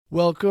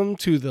Welcome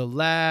to the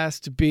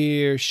Last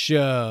Beer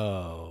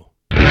Show.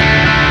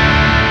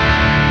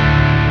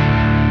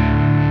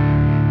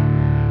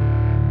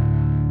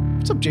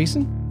 What's up,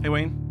 Jason? Hey,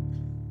 Wayne.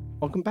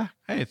 Welcome back.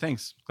 Hey,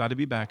 thanks. Glad to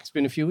be back. It's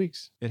been a few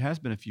weeks. It has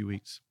been a few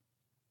weeks.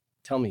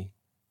 Tell me,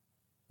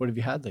 what have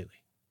you had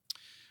lately?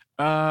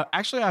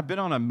 Actually, I've been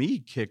on a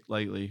mead kick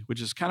lately,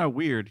 which is kind of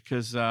weird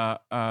because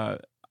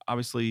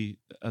obviously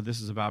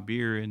this is about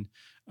beer and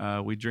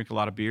we drink a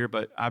lot of beer,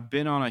 but I've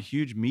been on a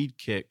huge mead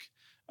kick.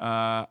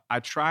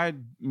 I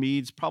tried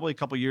meads probably a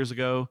couple years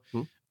ago.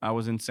 I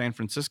was in San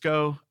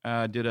Francisco,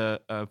 did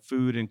a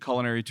food and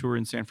culinary tour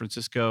in San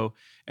Francisco,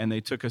 and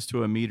they took us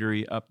to a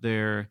meadery up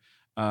there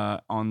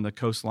on the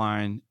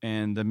coastline.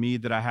 And the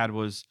mead that I had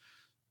was,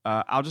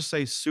 I'll just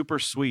say super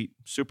sweet,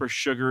 super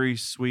sugary,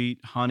 sweet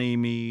honey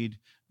mead.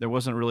 There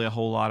wasn't really a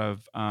whole lot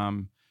of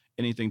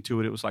anything to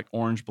it. It was like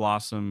orange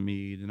blossom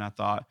mead. And I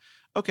thought,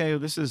 okay,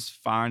 this is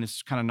fine.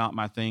 It's kind of not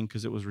my thing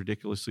because it was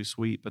ridiculously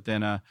sweet. But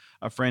then a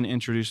friend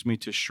introduced me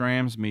to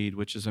Schramm's mead,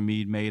 which is a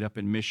mead made up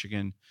in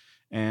Michigan.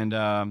 And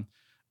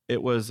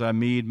it was a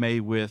mead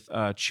made with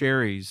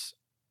cherries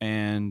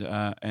and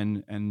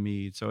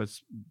mead. So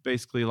it's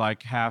basically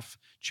like half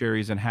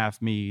cherries and half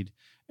mead.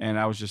 And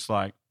I was just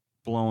like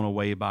blown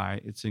away by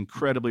it. It's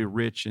incredibly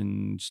rich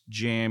and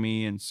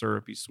jammy and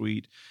syrupy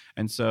sweet.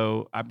 And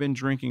so I've been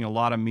drinking a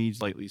lot of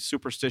meads lately.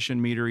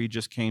 Superstition Meadery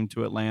just came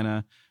to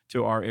Atlanta,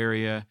 to our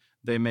area.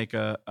 They make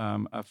a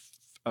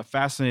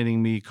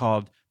fascinating mead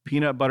called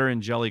Peanut Butter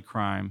and Jelly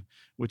Crime,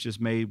 which is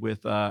made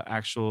with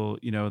actual,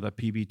 the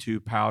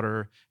PB2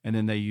 powder, and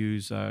then they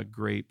use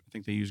grape. I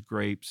think they use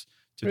grapes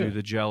to do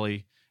the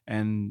jelly,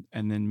 and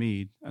then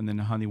mead, and then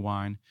honey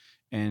wine.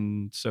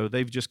 And so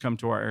they've just come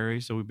to our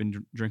area, so we've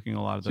been drinking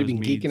a lot of those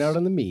meads. You've been geeking out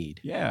on the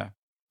mead. Yeah.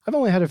 I've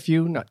only had a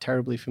few, not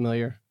terribly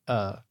familiar,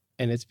 and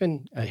it's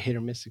been a hit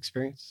or miss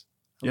experience,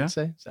 I would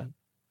say. So I'm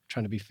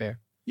trying to be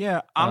fair.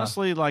 Yeah,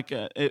 honestly,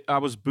 I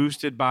was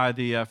boosted by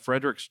the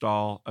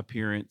Frederiksdal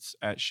appearance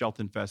at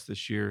Shelton Fest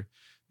this year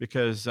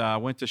because I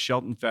went to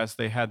Shelton Fest.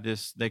 They had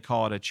this. They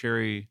call it a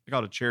cherry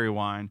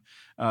wine.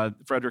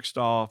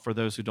 Frederiksdal, for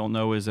those who don't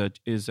know, is a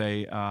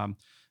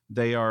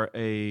they are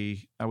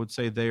a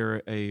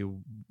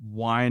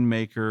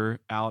winemaker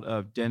out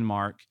of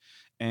Denmark,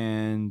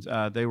 and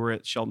they were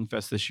at Shelton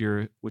Fest this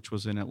year, which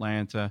was in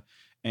Atlanta,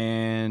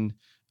 and.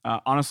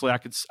 Honestly,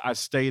 I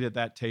stayed at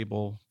that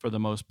table for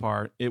the most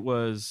part. It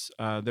was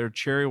their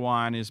cherry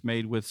wine is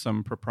made with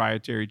some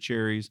proprietary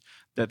cherries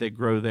that they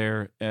grow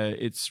there.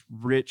 It's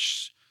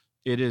rich.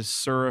 It is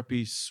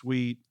syrupy,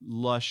 sweet,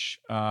 lush,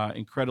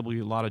 incredibly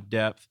a lot of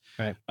depth.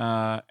 Right.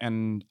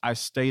 And I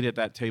stayed at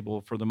that table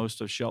for the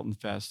most of Shelton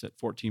Fest at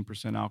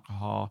 14%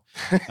 alcohol.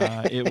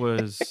 It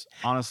was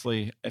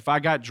honestly, if I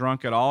got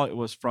drunk at all, it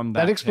was from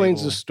that. That explains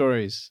table. the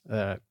stories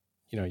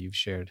you've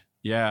shared.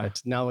 Yeah.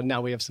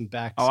 Now we have some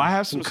back. I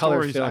have some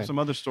stories. Filling. I have some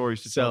other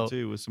stories to tell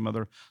too, with some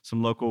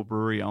local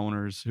brewery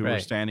owners who were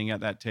standing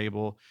at that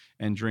table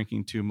and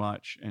drinking too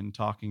much and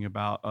talking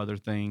about other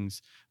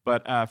things.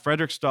 But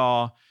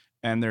Frederiksdal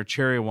and their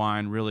cherry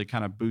wine really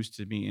kind of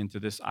boosted me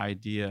into this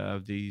idea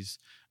of these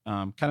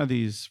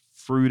these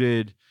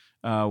fruited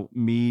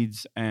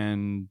meads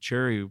and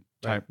cherry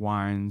type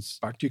wines.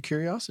 Sparked your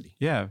curiosity.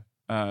 Yeah.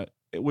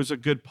 It was a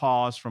good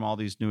pause from all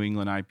these New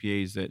England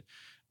IPAs that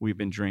we've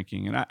been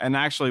drinking. And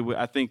actually,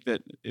 I think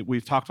that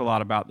we've talked a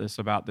lot about this,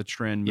 about the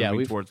trend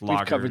moving towards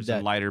lagers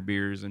and lighter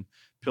beers and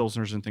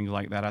pilsners and things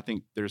like that. I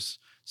think there's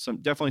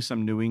definitely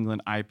some New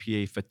England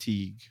IPA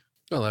fatigue.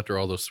 Well, after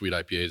all those sweet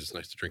IPAs, it's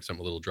nice to drink something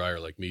a little drier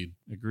like mead.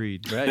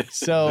 Agreed. Right.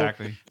 So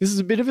exactly. This is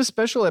a bit of a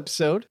special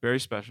episode. Very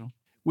special.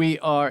 We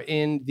are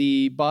in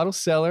the bottle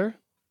cellar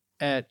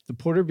at the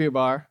Porter Beer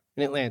Bar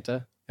in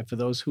Atlanta. And for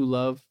those who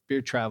love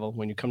beer travel,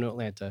 when you come to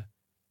Atlanta,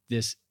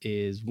 this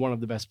is one of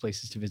the best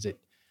places to visit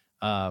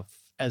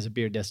as a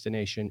beer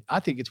destination. I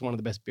think it's one of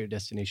the best beer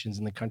destinations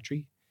in the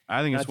country.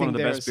 I think it's one of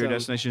the best beer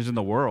destinations in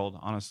the world,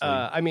 honestly.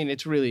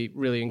 It's really,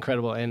 really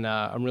incredible. And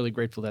I'm really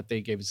grateful that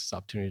they gave us this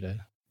opportunity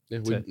to.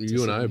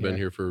 You and I have been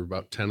here for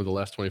about 10 of the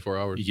last 24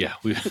 hours. Yeah.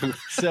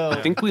 So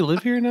I think we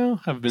live here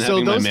now. I've been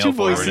having my mail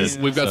forwarded.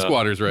 We've got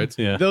squatters, right?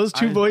 Yeah. Those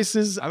two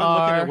voices I've been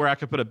looking at where I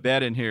could put a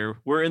bed in here.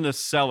 We're in the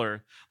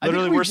cellar.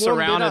 Literally, we're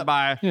surrounded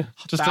by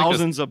just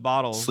thousands of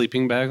bottles.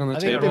 Sleeping bag on the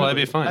table. That'd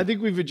be fine. I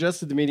think we've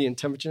adjusted the median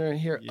temperature in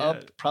here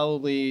up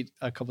probably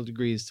a couple of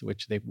degrees to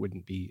which they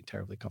wouldn't be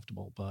terribly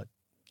comfortable. But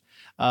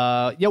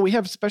we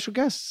have special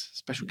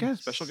guests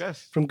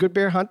from Good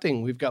Bear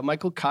Hunting. We've got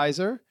Michael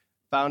Kiser,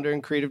 founder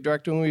and creative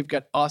director, and we've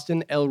got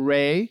Austin L.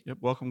 Yep,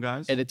 welcome,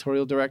 guys.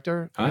 Editorial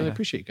director. I really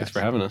appreciate you guys. Thanks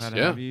for having us.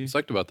 Yeah,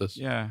 psyched about this.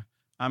 Yeah,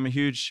 I'm a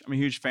huge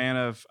fan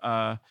of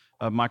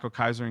Michael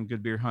Kiser and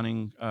Good Beer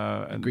Hunting.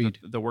 Agreed.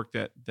 And the work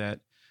that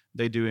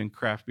they do in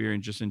craft beer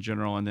and just in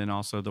general, and then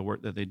also the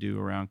work that they do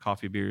around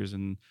coffee beers.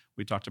 And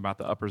we talked about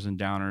the uppers and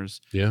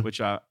downers,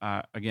 which I've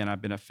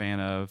been a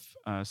fan of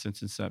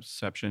since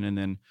inception. And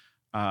then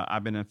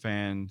I've been a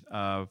fan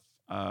of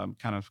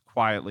kind of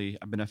quietly,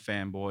 I've been a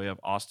fanboy of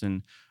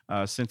Austin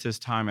since his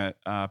time at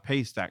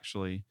Paste,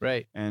 actually.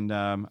 Right. And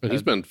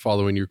he's been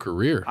following your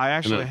career. I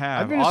actually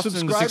have. I've been a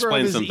subscriber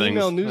of his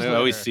email newsletter. I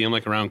always see him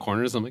like around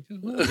corners. I'm like,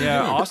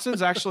 yeah,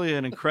 Austin's actually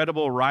an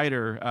incredible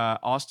writer.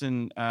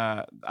 Austin,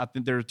 I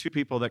think there are two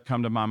people that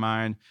come to my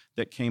mind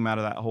that came out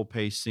of that whole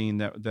Paste scene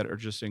that are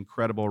just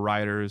incredible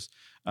writers.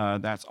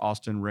 That's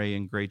Austin Ray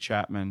and Gray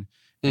Chapman.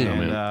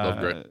 And Love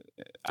Gray.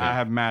 I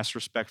have mass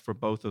respect for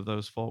both of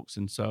those folks.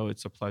 And so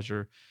it's a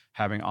pleasure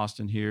having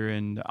Austin here.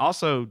 And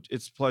also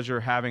it's a pleasure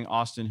having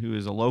Austin, who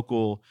is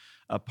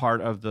a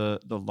part of the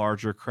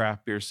larger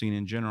craft beer scene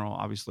in general.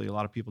 Obviously, a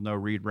lot of people know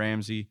Reed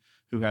Ramsey,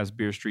 who has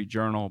Beer Street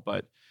Journal,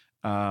 but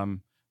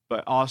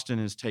Austin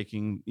is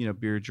taking,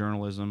 beer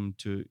journalism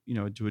to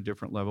a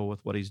different level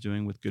with what he's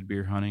doing with Good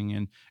Beer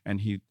Hunting. And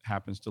he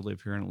happens to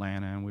live here in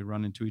Atlanta, and we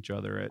run into each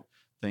other at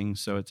things.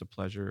 So it's a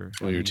pleasure.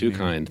 Well, you're too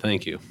kind.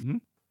 Thank you. Mm-hmm.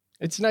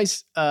 It's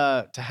nice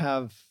to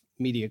have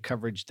media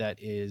coverage that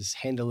is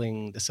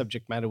handling the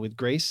subject matter with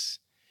grace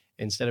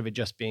instead of it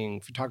just being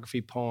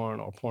photography porn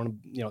or porn,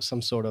 some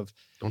sort of.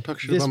 Don't talk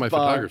shit about my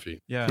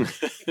photography. Yeah.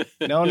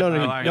 No.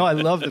 I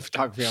love the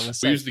photography on the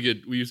site.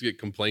 We used to get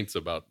complaints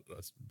about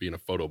us being a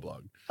photo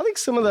blog. I think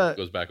some of the It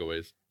goes back a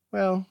ways.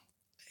 Well,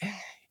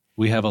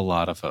 we have a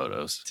lot of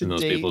photos in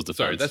those people's defense.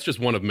 Sorry, that's just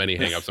one of many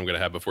hangups I'm going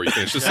to have before you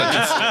finish the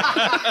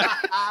sentence.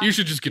 You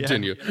should just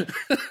continue.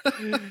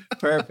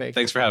 Perfect.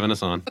 Thanks for having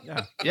us on.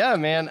 Yeah,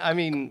 man. I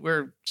mean,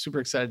 we're super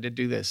excited to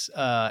do this,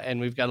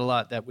 and we've got a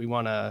lot that we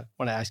want to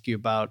ask you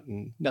about,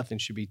 and nothing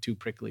should be too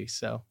prickly.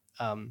 So,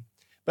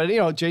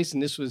 but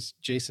Jason, this was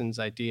Jason's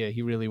idea.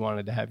 He really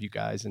wanted to have you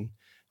guys, and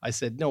I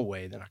said, no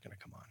way, they're not going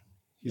to come on.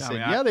 He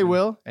said, they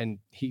will. And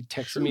he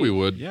texted me. We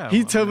would. Yeah.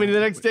 He told me the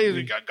next day,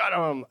 I got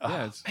him.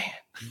 Man,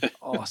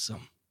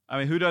 awesome. I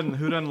mean, who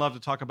doesn't love to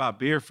talk about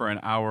beer for an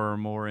hour or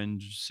more and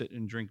just sit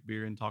and drink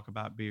beer and talk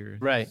about beer?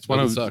 Right. It's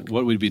one of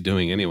what we'd be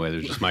doing anyway.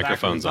 There's just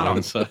microphones on.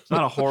 It's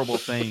not a horrible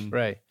thing.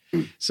 Right.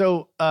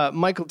 So,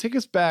 Michael, take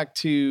us back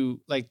to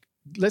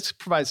let's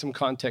provide some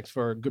context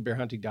for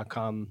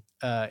goodbeerhunting.com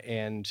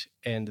and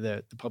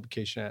the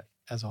publication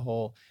as a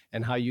whole,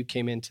 and how you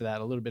came into that,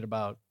 a little bit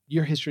about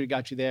your history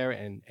got you there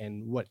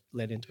and what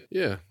led into it.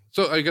 Yeah.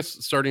 So I guess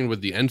starting with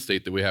the end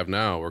state that we have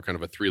now, we're kind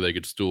of a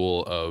three-legged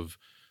stool of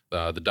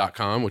the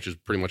 .com, which is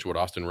pretty much what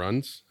Austin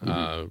runs.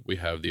 Mm-hmm. We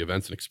have the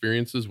events and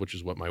experiences, which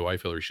is what my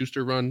wife, Hillary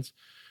Schuster, runs.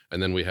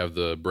 And then we have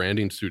the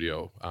branding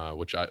studio,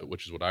 which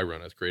is what I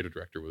run as creative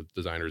director with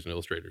designers and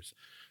illustrators.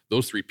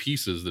 Those three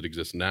pieces that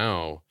exist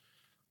now,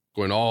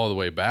 going all the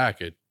way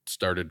back, it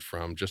started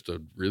from just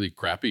a really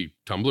crappy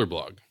Tumblr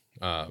blog.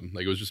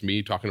 It was just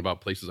me talking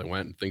about places I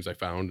went and things I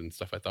found and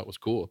stuff I thought was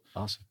cool.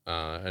 Awesome.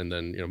 And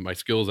then, my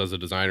skills as a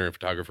designer and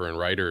photographer and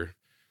writer,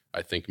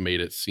 I think made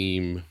it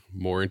seem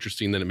more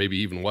interesting than it maybe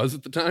even was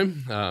at the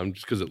time,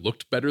 just because it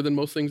looked better than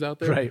most things out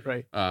there.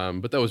 Right.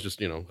 But that was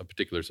just, a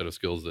particular set of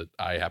skills that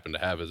I happen to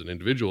have as an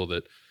individual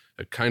that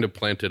kind of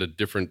planted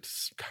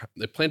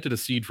a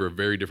seed for a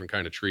very different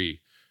kind of tree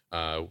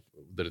that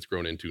it's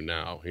grown into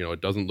now.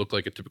 It doesn't look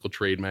like a typical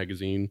trade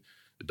magazine.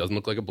 It doesn't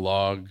look like a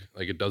blog.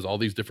 It does all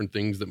these different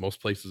things that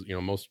most places,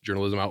 most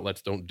journalism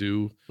outlets don't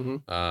do.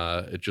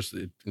 Mm-hmm.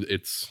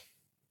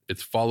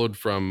 It's followed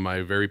from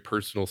my very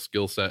personal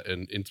skill set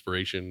and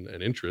inspiration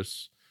and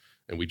interests.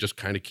 And we just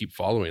kind of keep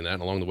following that.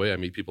 And along the way, I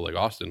meet people like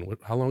Austin.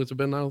 How long has it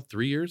been now?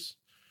 3 years?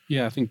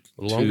 Yeah, I think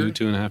a little longer?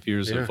 2.5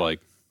 years of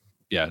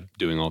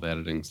doing all the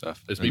editing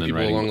stuff. There's meet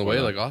people along the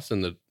way like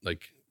Austin that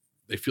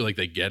they feel like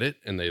they get it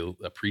and they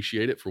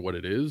appreciate it for what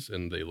it is.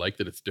 And they like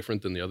that it's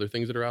different than the other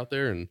things that are out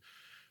there. And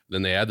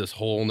then they add this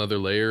whole nother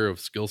layer of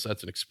skill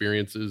sets and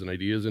experiences and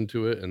ideas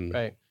into it. And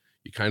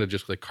you kind of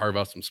just carve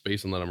out some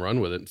space and let them run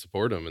with it and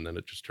support them. And then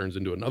it just turns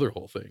into another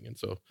whole thing. And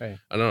so I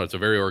don't know, it's a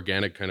very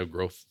organic kind of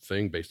growth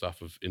thing based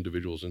off of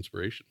individuals'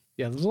 inspiration.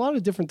 Yeah. There's a lot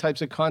of different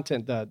types of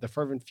content, the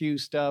Fervent Few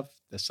stuff,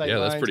 the site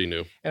lines. That's pretty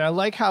new. And I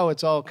like how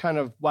it's all kind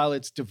of, while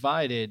it's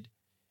divided,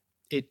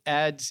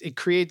 it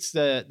creates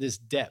this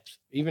depth.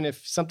 Even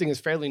if something is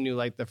fairly new,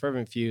 like the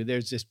Fervent Few,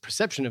 there's this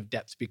perception of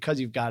depth because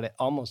you've got it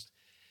almost.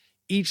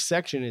 Each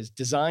section is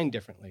designed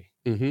differently,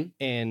 mm-hmm.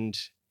 and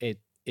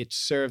it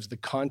serves the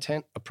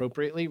content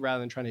appropriately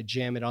rather than trying to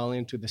jam it all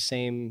into the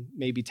same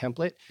maybe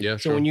template. Yeah.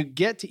 So when you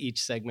get to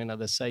each segment of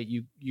the site,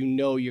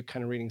 you're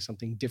kind of reading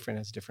something different,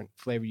 has different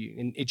flavor,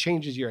 and it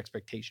changes your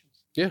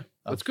expectations. Yeah,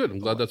 that's good. I'm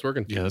glad that's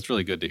working. Yeah, that's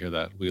really good to hear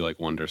that. We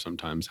wonder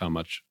sometimes how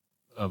much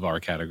of our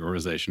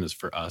categorization is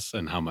for us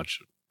and how much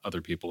other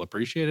people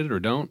appreciate it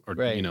or don't, or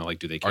do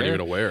they care? Aren't even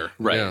aware?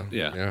 Right.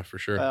 Yeah, for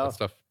sure. Well, that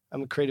stuff.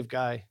 I'm a creative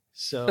guy.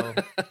 So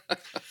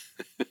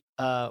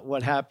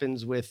what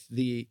happens with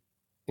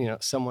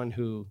someone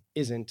who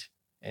isn't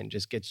and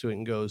just gets to it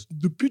and goes,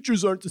 the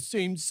pictures aren't the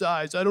same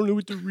size, I don't know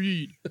what to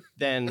read,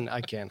 then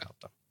I can't help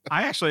them.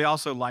 I actually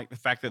also like the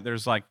fact that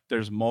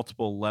there's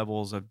multiple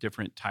levels of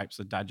different types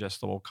of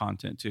digestible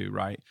content too,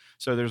 right?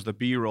 So there's the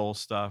B-roll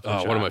stuff.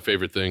 One of my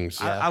favorite things.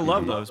 I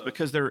love those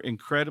because they're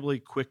incredibly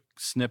quick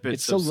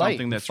snippets of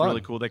something that's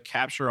really cool. They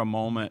capture a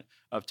moment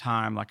of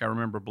time. Like I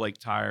remember Blake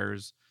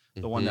Tyers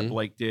the one that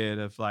Blake did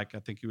of like, I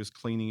think he was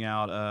cleaning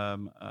out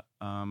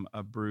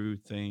a brew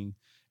thing.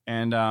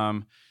 And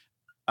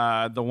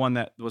the one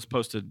that was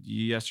posted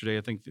yesterday,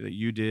 I think that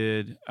you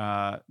did.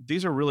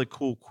 These are really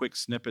cool, quick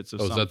snippets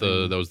of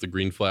something. That was the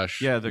green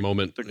flash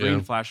moment? The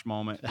green flash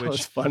moment. That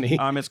was funny.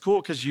 It's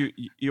cool because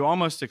you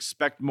almost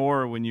expect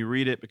more when you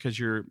read it because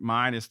your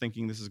mind is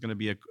thinking this is going to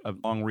be a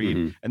long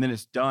read, and then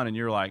it's done, and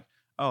you're like,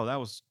 oh, that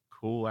was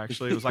cool.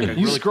 Actually, it was like a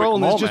you really scroll quick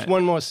and there's moment. just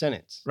one more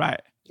sentence. Right.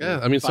 Yeah,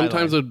 I mean,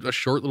 sometimes a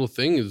short little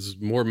thing is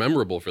more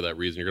memorable for that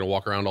reason. You're going to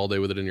walk around all day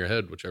with it in your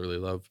head, which I really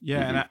love.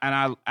 Yeah, and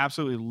I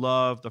absolutely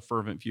love the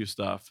Fervent Few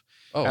stuff.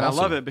 Oh, and awesome.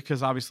 I love it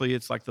because obviously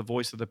it's like the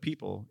voice of the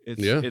people.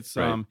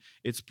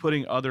 It's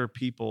putting other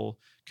people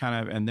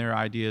kind of and their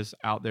ideas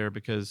out there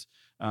because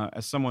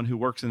as someone who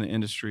works in the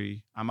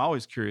industry, I'm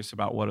always curious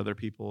about what other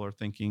people are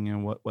thinking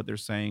and what they're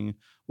saying,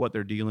 what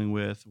they're dealing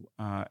with,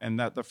 and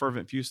that the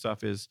Fervent Few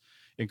stuff is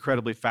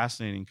incredibly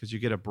fascinating because you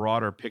get a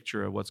broader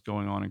picture of what's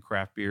going on in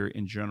craft beer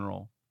in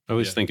general. I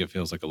always think it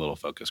feels like a little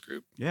focus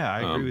group. Yeah,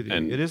 I agree with you.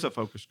 And it is a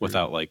focus group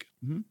without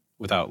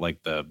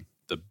like the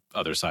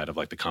other side of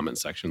like the comment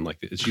section. Like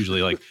it's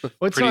usually like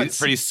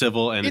pretty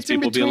civil, and it's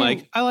people being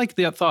like, I like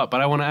that thought,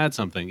 but I want to add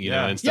something, you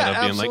know, instead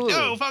of being like,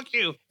 no, fuck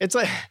you. It's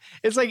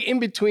like in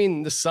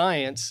between the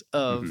science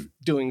of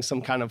doing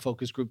some kind of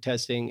focus group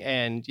testing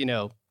and,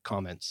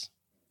 comments,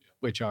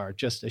 which are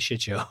just a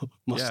shit show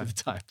most of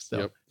the time.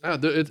 So, I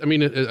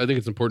think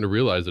it's important to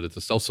realize that it's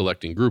a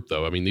self-selecting group,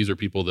 though. I mean, these are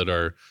people that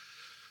are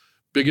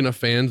big enough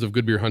fans of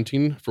good beer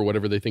hunting for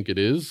whatever they think it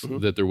is,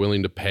 that they're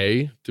willing to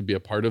pay to be a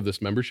part of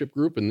this membership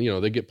group. And,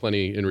 they get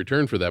plenty in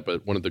return for that.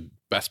 But one of the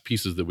best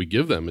pieces that we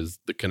give them is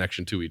the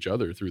connection to each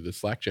other through the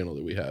Slack channel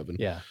that we have.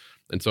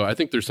 And so I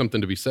think there's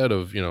something to be said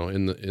of,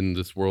 in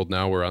this world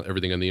now where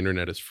everything on the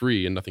internet is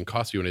free and nothing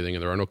costs you anything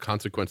and there are no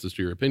consequences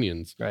to your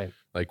opinions. Right.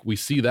 Like we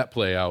see that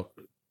play out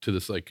to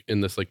this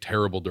in this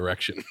terrible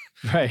direction.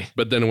 Right.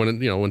 But then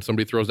when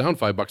somebody throws down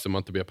 $5 a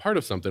month to be a part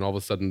of something, all of a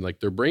sudden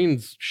their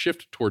brains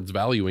shift towards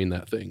valuing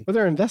that thing. Well,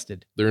 they're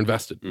invested.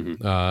 And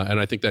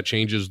I think that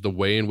changes the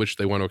way in which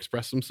they want to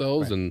express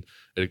themselves. Right.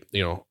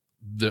 And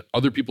the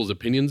other people's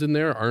opinions in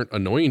there aren't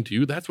annoying to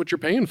you. That's what you're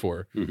paying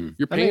for.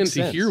 You're paying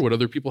to hear what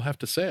other people have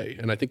to say.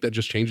 And I think that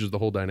just changes the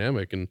whole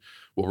dynamic. And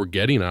what we're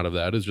getting out of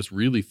that is just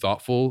really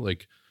thoughtful,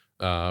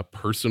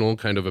 personal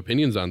kind of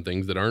opinions on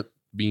things that aren't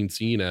being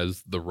seen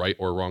as the right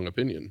or wrong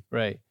opinion.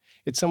 Right.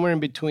 It's somewhere in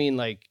between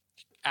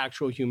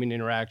actual human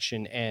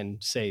interaction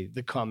and say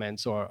the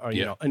comments or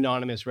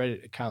anonymous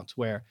Reddit accounts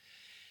where,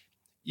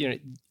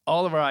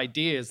 all of our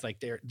ideas,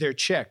 they're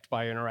checked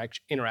by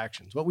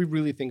interactions. What we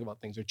really think about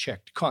things are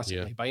checked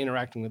constantly by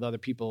interacting with other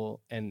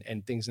people and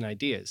things and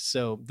ideas.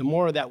 So the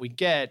more that we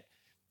get,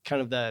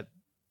 kind of the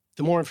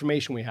more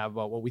information we have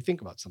about what we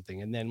think about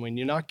something. And then when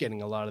you're not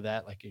getting a lot of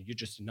that, you're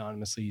just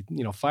anonymously,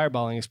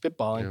 fireballing and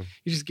spitballing,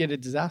 you just get a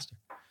disaster.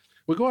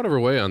 We go out of our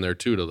way on there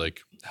too to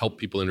help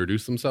people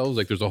introduce themselves.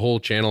 There's a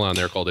whole channel on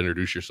there called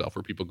Introduce Yourself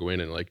where people go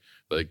in and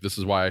this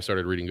is why I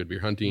started reading Good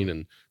Beer Hunting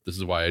and this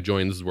is why I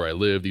joined, this is where I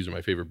live, these are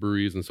my favorite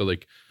breweries. And so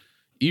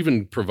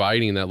even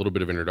providing that little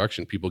bit of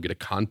introduction, people get a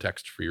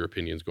context for your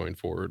opinions going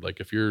forward.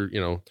 If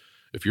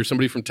you're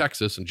somebody from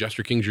Texas and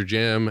Jester King's your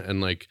jam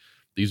and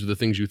these are the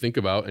things you think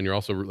about, and you're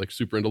also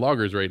super into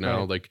lagers right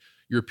now. Right.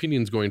 Your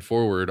opinions going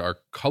forward are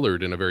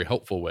colored in a very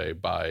helpful way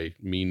by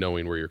me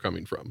knowing where you're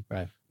coming from.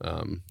 Right.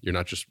 You're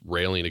not just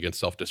railing against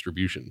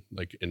self-distribution,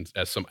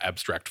 as some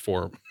abstract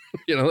form.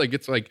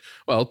 It's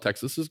well,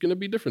 Texas is going to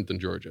be different than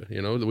Georgia,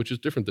 which is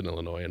different than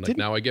Illinois. And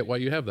now I get why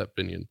you have that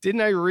opinion.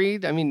 Didn't I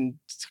read? I mean,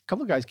 a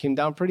couple of guys came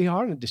down pretty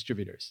hard on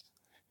distributors.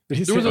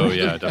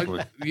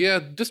 Definitely. Yeah,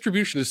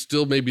 distribution is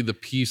still maybe the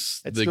piece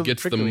that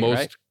gets the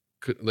most.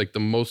 Right? The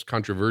most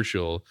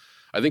controversial,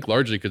 I think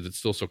largely because it's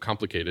still so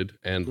complicated.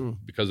 And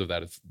because of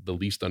that, it's the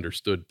least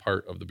understood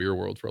part of the beer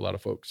world for a lot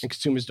of folks. And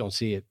consumers don't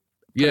see it.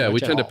 Yeah,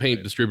 we tend to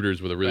paint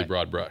distributors with a really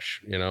broad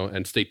brush,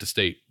 and state to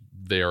state,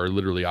 they are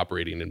literally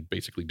operating in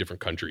basically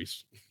different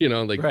countries.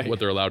 What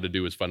they're allowed to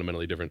do is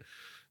fundamentally different.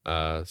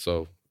 I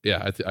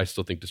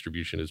still think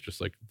distribution is just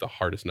the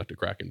hardest nut to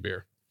crack in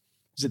beer.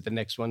 Is it the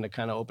next one to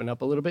kind of open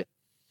up a little bit?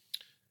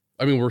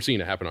 I mean, we're seeing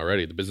it happen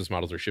already. The business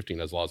models are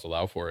shifting as laws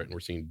allow for it. And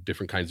we're seeing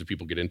different kinds of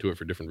people get into it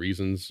for different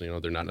reasons.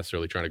 They're not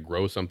necessarily trying to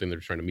grow something. They're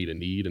trying to meet a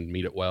need and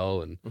meet it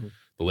well. And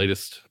the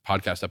latest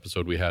podcast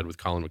episode we had with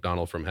Colin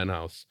McDonald from Hen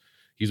House,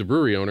 he's a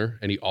brewery owner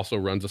and he also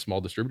runs a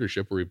small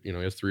distributorship where he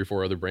has 3 or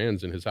 4 other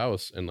brands in his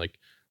house. And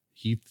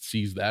he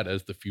sees that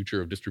as the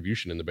future of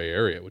distribution in the Bay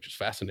Area, which is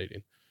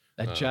fascinating.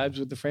 That jives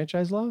with the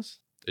franchise laws?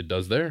 It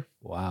does there.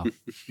 Wow.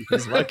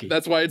 He's lucky.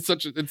 That's why it's so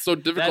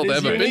difficult to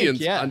have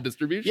opinions on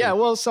distribution. Yeah,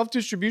 well,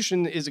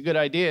 self-distribution is a good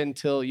idea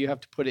until you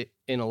have to put it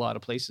in a lot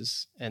of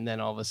places. And then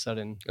all of a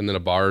sudden... And then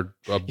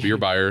a beer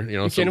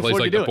buyer, some place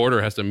like the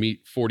Porter has to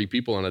meet 40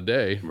 people on a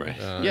day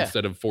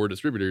instead of 4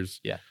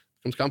 distributors. Yeah. It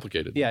becomes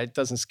complicated. Yeah, it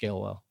doesn't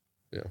scale well.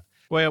 Yeah.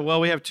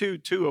 Well, we have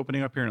two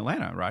opening up here in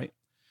Atlanta, right?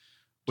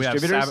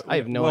 distributors? I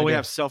have no idea. We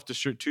have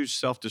two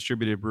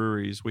self-distributed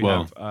breweries. We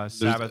have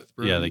Sabbath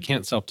Brewing. Yeah, they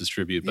can't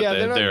self-distribute, but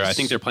I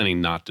think they're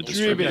planning not to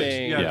distribute.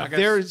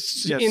 They're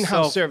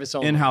in-house service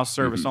only. In-house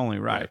service only,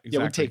 right? Exactly.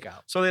 Yeah, we take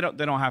out. So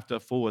they don't have to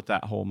fool with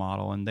that whole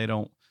model, and they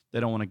don't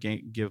want to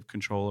give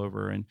control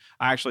over. And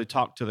I actually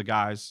talked to the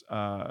guys.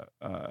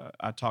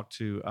 I talked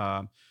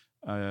to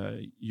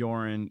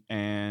Joran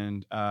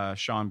and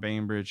Sean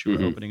Bainbridge, who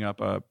are opening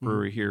up a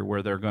brewery here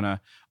where they're going to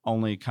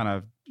only kind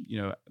of,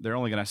 they're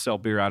only going to sell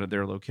beer out of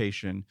their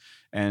location.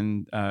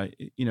 And,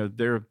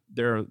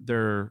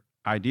 their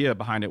idea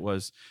behind it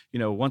was,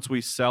 once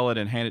we sell it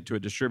and hand it to a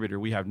distributor,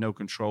 we have no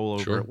control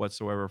over it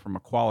whatsoever from a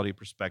quality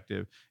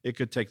perspective. It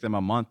could take them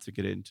a month to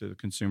get it into the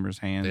consumer's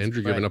hands. And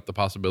you're giving up the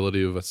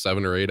possibility of a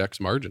 7 or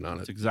 8x margin on it.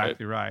 That's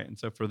exactly right. And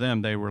so for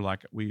them, they were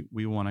like,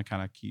 we want to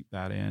kind of keep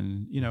that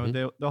in.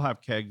 They'll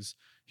have kegs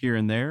here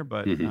and there,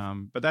 but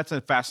that's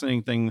a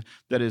fascinating thing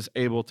that is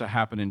able to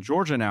happen in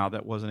Georgia now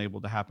that wasn't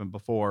able to happen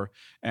before.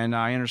 And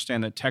I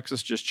understand that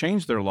Texas just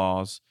changed their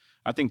laws.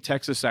 I think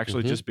Texas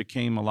actually just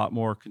became a lot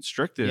more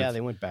constrictive. Yeah,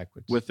 they went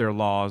backwards with their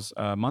laws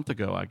a month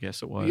ago, I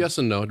guess it was. Yes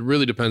and no. It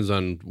really depends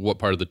on what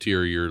part of the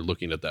tier you're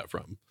looking at that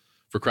from.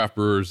 For craft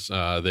brewers,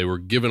 they were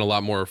given a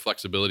lot more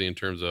flexibility in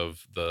terms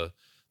of the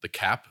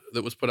cap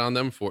that was put on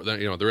them. For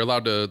they're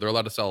allowed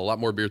to sell a lot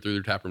more beer through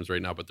their tap rooms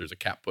right now, but there's a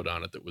cap put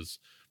on it that was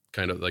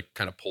kind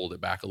of pulled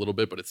it back a little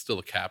bit, but it's still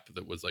a cap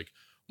that was like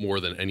more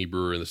than any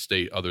brewer in the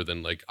state other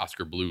than like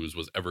Oscar Blues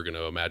was ever going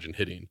to imagine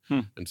hitting.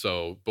 And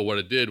so, but what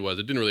it did was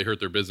it didn't really hurt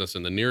their business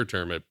in the near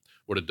term.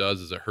 What it does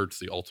is it hurts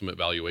the ultimate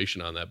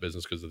valuation on that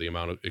business because of the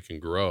amount it can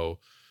grow.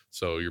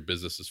 So your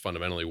business is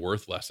fundamentally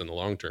worth less in the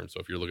long term.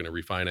 So if you're looking at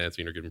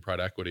refinancing or giving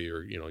private equity,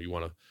 or you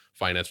want to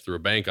finance through a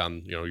bank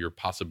on your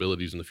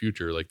possibilities in the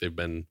future, like they've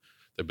been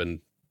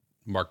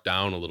marked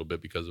down a little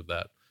bit because of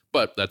that.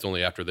 But that's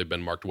only after they've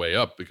been marked way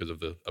up because of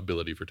the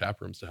ability for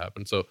tap rooms to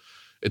happen. So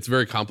it's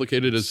very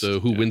complicated as to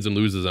who wins and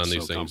loses on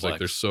these things. Complex. Like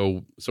there's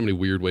so many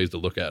weird ways to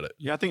look at it.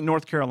 Yeah, I think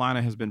North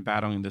Carolina has been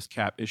battling this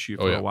cap issue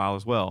for a while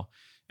as well.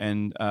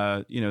 And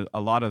a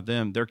lot of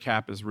them, their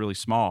cap is really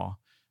small.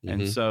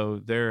 And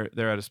so they're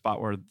at a spot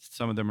where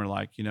some of them are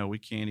like, we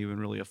can't even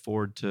really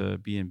afford to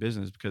be in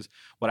business, because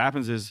what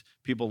happens is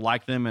people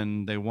like them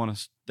and they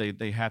want to,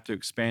 they have to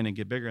expand and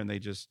get bigger, and they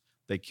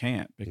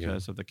can't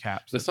because of the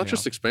caps. It's not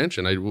just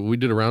expansion. We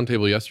did a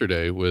roundtable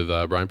yesterday with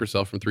Brian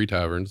Purcell from Three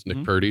Taverns,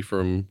 Nick Purdy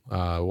from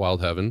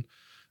Wild Heaven.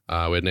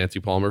 We had Nancy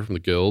Palmer from the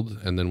Guild,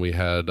 and then we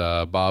had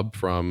Bob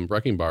from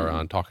Wrecking Bar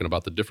on talking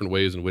about the different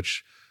ways in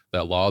which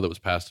that law that was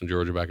passed in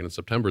Georgia back in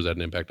September has had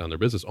an impact on their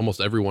business.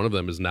 Almost every one of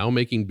them is now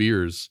making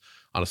beers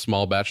on a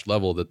small batch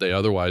level that they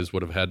otherwise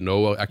would have had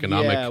no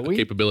economic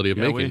capability of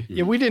making.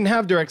 We didn't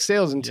have direct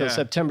sales until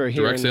September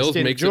here direct in sales the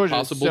state makes of Georgia. It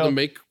possible to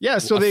make a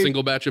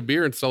single batch of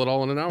beer and sell it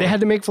all in an hour. They had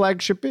to make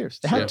flagship beers.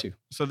 They had to.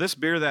 So this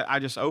beer that I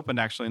just opened,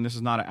 actually, and this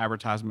is not an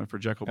advertisement for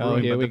Jekyll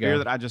Brewing, but the beer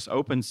that I just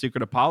opened,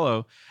 Secret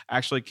Apollo,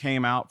 actually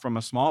came out from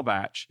a small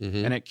batch,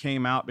 and it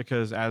came out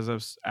because as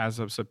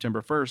of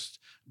September 1st,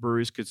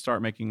 breweries could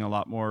start making a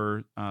lot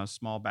more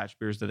small batch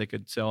beers that they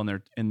could sell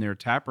in their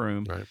tap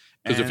room. Right.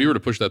 Because if you were to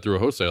push that through a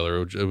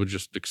wholesaler, it would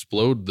just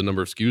explode the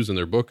number of SKUs in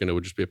their book, and it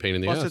would just be a pain in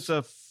the ass. Plus, it's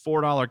a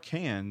 $4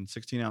 can,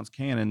 16-ounce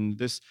can, and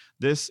this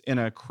in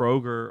a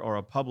Kroger or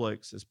a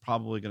Publix is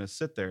probably going to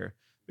sit there,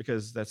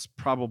 because that's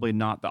probably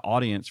not the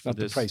audience for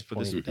this price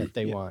point that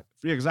they want.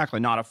 Yeah, exactly,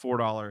 not a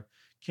 $4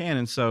 can.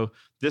 And so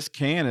this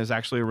can is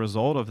actually a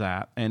result of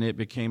that, and it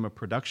became a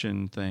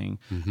production thing.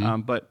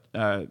 But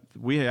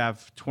we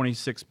have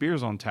 26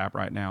 beers on tap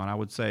right now, and I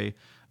would say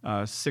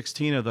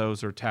 16 of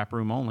those are tap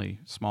room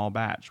only, small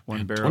batch,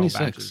 one barrel 26.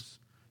 batches.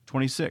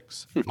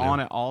 26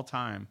 on at all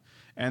time.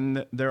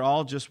 And they're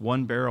all just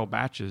one barrel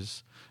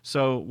batches.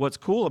 So what's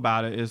cool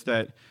about it is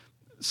that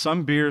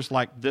some beers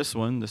like this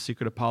one, the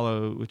Secret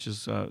Apollo, which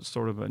is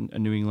sort of a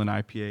New England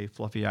IPA,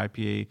 fluffy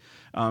IPA,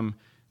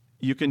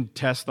 you can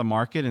test the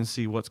market and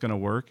see what's going to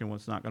work and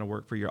what's not going to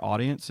work for your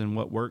audience. And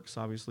what works,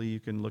 obviously, you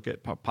can look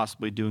at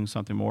possibly doing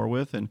something more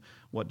with. And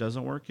what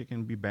doesn't work, it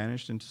can be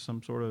banished into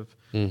some sort of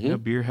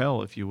beer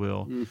hell, if you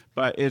will.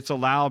 But it's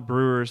allowed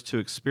brewers to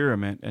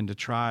experiment and to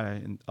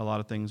try a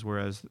lot of things,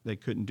 whereas they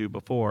couldn't do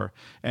before.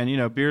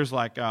 And beers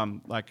like I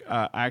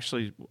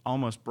actually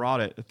almost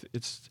brought it.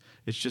 It's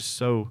just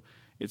so.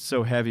 It's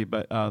so heavy,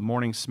 but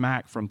Morning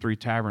Smack from Three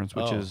Taverns,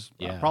 which is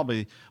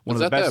probably one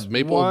of the best. That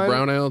maple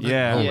brown ale?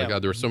 Yeah. Oh my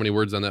God, there were so many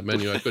words on that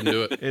menu, I couldn't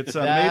do it. It's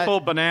maple,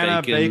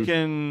 banana,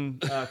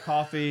 bacon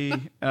coffee.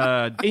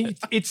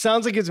 It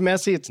sounds like it's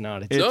messy. It's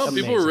not.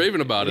 People were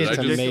raving about it. It's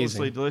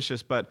ridiculously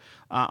delicious, but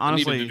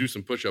honestly, I needed to do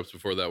some push-ups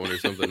before that one or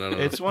something. I don't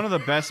know. It's one of the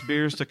best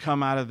beers to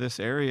come out of this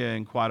area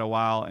in quite a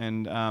while,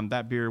 and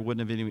that beer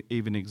wouldn't have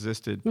even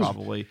existed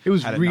probably. It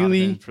was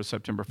really for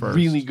September 1st.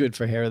 Really good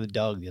for hair of the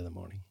dog the other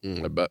morning.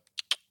 I bet.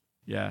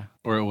 Yeah.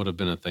 Or it would have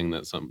been a thing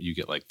that you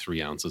get like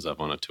 3 ounces of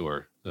on a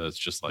tour. It's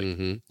just like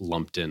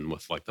lumped in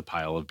with like the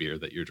pile of beer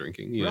that you're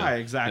drinking.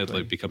 Exactly. It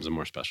like becomes a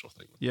more special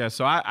thing. Yeah.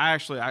 So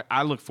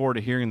I look forward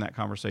to hearing that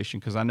conversation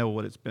because I know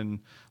what it's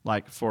been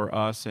like for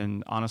us.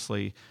 And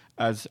honestly,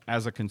 as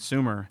a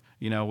consumer,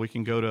 we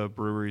can go to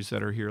breweries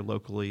that are here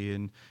locally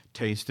and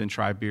taste and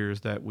try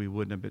beers that we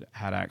wouldn't have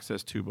had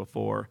access to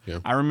before. Yeah.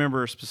 I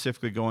remember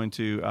specifically going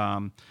to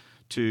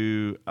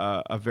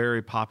a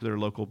very popular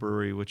local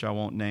brewery, which I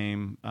won't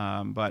name,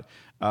 but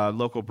a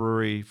local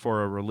brewery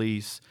for a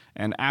release.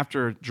 And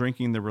after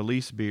drinking the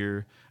release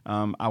beer,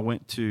 I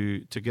went to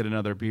get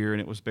another beer,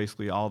 and it was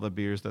basically all the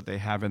beers that they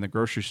have in the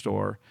grocery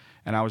store.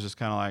 And I was just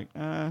kind of like,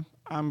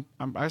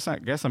 I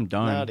guess I'm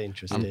done. Not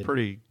interested. I'm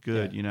pretty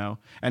good,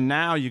 And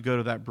now you go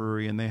to that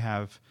brewery, and they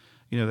have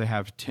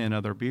 10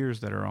 other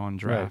beers that are on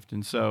draft. Right.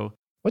 And so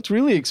what's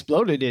really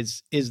exploded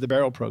is the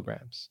barrel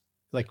programs.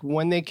 Like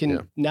when they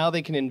can, now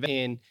they can invest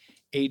in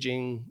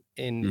aging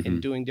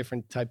and doing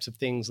different types of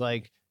things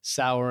like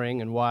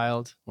souring and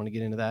wild. Want to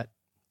get into that?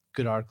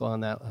 Good article on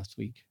that last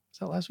week. Was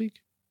that last week?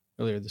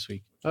 Earlier this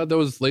week? That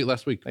was late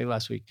last week.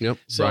 Yep.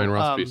 So, Brian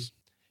Ross piece.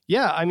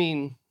 Yeah. I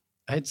mean,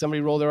 I had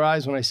somebody roll their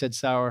eyes when I said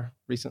sour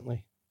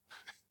recently.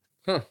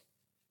 Huh.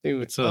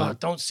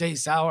 Don't say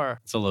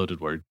sour. It's a loaded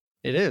word.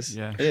 It is.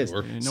 Yeah, it is.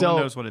 Sure. No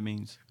one knows what it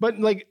means. But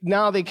like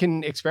now they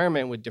can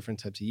experiment with different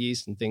types of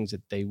yeast and things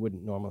that they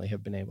wouldn't normally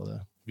have been able to.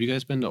 Have you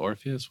guys been to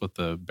Orpheus with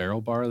the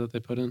barrel bar that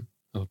they put in?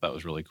 I thought that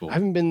was really cool. I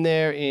haven't been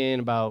there in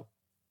about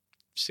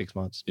 6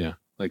 months. Yeah.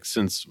 Like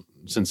since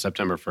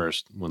September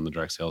 1st, when the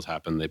direct sales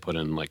happened, they put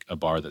in like a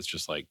bar that's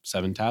just like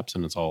 7 taps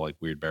and it's all like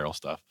weird barrel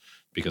stuff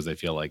because they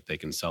feel like they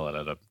can sell it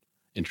at a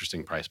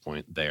interesting price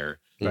point there.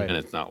 Right. And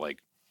it's not like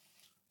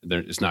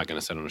it's not going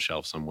to sit on a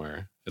shelf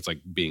somewhere. It's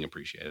like being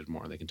appreciated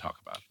more. They can talk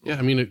about it. Yeah,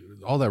 I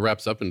mean, all that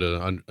wraps up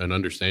into an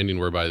understanding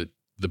whereby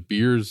the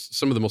beers,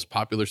 some of the most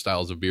popular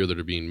styles of beer that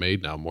are being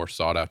made now, more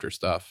sought after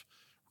stuff,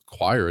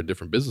 require a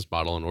different business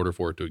model in order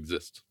for it to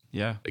exist.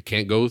 Yeah. It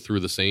can't go through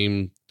the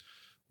same,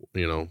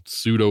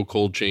 pseudo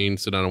cold chain,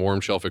 sit on a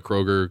warm shelf at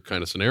Kroger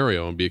kind of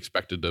scenario and be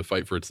expected to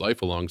fight for its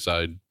life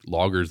alongside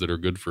lagers that are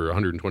good for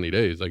 120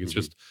 days. Like it's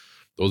just,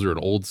 those are an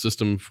old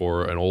system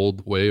for an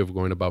old way of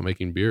going about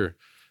making beer.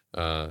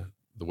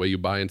 The way you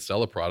buy and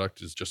sell a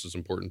product is just as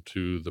important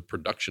to the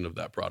production of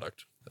that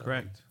product.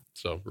 Correct.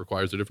 So it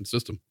requires a different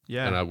system.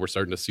 Yeah. And we're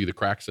starting to see the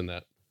cracks in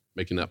that,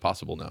 making that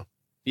possible now.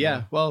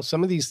 Yeah. Well,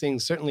 some of these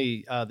things,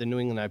 certainly the New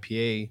England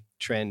IPA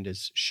trend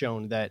has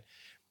shown that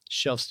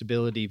shelf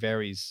stability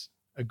varies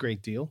a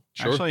great deal.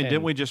 Sure. Actually,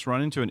 didn't we just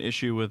run into an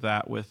issue with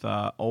that with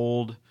the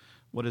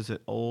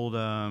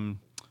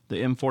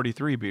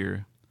M43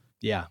 beer?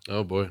 Yeah.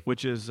 Oh boy.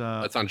 Which is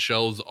that's on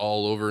shelves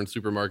all over in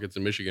supermarkets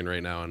in Michigan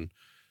right now, and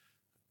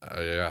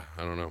I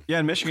don't know. Yeah,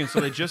 in Michigan. So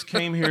they just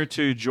came here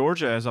to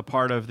Georgia as a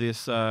part of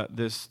this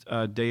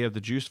Day of the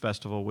Juice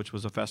Festival, which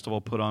was a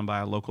festival put on by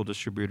a local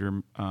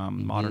distributor,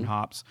 Modern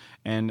Hops,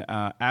 and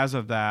as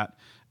of that,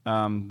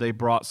 they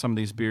brought some of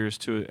these beers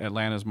to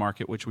Atlanta's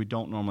market, which we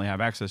don't normally have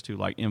access to,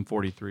 like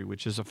M43,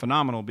 which is a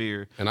phenomenal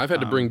beer. And I've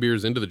had to bring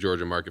beers into the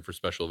Georgia market for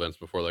special events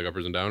before, like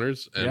uppers and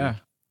downers. And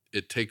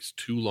it takes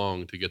too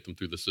long to get them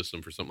through the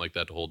system for something like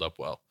that to hold up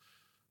well.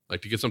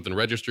 Like to get something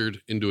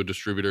registered into a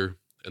distributor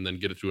and then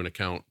get it to an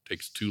account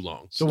takes too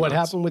long. So what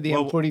happened with the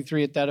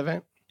M43 at that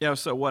event? Yeah,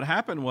 so what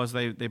happened was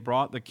they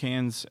brought the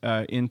cans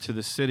into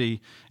the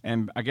city,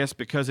 and I guess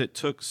because it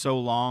took so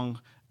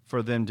long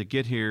for them to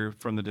get here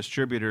from the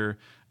distributor,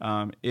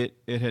 it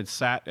had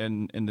sat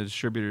in the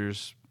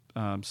distributor's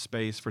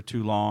space for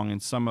too long,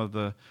 and some of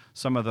the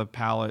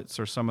pallets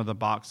or some of the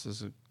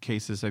boxes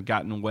cases had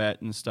gotten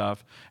wet and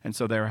stuff, and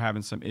so they were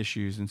having some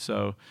issues, and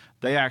so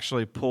they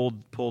actually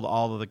pulled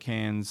all of the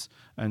cans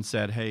and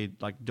said, hey,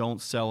 like don't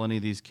sell any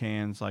of these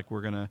cans, like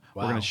we're gonna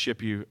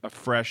ship you a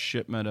fresh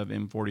shipment of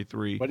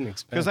M43. What an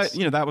expense.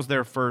 Because that was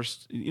their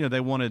first, they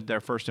wanted their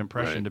first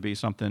impression to be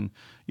something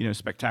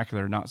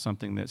spectacular, not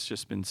something that's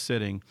just been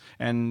sitting.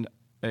 And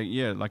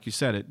like you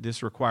said,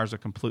 this requires a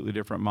completely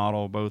different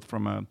model, both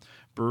from a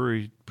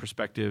brewery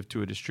perspective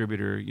to a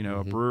distributor.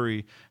 A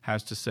brewery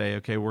has to say,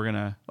 okay, we're going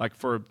to, like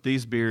for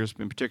these beers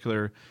in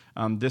particular,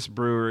 this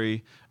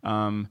brewery,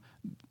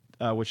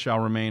 which shall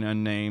remain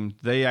unnamed,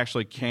 they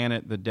actually can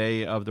it the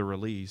day of the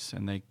release,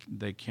 and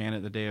they can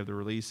it the day of the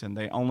release, and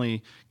they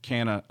only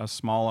can a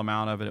small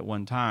amount of it at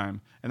one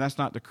time. And that's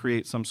not to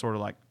create some sort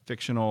of like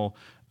fictional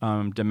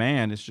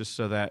demand. It's just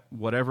so that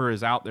whatever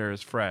is out there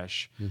is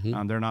fresh.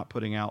 They're not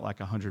putting out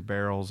like 100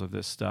 barrels of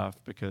this stuff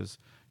because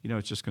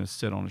it's just going to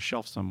sit on a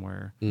shelf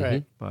somewhere.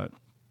 Right. But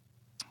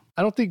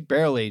I don't think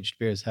barrel aged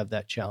beers have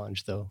that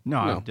challenge though. No,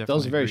 I definitely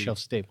those are very agree. shelf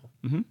stable.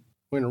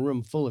 We're in a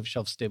room full of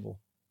shelf stable.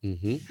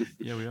 Yeah,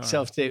 we are.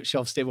 Shelf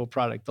stable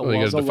product. You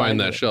got to define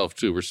that shelf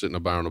too. We're sitting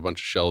on a bunch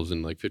of shelves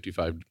in like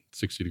 55,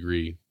 60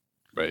 degree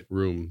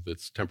room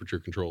that's temperature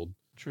controlled.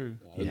 True.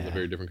 This is a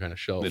very different kind of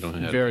shelf. They don't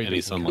have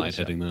any sunlight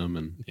hitting them,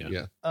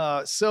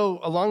 and so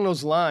along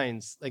those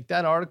lines, like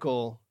that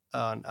article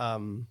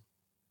on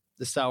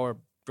the sour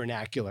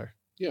vernacular.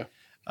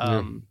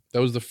 That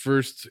was the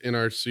first in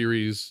our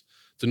series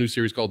it's a new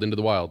series called Into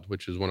the Wild,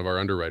 which is one of our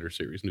underwriter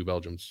series. New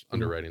Belgium's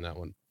underwriting that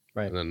one.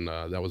 Right. And then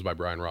that was by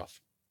Brian Roth.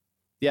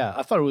 Yeah,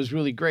 I thought it was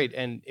really great.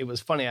 And it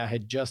was funny. I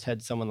had just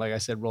had someone, like I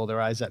said, roll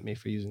their eyes at me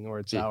for using the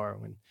word sour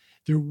when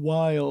they're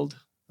wild.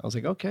 I was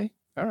like, okay,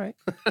 all right.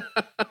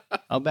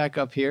 I'll back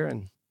up here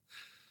and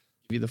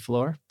give you the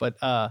floor. But,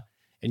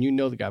 and you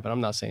know the guy, but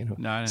I'm not saying who.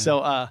 No,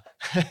 So,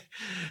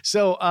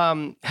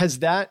 has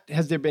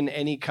there been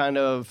any kind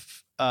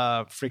of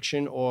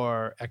friction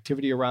or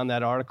activity around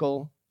that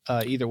article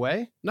either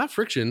way? Not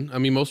friction. I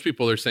mean, most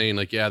people are saying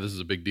like, yeah, this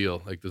is a big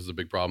deal. Like this is a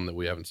big problem that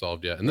we haven't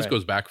solved yet. And this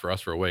goes back for us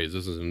for a ways.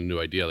 This isn't a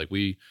new idea. Like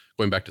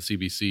going back to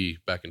CBC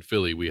back in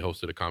Philly, we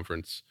hosted a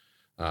conference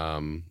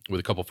with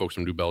a couple folks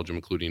from New Belgium,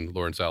 including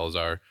Lauren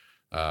Salazar.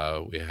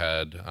 We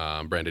had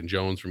Brandon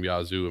Jones from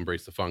Yazoo,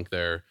 Embrace the Funk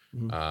there.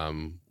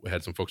 Mm-hmm. We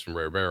had some folks from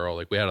Rare Barrel.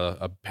 Like we had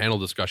a panel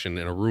discussion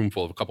in a room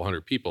full of a couple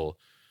hundred people.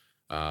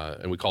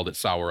 And we called it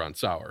Sour on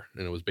Sour.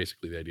 And it was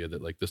basically the idea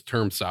that like this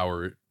term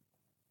sour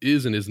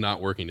is and is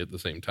not working at the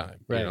same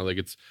time. Right. You know, like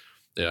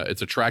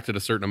it's attracted a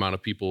certain amount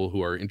of people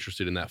who are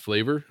interested in that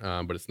flavor,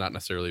 but it's not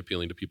necessarily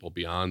appealing to people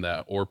beyond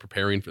that, or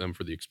preparing for them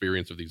for the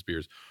experience of these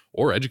beers,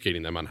 or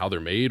educating them on how they're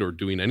made, or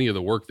doing any of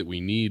the work that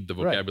we need the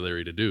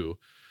vocabulary to do.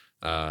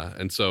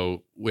 And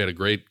so we had a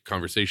great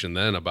conversation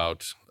then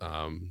about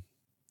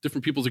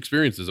different people's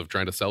experiences of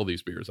trying to sell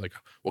these beers. Like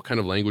what kind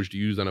of language do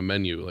you use on a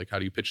menu? Like how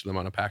do you pitch them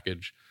on a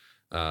package?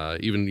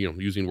 Even,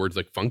 using words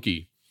like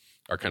funky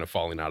are kind of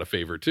falling out of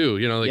favor too.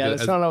 Like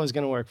that's not always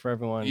going to work for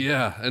everyone.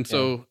 Yeah. And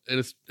so,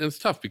 and it's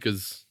tough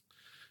because,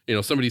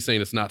 somebody's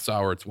saying it's not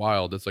sour, it's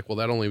wild. It's like, well,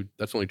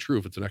 that's only true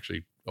if it's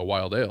actually a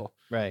wild ale.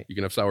 Right. You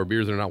can have sour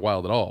beers that are not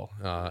wild at all.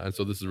 And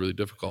so this is really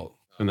difficult.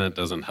 And that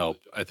doesn't help.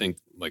 I think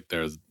like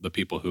there's the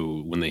people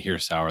who, when they hear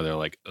sour, they're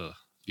like, ugh.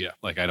 Yeah.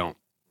 Like I don't,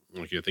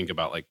 like you think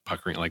about like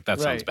puckering, like that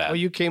sounds bad. Well,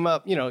 you came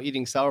up,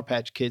 eating Sour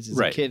Patch Kids as a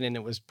Right. kid, and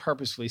it was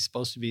purposefully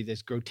supposed to be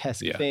this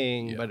grotesque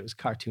thing, Yeah. but it was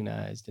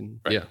cartoonized. And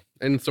Yeah.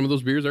 And some of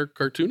those beers are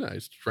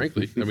cartoonized,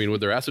 frankly. I mean,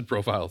 with their acid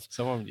profiles.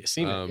 some of them, you've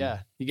seen it. Yeah.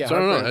 You get So I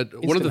don't know.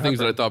 heartburn, One of the instant things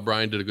that I heartburn. thought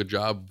Brian did a good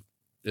job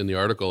in the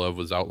article of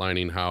was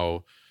outlining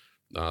how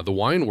the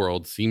wine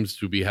world seems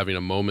to be having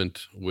a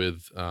moment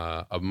with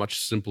a much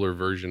simpler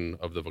version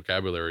of the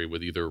vocabulary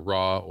with either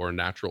raw or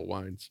natural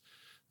wines.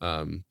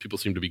 People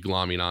seem to be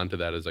glomming onto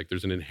that as like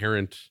there's an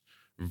inherent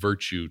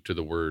virtue to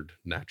the word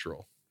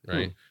natural,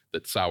 right?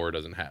 That sour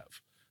doesn't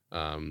have.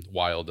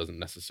 Wild doesn't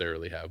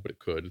necessarily have, but it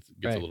could. It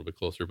gets a little bit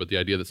closer. But the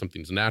idea that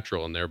something's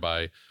natural and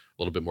thereby a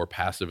little bit more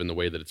passive in the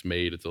way that it's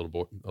made, it's a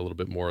little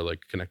bit more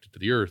like connected to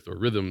the earth or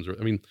rhythms. Or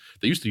I mean,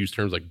 they used to use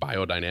terms like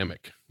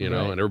biodynamic, and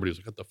everybody was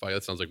like, "What the fuck?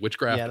 That sounds like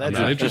witchcraft." Yeah, I'm that's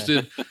not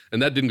interested,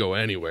 and that didn't go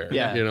anywhere.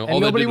 Yeah. all And that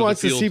nobody did was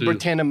wants to appeal see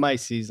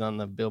Britannomyces on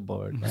the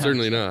billboard.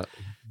 Certainly not.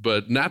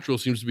 But natural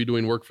seems to be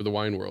doing work for the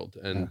wine world,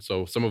 and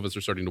so some of us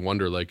are starting to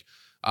wonder, like,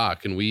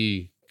 can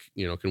we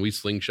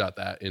slingshot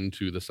that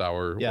into the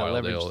sour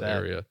wild ale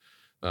area?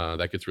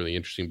 That gets really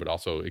interesting, but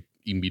also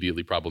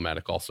immediately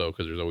problematic also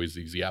because there's always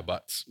these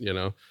buts,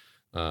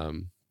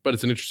 but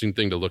it's an interesting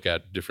thing to look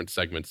at different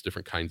segments,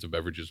 different kinds of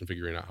beverages, and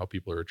figuring out how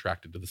people are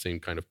attracted to the same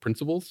kind of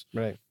principles.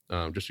 Right.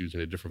 Just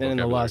using a different Then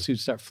the vocabulary.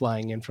 lawsuits start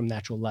flying in from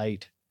natural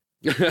light.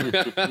 This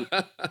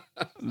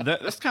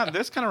kind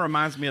of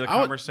reminds me of the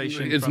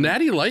conversation. Is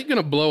Natty Light going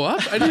to blow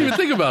up? I didn't even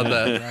think about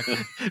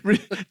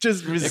that.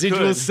 Just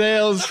residual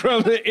sales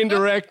from the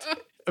indirect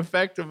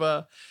effect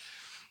of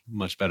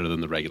much better than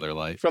the regular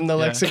light. from the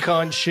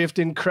lexicon shift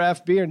in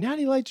craft beer.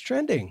 Natty Light's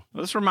trending.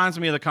 Well, this reminds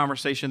me of the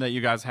conversation that you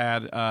guys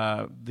had,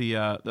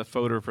 the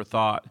Fodder for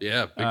Thought.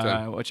 Yeah, big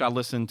time. Which I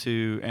listened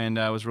to, and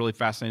it was really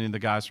fascinating. The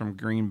guys from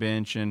Green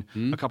Bench and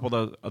a couple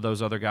of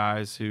those other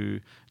guys who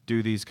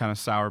do these kind of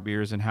sour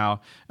beers, and how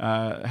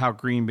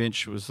Green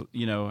Bench was,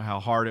 how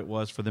hard it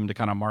was for them to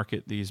kind of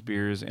market these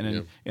beers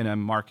in a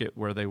market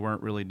where they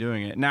weren't really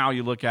doing it. Now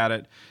you look at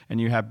it, and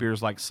you have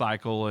beers like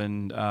Cycle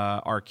and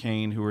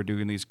Arcane who are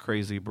doing these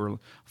crazy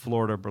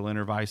Florida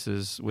Berliner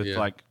Weisses with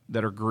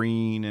that are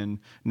green, and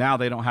now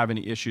they don't have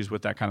any issues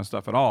with that kind of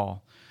stuff at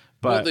all.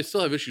 But they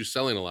still have issues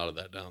selling a lot of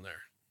that down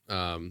there.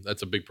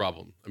 That's a big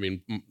problem. I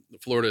mean,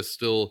 Florida is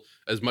still,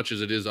 as much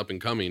as it is up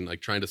and coming, like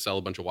trying to sell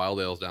a bunch of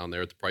wild ales down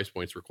there at the price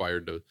points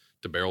required to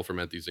barrel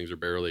ferment these things or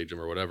barrel age them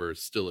or whatever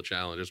is still a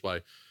challenge. That's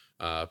why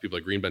people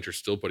like Green Bench are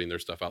still putting their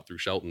stuff out through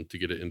Shelton to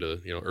get it into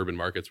urban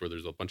markets where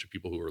there's a bunch of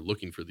people who are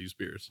looking for these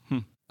beers.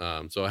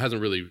 So it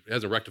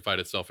hasn't rectified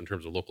itself in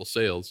terms of local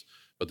sales,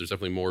 but there's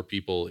definitely more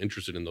people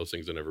interested in those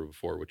things than ever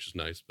before, which is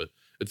nice. But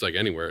it's like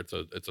anywhere, it's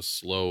a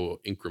slow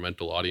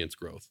incremental audience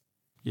growth.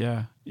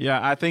 Yeah.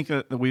 I think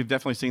that we've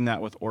definitely seen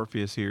that with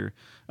Orpheus here.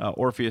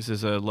 Orpheus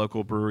is a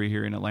local brewery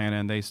here in Atlanta,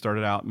 and they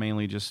started out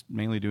mainly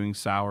doing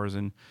sours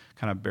and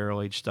kind of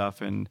barrel aged stuff.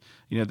 And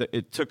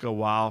it took a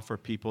while for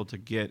people to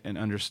get and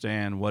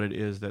understand what it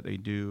is that they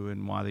do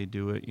and why they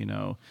do it.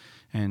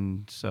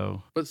 And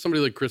so, but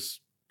somebody like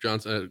Chris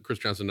Johnson,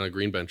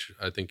 Green Bench,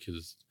 I think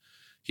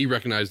he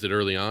recognized it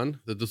early on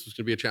that this was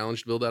going to be a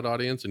challenge to build that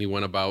audience, and he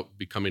went about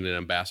becoming an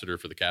ambassador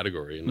for the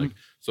category. And like,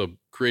 so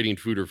creating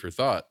Food for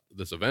Thought,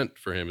 this event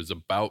for him is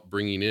about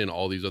bringing in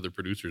all these other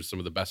producers, some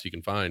of the best he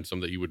can find,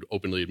 some that he would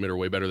openly admit are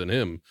way better than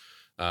him.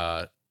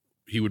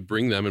 He would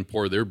bring them and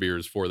pour their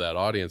beers for that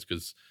audience,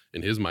 because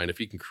in his mind, if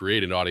he can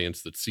create an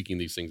audience that's seeking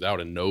these things out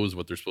and knows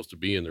what they're supposed to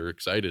be and they're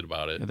excited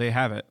about it, They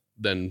have it.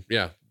 then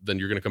you're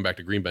going to come back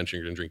to Green Bench and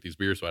you're going to drink these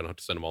beers, so I don't have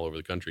to send them all over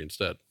the country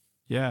instead.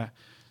 Yeah.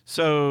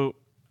 So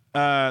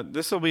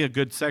this will be a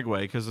good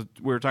segue, because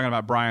we were talking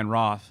about Brian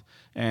Roth,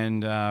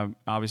 and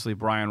obviously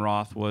Brian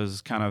Roth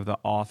was kind of the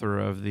author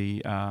of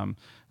the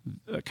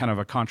kind of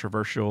a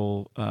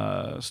controversial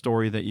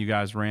story that you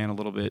guys ran a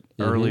little bit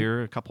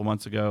earlier, a couple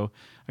months ago.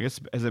 I guess,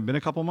 has it been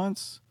a couple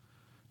months?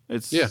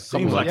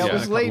 Seems like it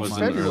was late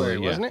February,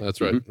 wasn't it?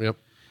 That's right. Yep.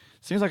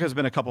 Seems like it's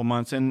been a couple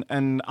months,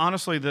 and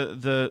honestly,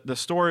 the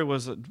story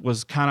was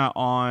kind of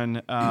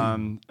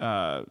on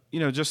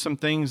just some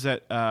things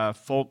that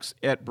folks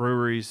at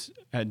breweries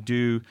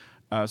do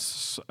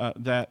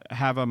that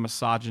have a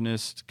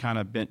misogynist kind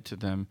of bent to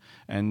them,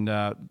 and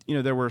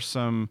there were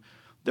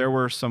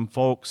some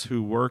folks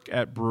who work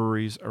at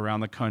breweries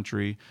around the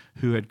country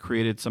who had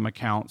created some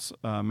accounts,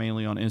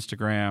 mainly on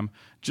Instagram,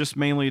 just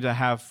mainly to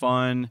have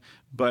fun,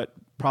 but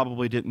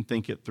probably didn't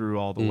think it through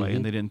all the way,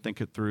 and they didn't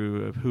think it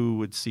through of who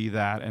would see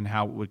that and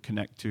how it would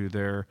connect to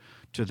their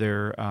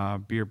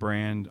beer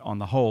brand on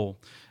the whole.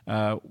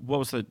 What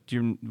was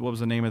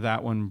the name of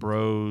that one?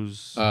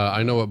 Bros.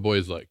 I Know What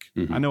Boys Like.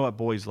 I Know What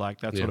Boys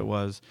Like. That's what it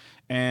was,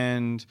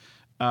 and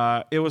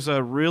it was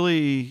a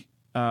really.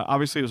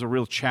 Obviously, it was a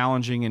real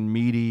challenging and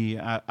meaty.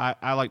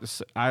 I like to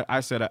say,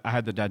 I said I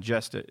had to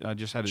digest it. I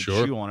just had to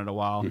chew on it a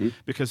while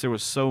because there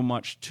was so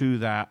much to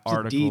that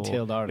article. A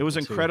detailed article. It was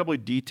incredibly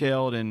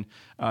detailed and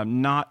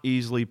not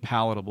easily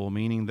palatable,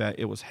 meaning that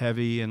it was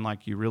heavy and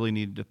like you really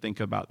needed to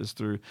think about this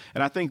through.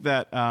 And I think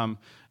that a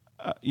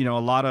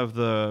lot of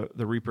the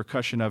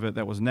repercussion of it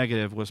that was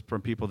negative was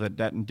from people that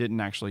didn't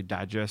actually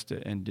digest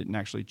it and didn't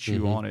actually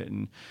chew on it,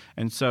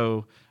 and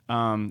so.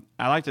 I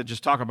like to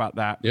just talk about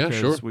that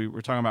because we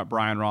were talking about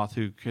Brian Roth,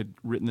 who had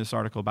written this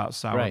article about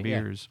sour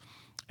beers.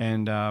 Yeah.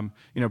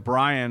 And,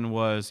 Brian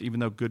was, even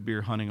though Good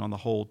Beer Hunting on the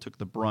whole took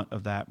the brunt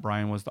of that,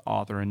 Brian was the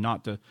author, and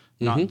not to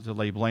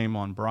lay blame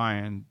on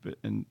Brian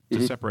and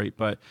to separate,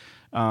 but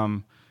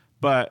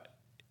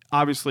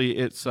obviously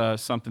it's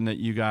something that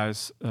you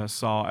guys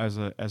saw as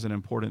an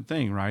important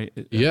thing, right?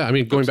 Yeah. I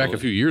mean, going back a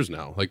few years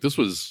now, like this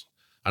was,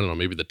 I don't know,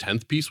 maybe the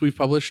 10th piece we've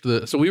published.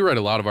 So we write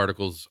a lot of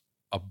articles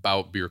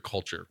about beer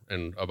culture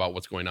and about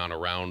what's going on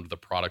around the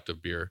product of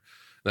beer.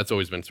 That's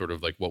always been sort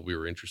of like what we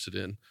were interested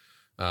in.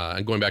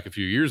 And going back a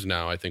few years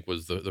now, I think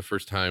was the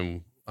first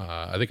time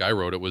I think I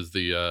wrote it was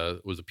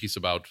a piece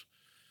about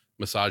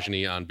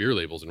misogyny on beer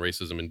labels and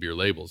racism in beer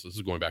labels. This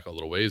is going back a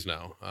little ways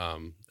now.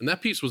 And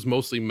that piece was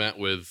mostly met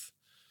with,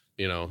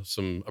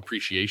 some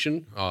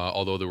appreciation,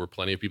 although there were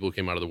plenty of people who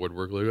came out of the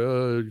woodwork like,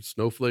 oh,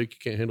 snowflake, you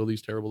can't handle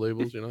these terrible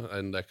labels,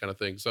 and that kind of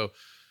thing. So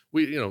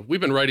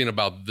we've been writing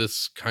about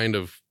this kind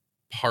of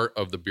part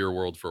of the beer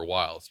world for a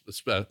while,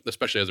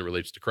 especially as it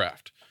relates to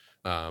craft.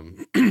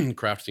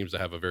 Craft seems to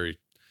have a very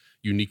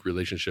unique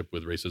relationship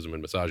with racism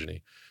and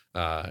misogyny.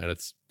 And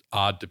it's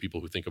odd to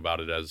people who think about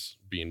it as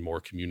being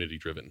more community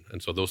driven.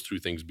 And so those two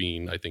things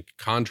being, I think,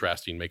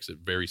 contrasting makes it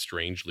very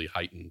strangely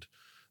heightened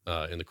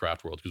in the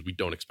craft world, because we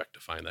don't expect to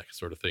find that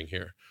sort of thing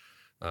here.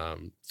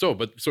 So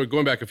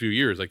going back a few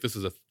years, like this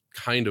is the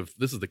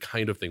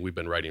kind of thing we've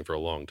been writing for a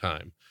long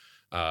time.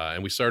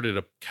 And we started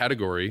a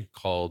category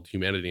called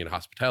Humanity and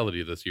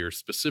Hospitality this year,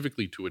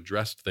 specifically to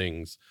address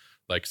things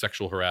like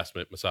sexual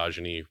harassment,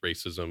 misogyny,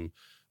 racism,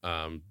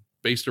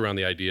 based around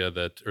the idea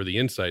or the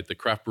insight that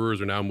craft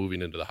brewers are now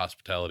moving into the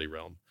hospitality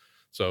realm.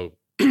 So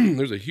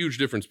there's a huge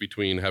difference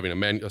between having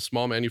a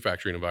small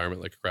manufacturing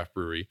environment like a craft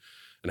brewery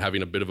and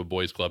having a bit of a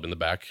boys club in the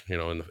back,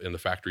 in the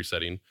factory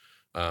setting,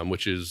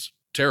 which is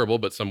terrible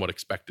but somewhat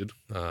expected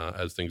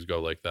as things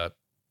go like that.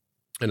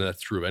 And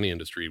that's true of any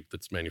industry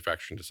that's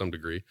manufacturing to some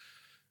degree.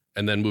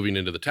 And then moving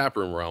into the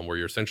taproom realm, where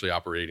you're essentially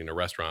operating a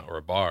restaurant or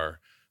a bar.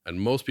 And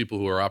most people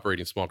who are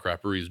operating small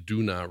craft breweries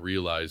do not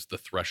realize the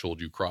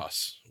threshold you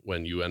cross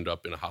when you end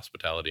up in a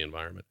hospitality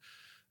environment.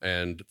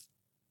 And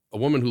a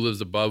woman who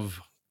lives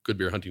above Good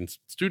Beer Hunting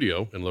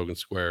Studio in Logan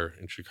Square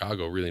in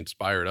Chicago really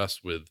inspired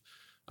us with,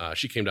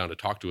 she came down to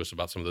talk to us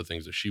about some of the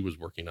things that she was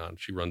working on.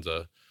 She runs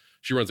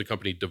a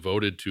company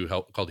devoted to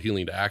help called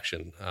Healing to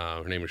Action.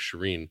 Her name is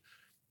Shireen,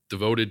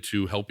 devoted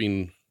to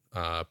helping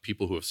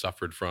people who have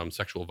suffered from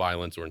sexual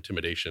violence or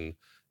intimidation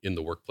in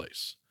the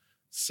workplace.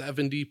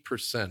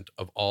 70%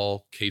 of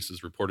all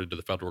cases reported to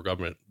the federal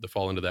government that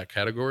fall into that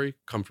category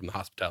come from the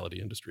hospitality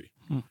industry.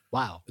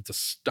 Wow. It's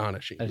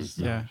astonishing.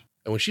 Yeah.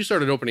 And when she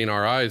started opening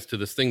our eyes to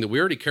this thing that we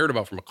already cared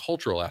about from a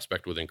cultural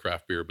aspect within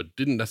craft beer, but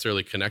didn't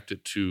necessarily connect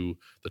it to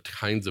the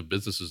kinds of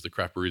businesses that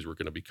craft breweries were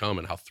going to become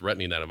and how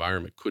threatening that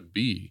environment could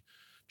be,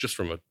 just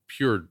from a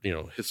pure,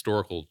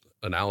 historical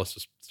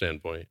analysis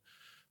standpoint,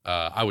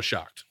 I was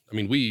shocked. I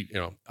mean, we,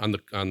 on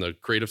the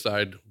creative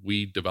side,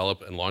 we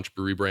develop and launch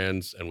brewery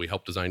brands, and we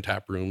help design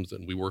tap rooms,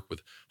 and we work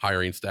with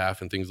hiring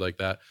staff and things like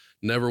that.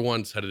 Never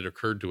once had it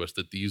occurred to us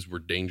that these were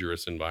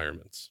dangerous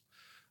environments,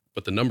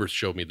 but the numbers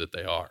show me that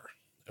they are,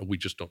 and we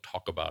just don't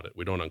talk about it.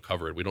 We don't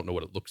uncover it. We don't know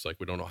what it looks like.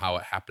 We don't know how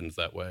it happens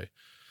that way.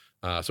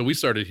 So we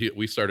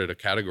started a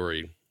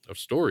category of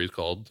stories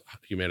called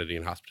Humanity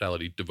and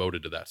Hospitality,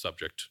 devoted to that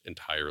subject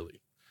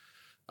entirely.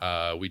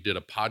 We did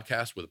a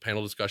podcast with a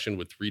panel discussion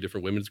with 3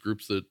 different women's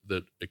groups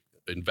that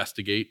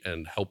investigate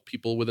and help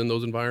people within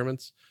those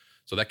environments.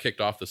 So that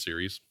kicked off the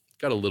series,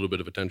 got a little bit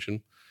of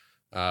attention.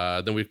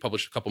 Then we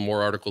published a couple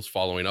more articles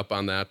following up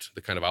on that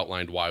kind of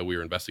outlined why we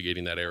were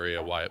investigating that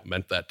area, why it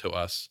meant that to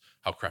us,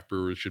 how craft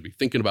brewers should be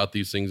thinking about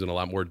these things in a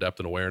lot more depth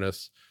and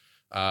awareness.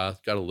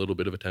 Got a little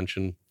bit of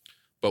attention.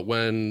 But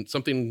when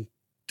something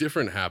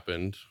different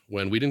happened,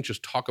 when we didn't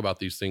just talk about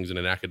these things in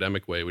an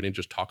academic way, we didn't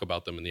just talk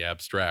about them in the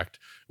abstract,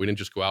 we didn't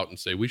just go out and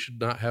say we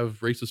should not have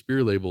racist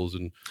beer labels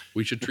and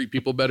we should treat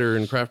people better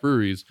in craft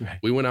breweries. Right.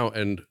 We went out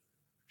and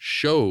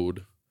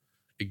showed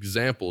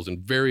examples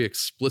in very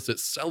explicit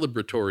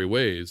celebratory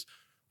ways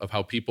of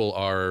how people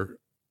are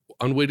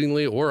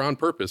unwittingly or on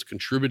purpose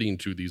contributing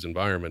to these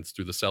environments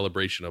through the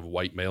celebration of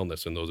white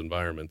maleness in those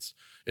environments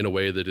in a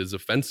way that is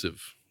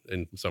offensive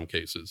in some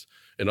cases.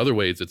 In other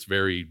ways, it's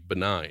very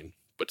benign,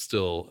 but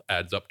still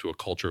adds up to a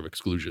culture of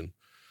exclusion.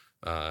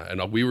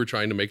 And we were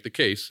trying to make the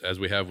case, as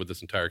we have with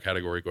this entire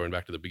category going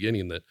back to the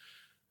beginning, that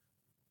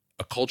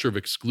a culture of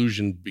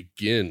exclusion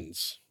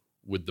begins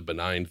with the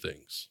benign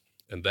things.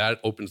 And that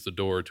opens the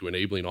door to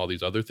enabling all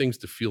these other things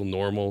to feel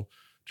normal,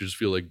 to just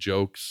feel like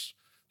jokes,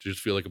 to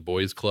just feel like a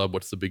boys' club.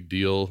 What's the big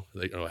deal?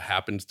 It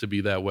happens to be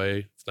that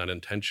way. It's not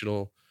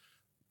intentional.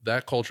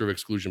 That culture of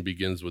exclusion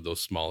begins with those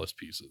smallest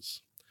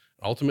pieces.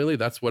 Ultimately,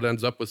 that's what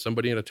ends up with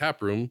somebody in a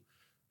tap room,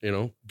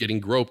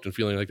 getting groped and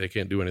feeling like they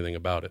can't do anything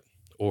about it,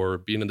 or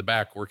being in the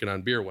back working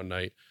on beer one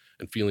night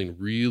and feeling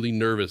really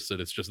nervous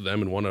that it's just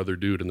them and one other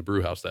dude in the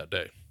brew house that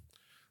day.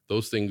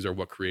 Those things are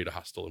what create a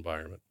hostile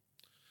environment.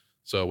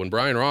 So when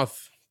Brian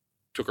Roth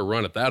took a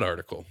run at that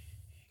article,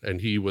 and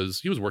he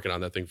was working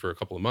on that thing for a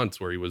couple of months,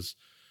 where he was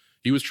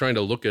trying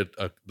to look at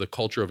the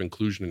culture of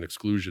inclusion and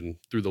exclusion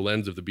through the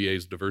lens of the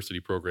BA's diversity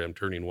program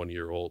turning 1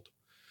 year old.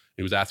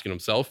 He was asking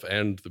himself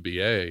and the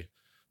BA,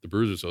 the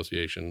Brewers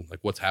Association, like,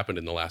 what's happened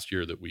in the last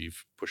year that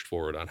we've pushed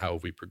forward on, how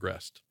have we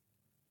progressed?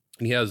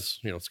 And he has,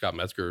 Scott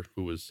Metzger,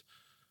 who was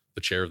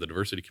the chair of the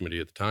diversity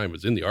committee at the time,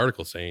 was in the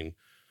article saying,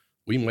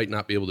 we might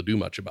not be able to do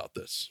much about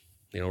this.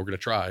 We're going to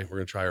try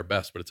our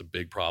best, but it's a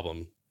big problem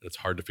and it's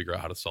hard to figure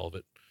out how to solve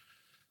it.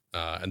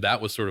 And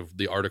that was sort of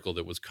the article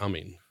that was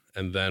coming.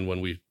 And then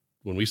when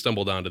we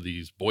stumbled onto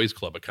these boys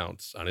club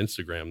accounts on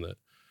Instagram that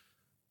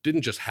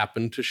didn't just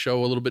happen to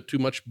show a little bit too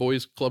much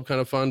boys club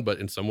kind of fun, but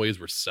in some ways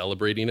were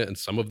celebrating it, and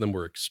some of them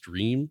were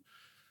extreme.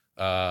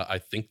 I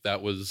think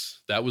that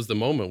was the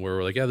moment where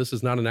we're like, yeah, this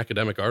is not an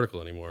academic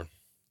article anymore.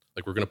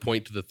 Like, we're going to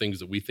point to the things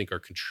that we think are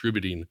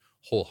contributing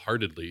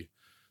wholeheartedly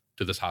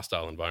to this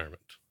hostile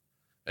environment.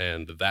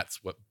 And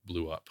that's what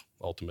blew up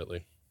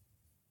ultimately.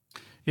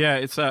 Yeah,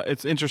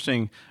 it's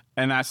interesting.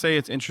 And I say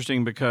it's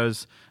interesting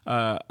because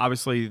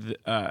obviously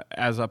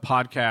as a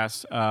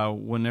podcast,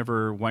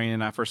 whenever Wayne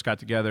and I first got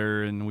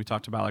together and we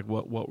talked about like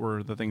what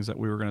were the things that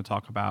we were going to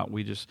talk about,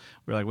 we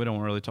were like, we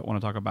don't really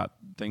want to talk about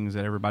things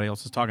that everybody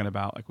else is talking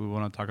about. Like, we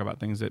want to talk about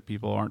things that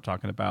people aren't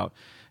talking about.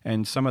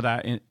 And some of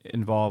that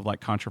involved like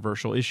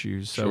controversial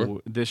issues. So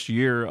sure. This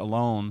year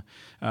alone,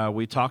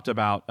 we talked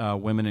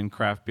about women in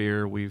craft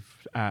beer.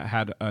 We've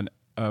had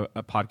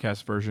a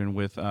podcast version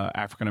with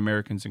African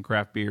Americans in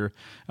craft beer.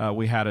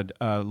 We had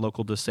a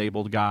local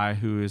disabled guy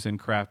who is in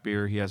craft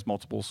beer. He has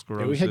multiple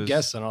sclerosis. Yeah, we had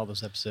guests on all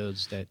those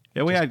episodes.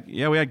 We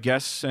had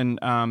guests, and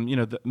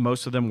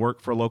most of them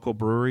work for local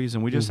breweries,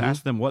 and we just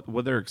asked them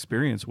what their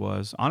experience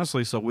was,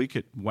 honestly, so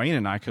Wayne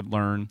and I could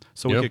learn,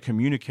 so we could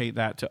communicate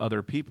that to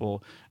other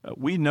people.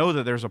 We know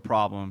that there's a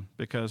problem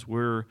because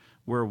we're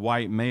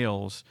white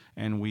males,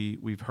 and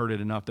we've heard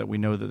it enough that we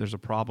know that there's a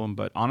problem.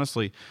 But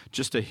honestly,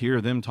 just to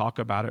hear them talk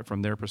about it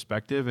from their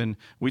perspective, and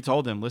we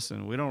told them,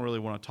 listen, we don't really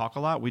want to talk a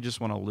lot. We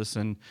just want to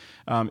listen.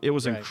 It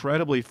was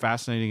incredibly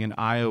fascinating and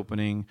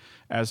eye-opening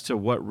as to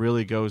what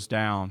really goes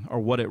down, or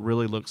what it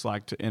really looks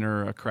like to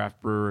enter a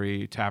craft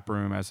brewery tap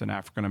room as an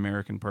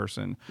African-American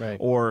person. Right.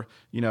 Or,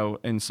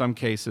 in some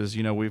cases,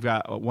 we've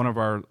got one of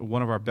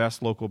our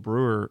best local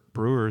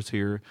brewers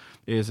here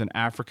is an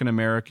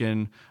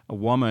African-American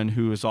woman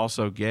who is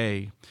also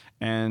gay.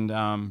 And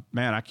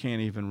man, I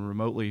can't even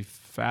remotely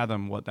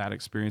fathom what that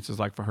experience is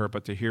like for her.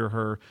 But to hear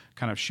her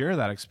kind of share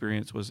that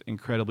experience was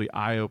incredibly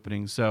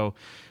eye-opening. So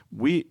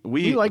we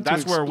like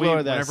that's where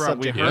whenever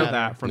we heard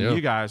that from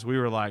you guys, we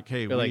were like,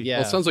 hey, well,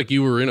 it sounds like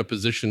you were in a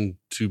position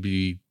to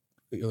be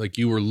like,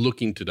 you were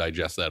looking to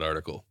digest that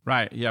article.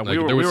 Right. Yeah. Like,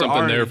 there was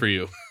something there for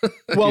you.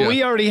 Well,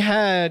 we already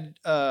had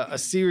a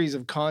series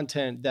of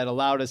content that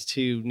allowed us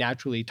to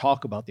naturally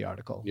talk about the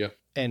article. Yeah.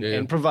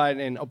 And provide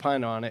and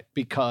opine on it,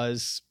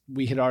 because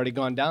we had already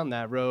gone down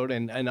that road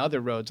and other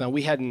roads. Now,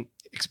 we hadn't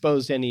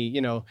exposed any,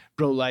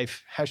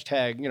 pro-life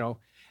hashtag,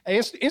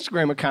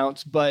 Instagram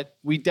accounts, but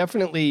we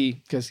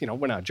definitely, because,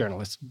 we're not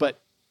journalists,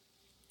 but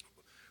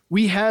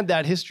we had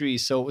that history,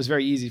 so it was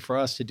very easy for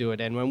us to do it.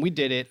 And when we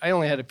did it, I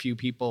only had a few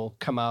people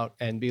come out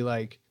and be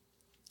like,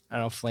 I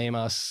don't know, flame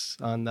us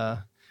on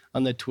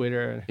the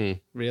Twitter.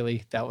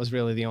 Really, that was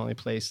really the only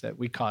place that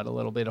we caught a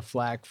little bit of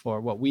flack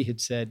for what we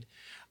had said.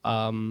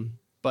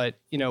 But,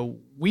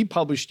 we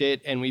published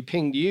it and we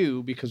pinged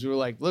you because we were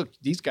like, look,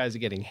 these guys are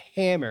getting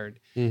hammered.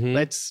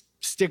 Let's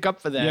stick up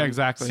for them. Yeah,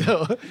 exactly.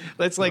 So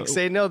let's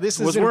say, no, this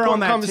is an we're on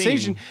important that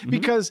conversation team.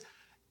 because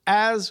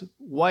as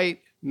white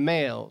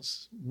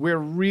males, we're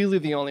really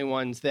the only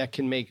ones that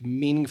can make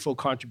meaningful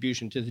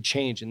contribution to the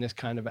change in this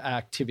kind of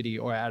activity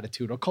or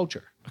attitude or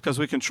culture. Because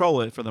we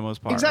control it for the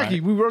most part. Exactly.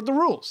 Right? We wrote the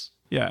rules.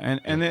 Yeah,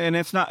 and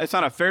it's not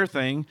a fair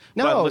thing.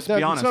 No, but let's it's not-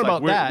 be honest. it's not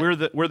about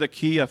that. We're the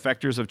key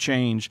effectors of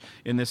change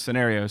in this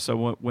scenario.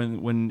 So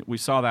when we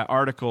saw that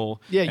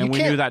article, Yeah, you and we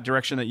knew can't- that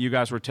direction that you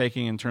guys were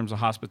taking in terms of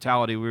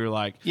hospitality, we were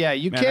like, Yeah,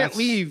 you "Man, can't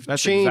leave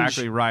That's change.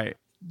 exactly right.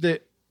 The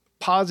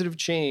positive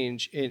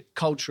change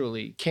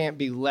culturally can't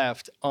be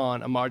left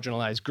on a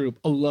marginalized group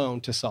alone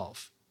to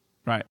solve.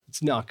 Right.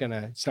 It's not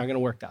gonna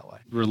work that way.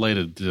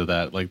 Related to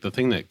that, like the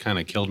thing that kind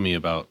of killed me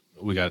about,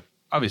 we got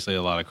obviously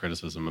a lot of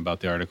criticism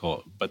about the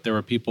article, but there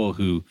were people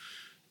who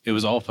it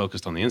was all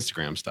focused on the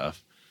Instagram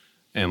stuff,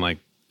 and like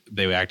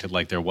they acted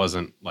like there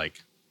wasn't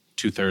like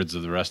 2/3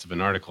 of the rest of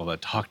an article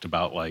that talked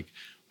about like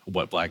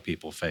what black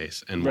people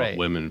face and Right. what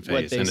women What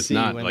face, they and it's see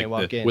not when like they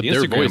walk in. With the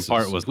their Instagram voices.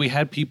 part was we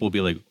had people be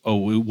like,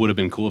 "Oh, it would have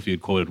been cool if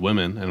you'd quoted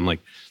women," and I'm like,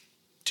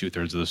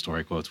 2/3 of the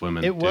story quotes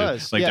women. It dude.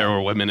 was, like yeah. there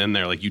were women in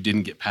there, like you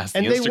didn't get past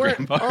And the they Instagram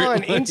weren't part. on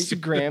Like-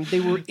 Instagram.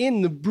 They were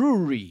in the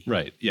brewery.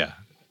 right? Yeah,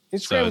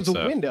 Instagram was it's,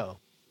 a window.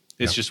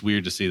 It's just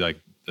weird to see like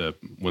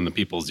when the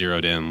people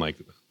zeroed in like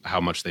how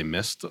much they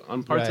missed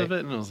on parts Right. of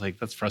it, and I was like,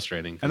 that's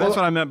frustrating. And that's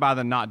what I meant by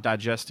the not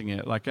digesting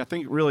it. Like, I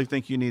really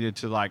think you needed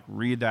to like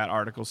read that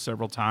article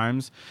several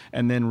times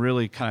and then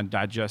really kind of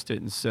digest it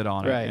and sit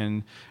on Right.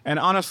 it. And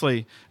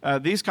honestly,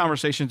 these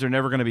conversations are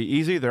never going to be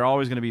easy. They're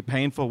always going to be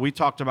painful. We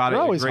talked about They're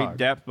it in always great hard.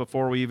 depth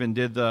before we even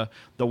did the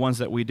ones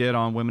that we did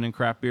on women in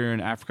craft beer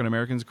and African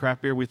Americans in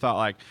craft beer. We thought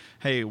like,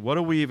 hey, what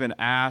do we even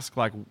ask?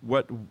 Like,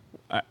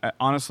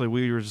 honestly,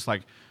 we were just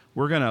like,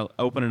 we're going to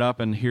open it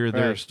up and hear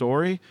their Right.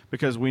 story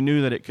because we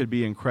knew that it could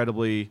be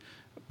incredibly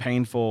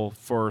painful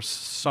for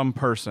some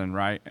person,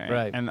 right?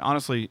 Right. And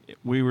honestly,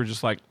 we were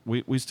just like,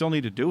 we still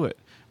need to do it.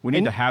 We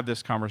need to have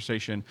this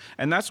conversation.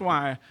 And that's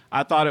why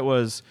I thought it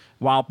was,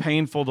 while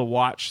painful to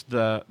watch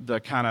the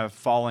kind of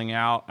falling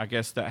out, I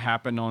guess, that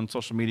happened on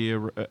social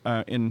media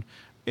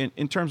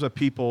in terms of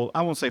people,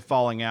 I won't say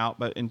falling out,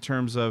 but in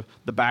terms of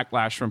the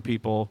backlash from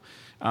people,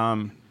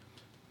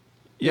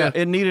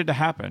 it needed to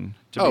happen,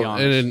 to be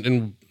honest.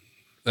 And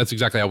that's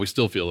exactly how we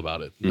still feel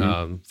about it,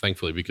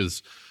 thankfully,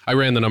 because I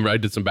ran the number. I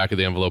did some back of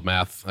the envelope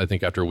math, I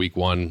think, after week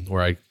one,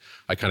 where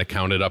I kind of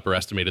counted up or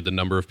estimated the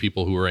number of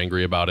people who were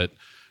angry about it.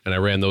 And I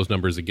ran those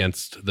numbers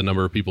against the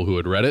number of people who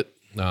had read it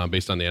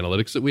based on the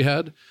analytics that we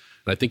had.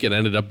 And I think it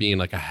ended up being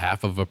like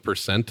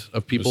 0.5%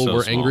 of people so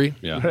were small. angry.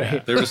 Yeah.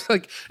 Right. They're just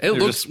like, it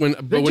looks when,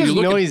 but They're when you just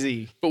look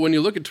noisy. but when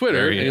you look at Twitter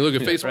Very- and you look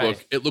at yeah, Facebook,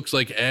 right. it looks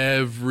like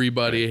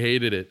everybody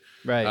hated it.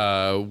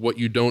 Right. What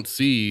you don't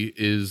see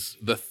is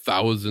the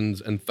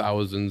thousands and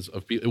thousands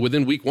of people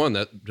within week one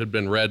that had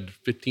been read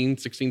 15,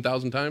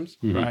 16,000 times.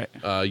 Right.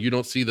 You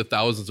don't see the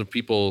thousands of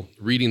people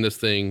reading this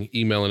thing,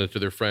 emailing it to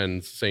their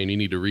friends saying, you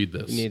need to read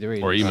this. You need to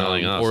read Or it.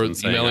 emailing us or and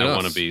saying, emailing I us.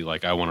 want to be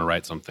like, I want to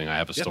write something. I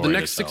have a Yeah, story the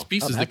next to 6 tell.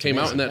 pieces that that's came out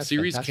in amazing. that That's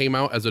series fantastic. came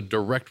out as a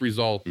direct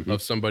result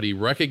of somebody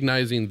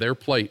recognizing their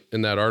plight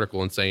in that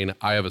article and saying,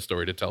 I have a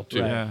story to tell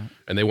too. Right. Yeah.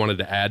 And they wanted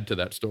to add to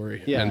that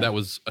story. Yeah. And that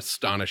was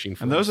astonishing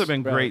for And those us. have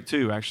been Right. great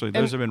too, actually.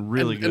 Those have been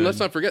really good. And let's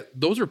not forget,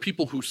 those are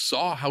people who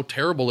saw how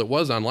terrible it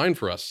was online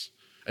for us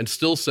and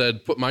still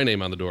said, put my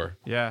name on the door.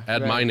 Yeah.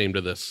 Add Right. my name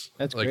to this.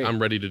 That's like, great. I'm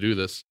ready to do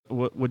this.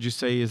 What would you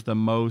say is the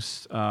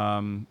most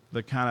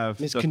the kind of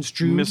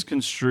Misconstrued? the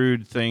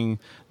misconstrued thing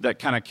that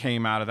kind of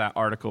came out of that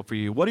article for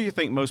you? What do you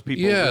think most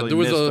people Yeah, really there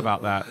was missed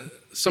about that?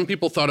 Some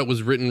people thought it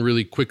was written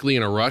really quickly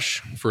in a rush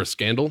for a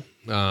scandal,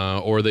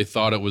 or they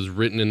thought it was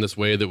written in this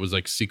way that was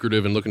like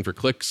secretive and looking for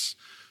clicks.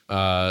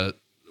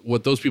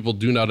 What those people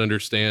do not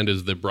understand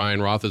is that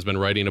Brian Roth has been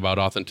writing about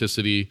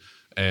authenticity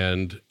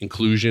and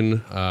inclusion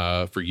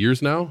for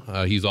years now.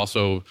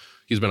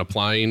 He's been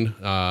applying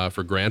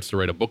for grants to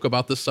write a book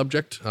about this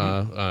subject in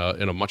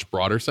a much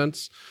broader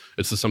sense.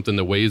 It's just something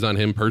that weighs on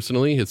him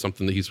personally. It's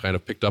something that he's kind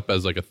of picked up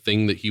as like a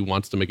thing that he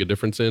wants to make a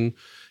difference in.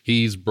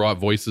 He's brought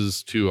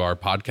voices to our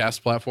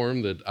podcast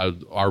platform that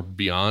are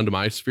beyond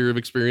my sphere of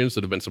experience,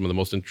 that have been some of the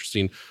most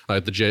interesting.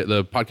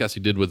 The podcast he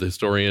did with the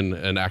historian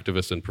and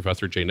activist and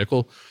Professor Jay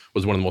Nickel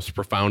was one of the most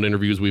profound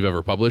interviews we've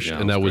ever published. Yeah,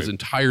 and that was great.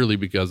 entirely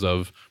because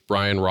of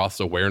Brian Roth's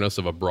awareness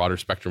of a broader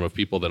spectrum of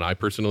people than I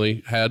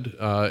personally had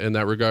in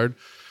that regard.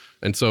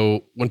 And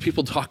so when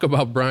people talk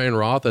about Brian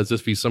Roth as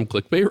if he's some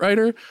clickbait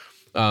writer,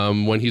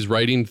 when he's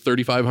writing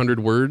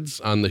 3,500 words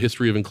on the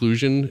history of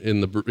inclusion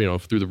in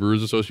through the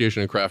Brewers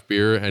Association and craft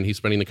beer, and he's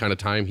spending the kind of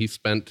time he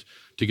spent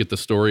to get the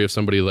story of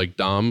somebody like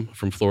Dom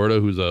from Florida,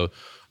 who's a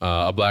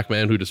a black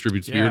man who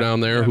distributes beer down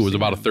there, who was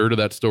about a third of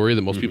that story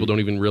that most people don't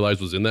even realize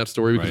was in that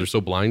story because they're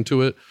so blind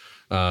to it.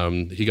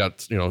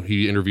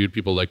 He interviewed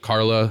people like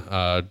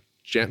Carla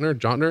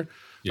Jantner.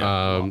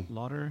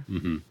 Lauder.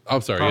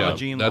 I'm sorry. Carla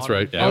Jean that's Lauder.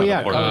 right.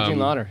 Yeah. Carla Jean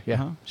Lauder.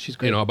 Yeah. She's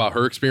great. About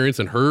her experience,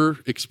 and her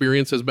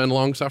experience has been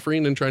long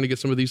suffering and trying to get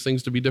some of these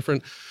things to be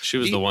different. She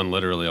was the one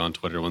literally on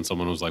Twitter when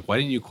someone was like, "Why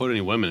didn't you quote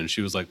any women?" And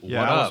she was like, "What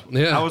up?"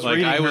 I was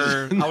reading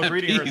her. I was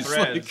reading her piece,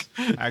 threads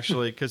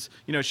actually because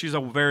she's a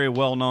very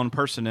well known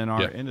person in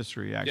our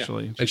industry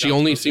actually, and she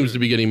only seems to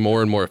be getting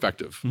more and more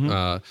effective.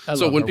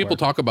 So when people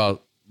talk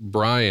about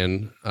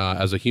Brian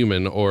as a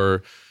human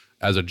or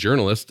as a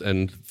journalist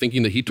and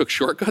thinking that he took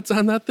shortcuts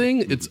on that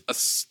thing, it's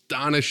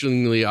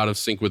astonishingly out of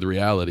sync with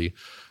reality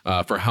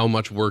for how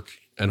much work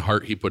and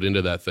heart he put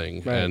into that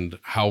thing and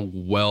how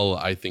well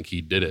I think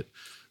he did it.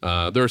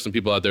 There are some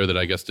people out there that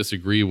I guess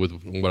disagree with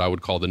what I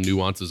would call the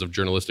nuances of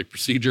journalistic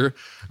procedure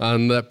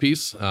on that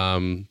piece.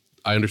 I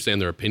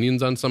understand their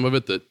opinions on some of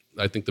it. That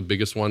I think the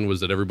biggest one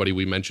was that everybody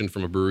we mentioned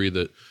from a brewery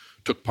that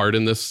took part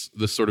in this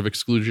sort of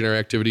exclusionary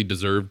activity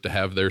deserved to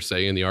have their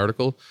say in the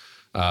article.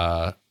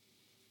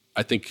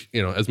 I think,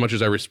 as much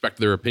as I respect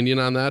their opinion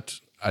on that,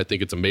 I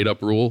think it's a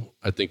made-up rule.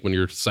 I think when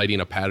you're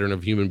citing a pattern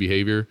of human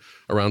behavior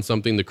around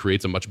something that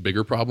creates a much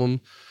bigger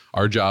problem,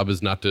 our job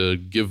is not to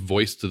give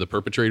voice to the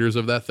perpetrators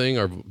of that thing.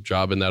 Our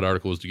job in that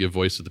article is to give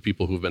voice to the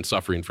people who have been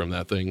suffering from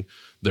that thing.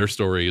 Their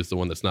story is the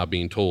one that's not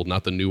being told,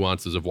 not the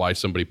nuances of why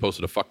somebody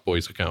posted a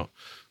fuckboys account.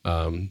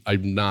 I'm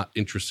not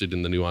interested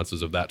in the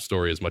nuances of that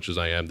story as much as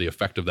I am the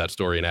effect of that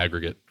story in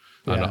aggregate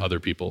on other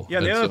people.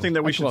 Yeah, the other thing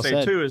that we should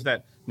say too is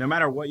that no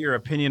matter what your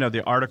opinion of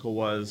the article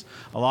was,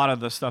 a lot of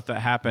the stuff that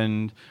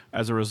happened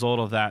as a result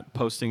of that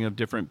posting of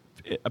different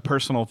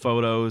personal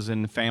photos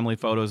and family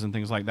photos and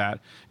things like that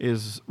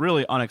is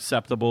really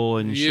unacceptable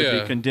and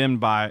should be condemned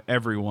by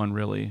everyone,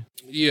 really.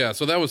 Yeah,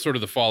 so that was sort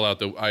of the fallout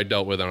that I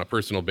dealt with on a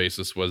personal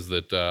basis, was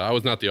that I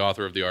was not the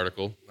author of the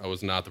article. I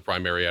was not the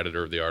primary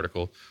editor of the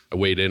article. I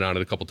weighed in on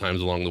it a couple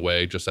times along the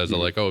way, just as a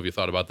have you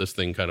thought about this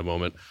thing kind of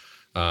moment.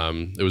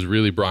 It was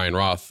really Brian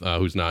Roth,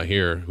 who's not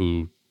here,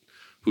 who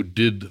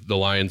did the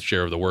lion's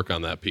share of the work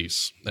on that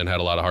piece and had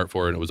a lot of heart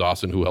for it. And it was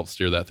Austin who helped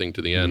steer that thing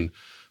to the end.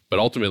 But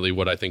ultimately,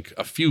 what I think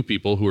a few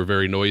people who were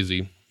very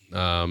noisy,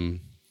 their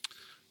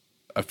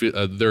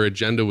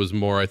agenda was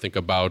more, I think,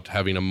 about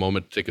having a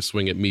moment to take a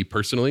swing at me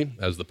personally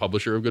as the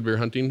publisher of Good Beer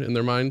Hunting in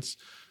their minds,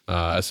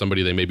 as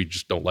somebody they maybe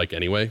just don't like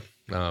anyway,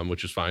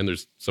 which is fine.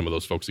 There's some of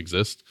those folks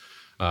exist.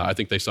 I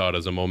think they saw it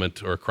as a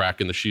moment or a crack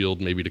in the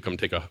shield, maybe to come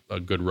take a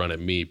good run at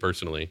me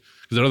personally,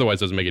 because it otherwise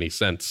doesn't make any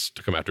sense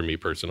to come after me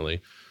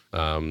personally.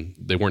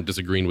 They weren't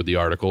disagreeing with the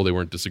article. They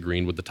weren't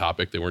disagreeing with the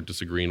topic. They weren't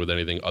disagreeing with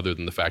anything other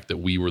than the fact that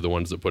we were the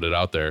ones that put it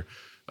out there,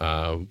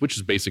 which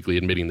is basically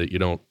admitting that you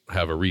don't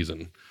have a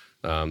reason.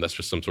 That's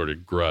just some sort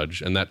of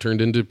grudge. And that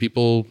turned into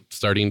people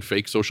starting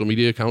fake social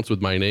media accounts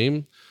with my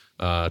name,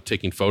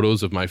 taking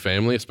photos of my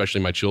family, especially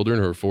my children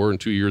who are 4 and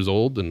 2 years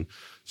old, and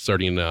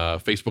starting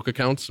Facebook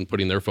accounts and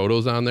putting their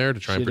photos on there to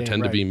try and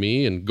pretend to be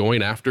me, and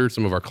going after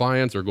some of our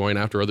clients or going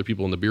after other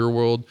people in the beer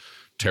world,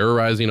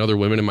 terrorizing other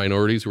women and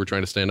minorities who were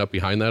trying to stand up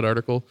behind that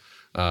article,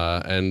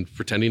 and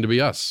pretending to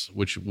be us,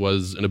 which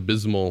was an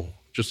abysmal,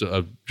 just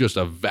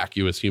a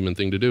vacuous human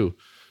thing to do.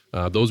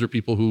 Those are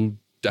people who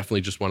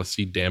definitely just want to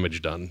see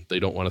damage done. They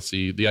don't want to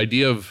see the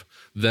idea of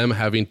them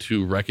having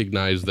to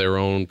recognize their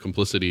own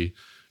complicity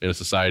in a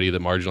society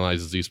that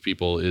marginalizes these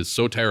people is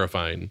so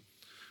terrifying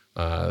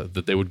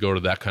that they would go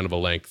to that kind of a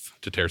length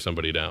to tear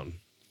somebody down.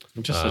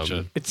 It's just such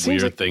a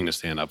weird thing to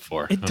stand up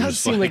for. It does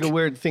seem like a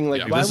weird thing.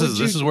 Like, why this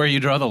is where you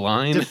draw the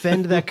line.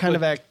 Defend that kind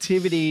of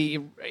activity,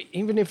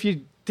 even if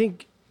you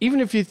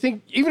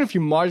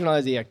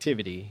marginalize the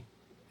activity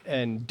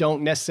and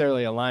don't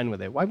necessarily align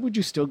with it. Why would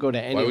you still go to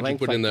any length? Why would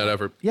you put in that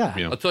effort? Yeah.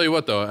 I'll tell you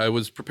what, though, I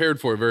was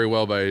prepared for it very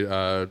well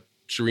by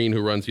Shireen,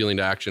 who runs Healing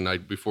to Action.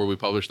 Before we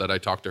published that, I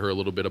talked to her a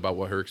little bit about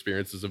what her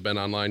experiences have been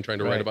online trying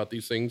to write about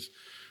these things.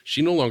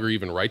 She no longer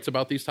even writes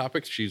about these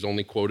topics. She's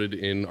only quoted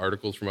in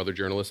articles from other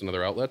journalists and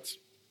other outlets,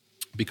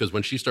 because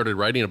when she started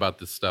writing about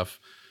this stuff,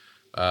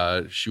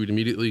 she would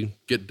immediately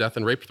get death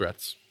and rape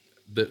threats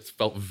that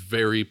felt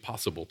very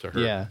possible to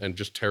her and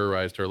just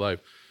terrorized her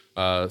life.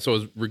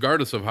 So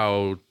regardless of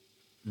how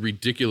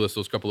ridiculous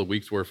those couple of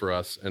weeks were for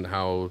us and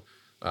how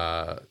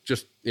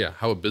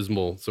how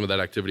abysmal some of that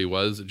activity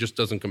was, it just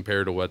doesn't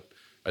compare to what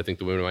I think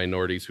the women and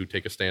minorities who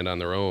take a stand on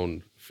their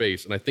own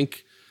face. And I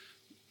think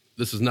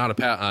this is not a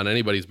pat on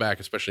anybody's back,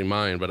 especially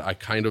mine, but I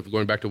kind of,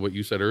 going back to what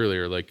you said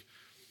earlier, like,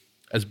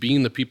 as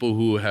being the people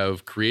who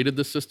have created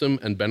this system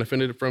and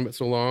benefited from it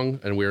so long,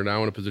 and we are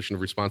now in a position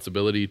of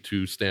responsibility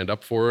to stand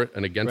up for it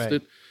and against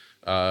it,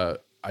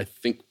 I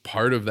think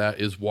part of that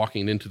is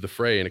walking into the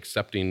fray and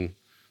accepting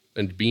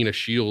and being a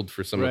shield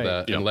for some of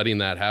that and letting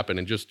that happen.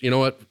 And just, you know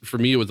what, for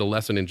me, it was a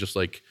lesson in just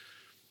like,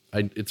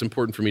 it's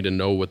important for me to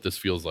know what this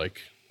feels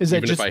like.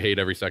 Even if I hate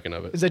every second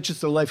of it. Is that just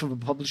the life of a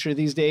publisher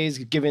these days,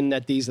 given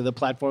that these are the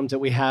platforms that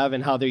we have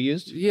and how they're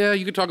used? Yeah,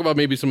 you could talk about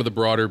maybe some of the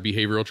broader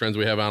behavioral trends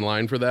we have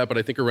online for that, but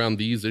I think around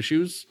these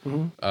issues,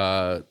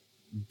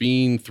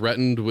 being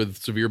threatened with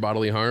severe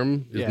bodily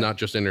harm is not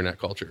just internet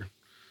culture.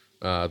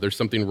 There's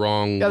something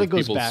wrong with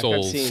people's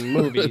souls I've seen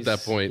movies, at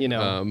that point. You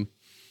know.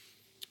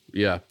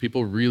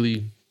 People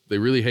really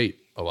hate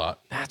a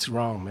lot. That's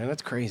wrong, man.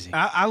 That's crazy.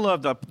 I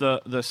love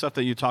the stuff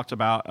that you talked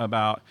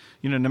about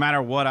no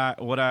matter what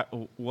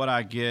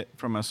I get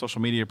from a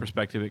social media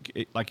perspective,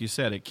 it, like you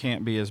said, it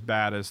can't be as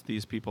bad as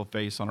these people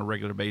face on a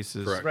regular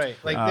basis. Correct. Right,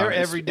 like they're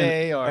every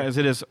day, or as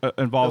it is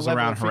involves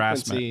around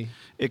harassment. frequency.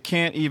 It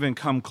can't even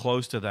come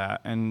close to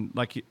that, and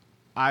like.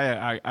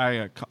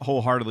 I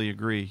wholeheartedly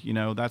agree.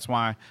 That's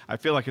why I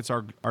feel like it's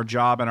our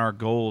job and our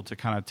goal to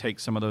kind of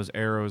take some of those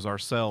arrows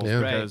ourselves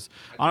because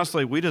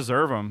honestly, we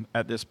deserve them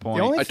at this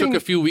point. I took a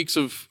few weeks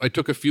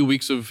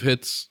of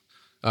hits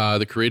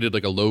that created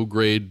like a low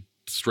grade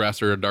stress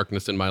or a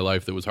darkness in my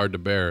life that was hard to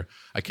bear.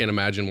 I can't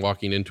imagine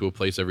walking into a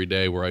place every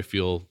day where I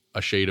feel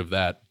a shade of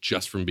that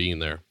just from being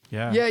there.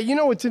 Yeah.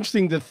 What's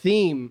interesting, the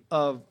theme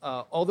of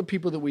all the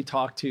people that we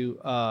talked to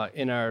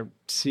in our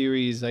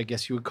series, I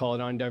guess you would call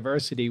it, on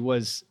diversity,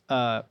 was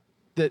the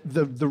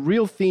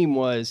real theme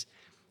was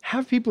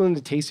have people in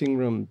the tasting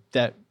room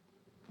that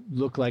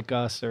look like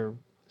us or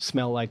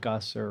smell like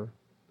us or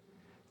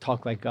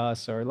talk like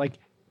us, or like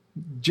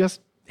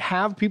just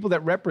have people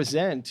that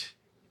represent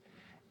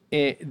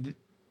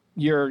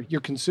your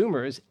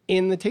consumers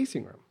in the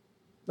tasting room.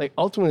 Like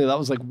ultimately, that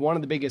was like one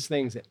of the biggest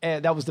things.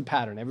 That was the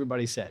pattern.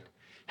 Everybody said.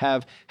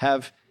 Have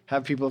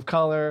people of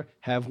color,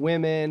 have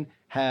women,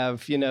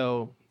 have we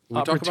talk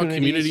about opportunities,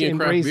 community and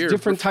craft embrace beer.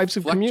 different types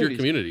of communities. Your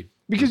community.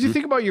 Because you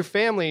think about your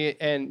family,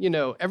 and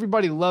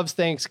everybody loves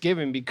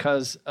Thanksgiving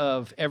because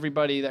of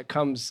everybody that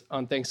comes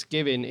on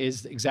Thanksgiving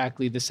is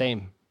exactly the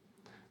same,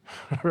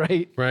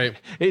 right? Right.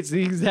 It's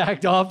the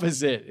exact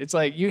opposite. It's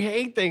like you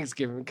hate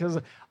Thanksgiving because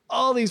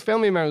all these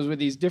family members with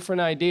these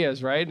different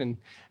ideas, right? And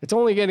it's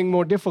only getting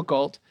more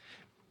difficult.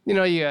 You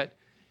got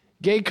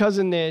gay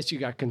cousin this, you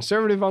got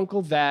conservative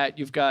uncle that,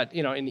 you've got,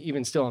 and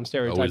even still I'm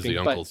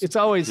stereotyping, but it's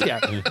always,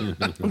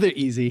 they're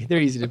easy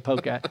to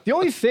poke at. The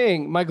only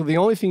thing, Michael,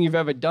 you've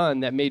ever done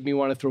that made me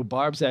want to throw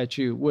barbs at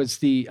you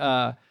was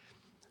your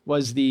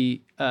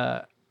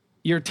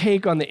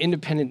take on the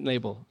independent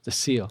label, the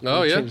seal.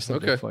 Oh, yeah?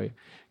 Okay. For you.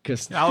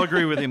 I'll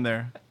agree with him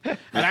there. And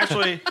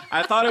actually,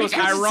 I thought it was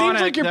Because it seems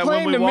ironic like you're that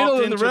playing when we the middle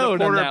walked of the into road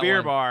the on Porter that Beer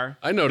one. Bar,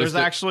 I noticed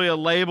there's it. actually a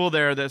label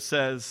there that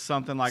says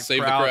something like Save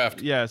the proud,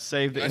 craft. Yeah,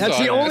 save the. That's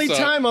the only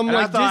time I'm And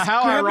like, I thought, this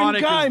how grabbing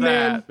ironic guy, is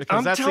that? man. Because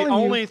I'm that's the telling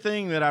only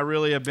thing that I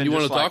really have been. You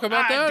want wanna talk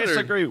about that, I or-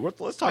 disagree.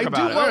 Let's talk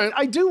about it.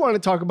 I do want to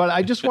talk about it.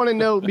 I just want to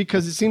know,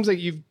 because it seems like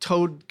you've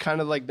towed kind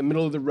of like the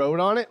middle of the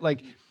road on it.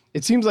 Like,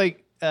 it seems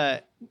like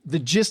the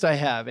gist I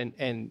have,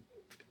 and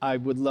I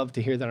would love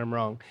to hear that I'm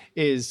wrong,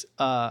 is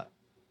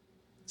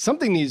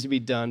something needs to be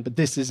done, but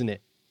this isn't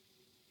it.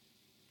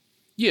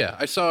 Yeah,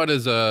 I saw it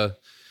as I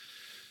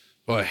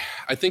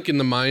think in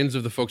the minds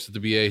of the folks at the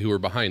BA who are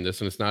behind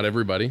this, and it's not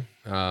everybody,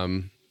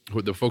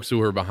 the folks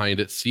who are behind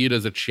it see it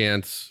as a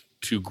chance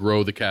to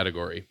grow the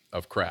category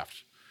of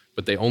craft.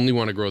 But they only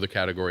want to grow the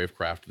category of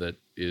craft that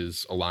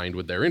is aligned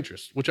with their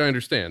interests, which I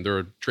understand. They're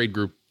a trade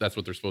group. That's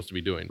what they're supposed to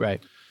be doing.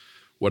 Right.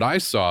 What I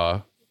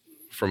saw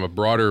from a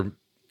broader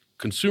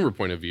consumer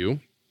point of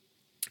view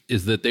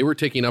is that they were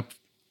taking up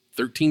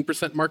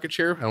 13% market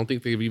share. I don't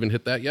think they've even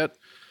hit that yet.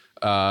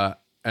 And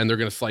they're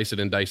going to slice it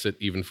and dice it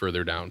even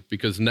further down,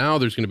 because now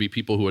there's going to be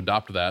people who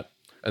adopt that,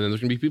 and then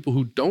there's going to be people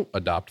who don't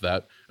adopt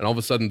that, and all of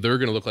a sudden they're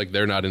going to look like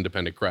they're not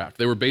independent craft.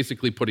 They were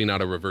basically putting out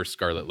a reverse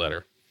scarlet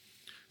letter,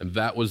 and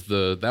that was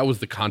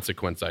the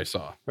consequence I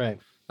saw. Right.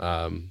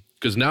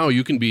 Because now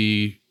you can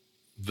be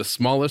the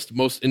smallest,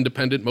 most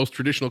independent, most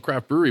traditional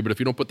craft brewery, but if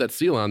you don't put that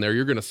seal on there,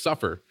 you're going to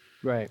suffer.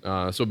 Right.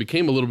 So it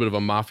became a little bit of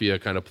a mafia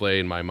kind of play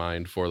in my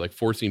mind for like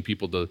forcing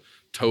people to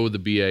toe the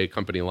BA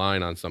company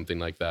line on something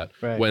like that,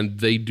 right, when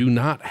they do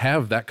not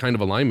have that kind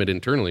of alignment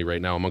internally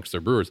right now amongst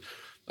their brewers.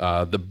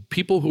 The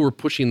people who were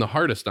pushing the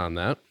hardest on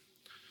that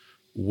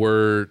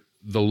were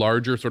the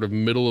larger sort of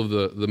middle of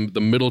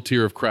the middle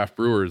tier of craft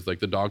brewers, like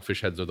the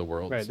Dogfish Heads of the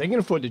world. Right. They can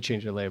afford to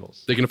change their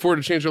labels. They can afford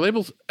to change their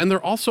labels, and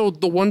they're also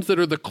the ones that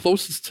are the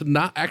closest to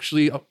not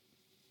actually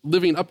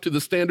living up to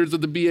the standards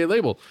of the BA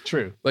label.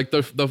 True. Like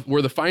the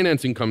where the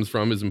financing comes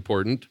from is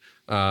important.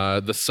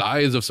 The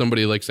size of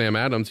somebody like Sam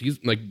Adams, he's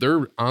like,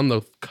 they're on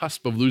the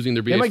cusp of losing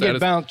their BA status. They might status.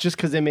 get bounced just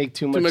because they make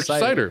too much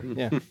cider.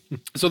 Yeah.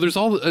 So there's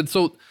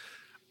so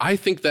I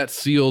think that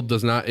seal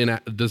does not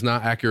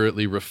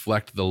accurately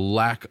reflect the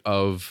lack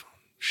of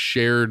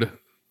shared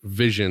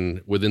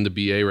vision within the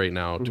BA right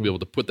now to be able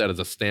to put that as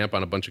a stamp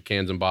on a bunch of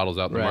cans and bottles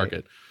out in the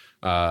market.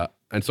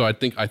 And so I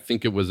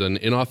think it was an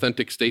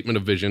inauthentic statement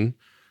of vision.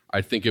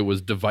 I think it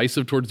was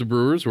divisive towards the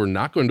brewers who are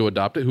not going to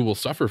adopt it, who will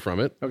suffer from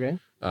it. Okay.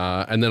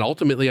 And then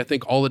ultimately, I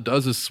think all it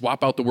does is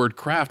swap out the word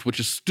craft, which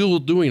is still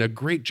doing a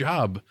great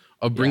job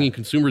of bringing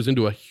consumers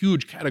into a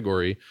huge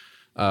category,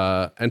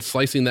 and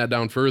slicing that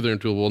down further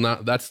into, well,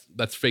 not that's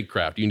fake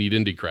craft. You need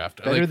indie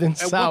craft. Better than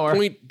sour. At what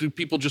point do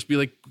people just be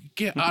like,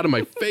 get out of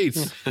my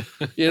face?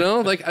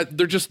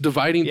 They're just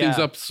dividing things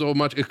up so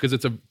much, because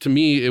to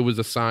me, it was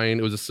a sign,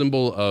 it was a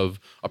symbol of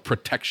a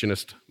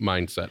protectionist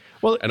mindset.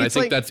 Well, and I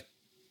think that's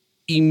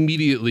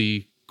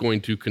immediately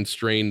going to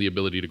constrain the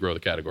ability to grow the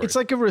category. It's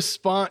like a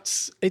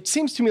response. It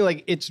seems to me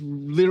like it's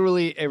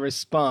literally a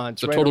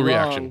response. It's a total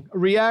reaction. A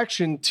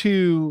reaction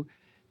to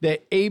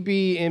the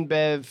AB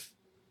InBev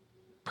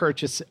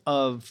purchase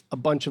of a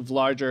bunch of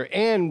larger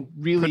and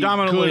really good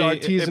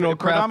artisanal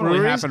craft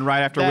breweries. Happened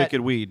right after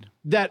Wicked Weed.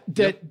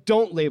 That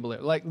don't label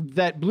it. Like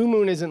that Blue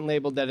Moon isn't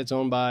labeled that it's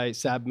owned by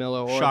Sab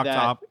Miller or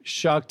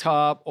Shock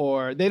Top,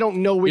 or they don't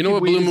know Wicked Weed. You know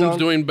what Blue Moon's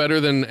doing better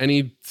than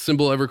any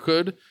symbol ever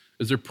could?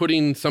 Is they're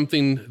putting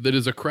something that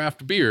is a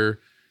craft beer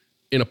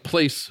in a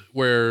place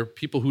where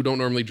people who don't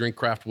normally drink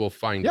craft will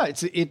find it.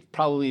 Yeah, it's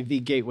probably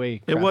the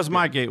gateway. It was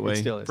my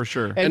gateway, for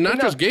sure. And not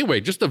just gateway,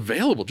 just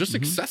available, just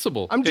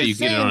accessible. I'm just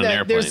saying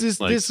that there's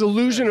this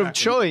illusion of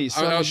choice.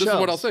 This is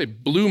what I'll say.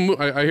 Blue Moon,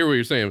 I hear what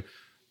you're saying.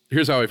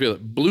 Here's how I feel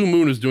it. Blue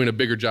Moon is doing a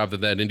bigger job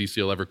than that Indie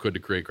Seal ever could to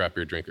create craft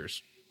beer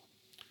drinkers.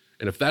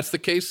 And if that's the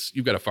case,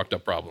 you've got a fucked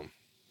up problem.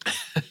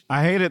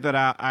 I hate it that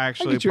I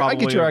actually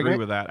probably agree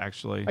with that.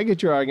 Actually, I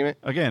get your argument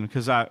again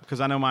because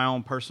I know my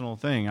own personal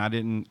thing. I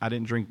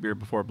didn't drink beer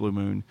before Blue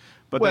Moon,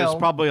 but there's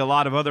probably a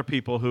lot of other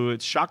people who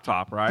it's Shock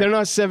Top, right? They're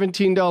not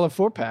 $17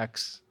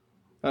 4-packs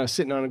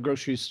sitting on a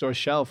grocery store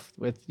shelf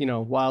with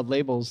wild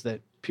labels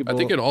that people. I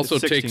think it also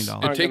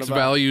takes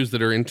values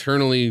that are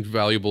internally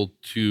valuable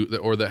to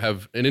or that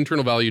have an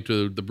internal value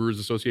to the Brewers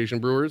Association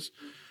brewers,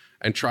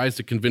 and tries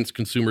to convince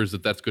consumers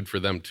that that's good for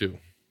them too.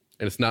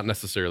 And it's not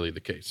necessarily the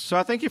case. So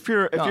I think if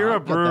you're a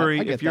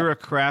brewery, if you're a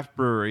craft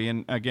brewery,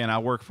 and again, I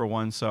work for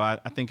one, so I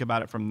think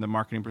about it from the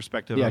marketing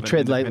perspective of an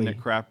independent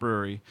craft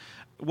brewery.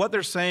 What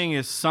they're saying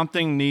is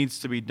something needs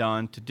to be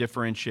done to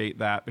differentiate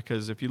that,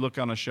 because if you look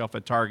on a shelf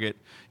at Target,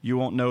 you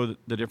won't know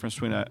the difference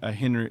between a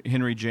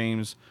Henry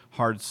James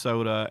hard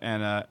soda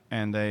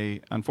and a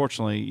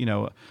unfortunately,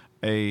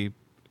 a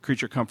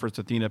Creature Comforts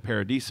Athena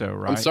Paradiso,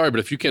 right? I'm sorry, but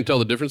if you can't tell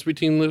the difference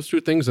between those two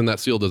things, then that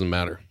seal doesn't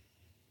matter.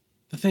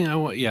 The thing I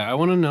want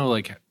to know,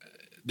 like,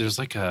 there's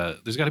got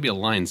to be a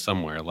line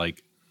somewhere.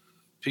 Like,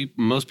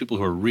 most people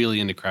who are really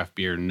into craft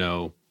beer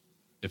know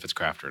if it's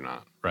craft or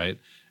not, right?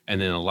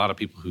 And then a lot of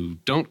people who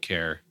don't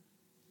care.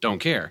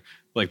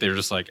 Like, they're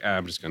just like,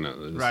 I'm just gonna,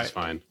 this is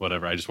fine,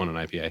 whatever. I just want an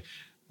IPA.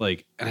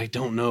 Like, and I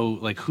don't know,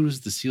 like, who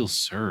does the seal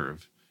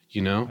serve?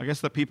 I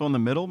guess the people in the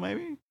middle,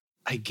 maybe.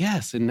 I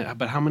guess,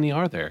 but how many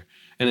are there?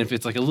 And if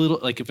it's like a little,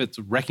 like, if it's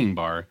Wrecking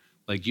Bar.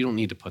 Like, you don't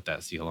need to put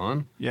that seal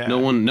on. Yeah. No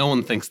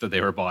one thinks that they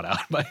were bought out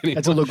by anyone.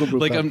 That's a local brew.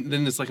 Like,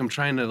 then it's like I'm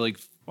trying to like.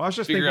 Well, I was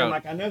just thinking,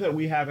 like, I know that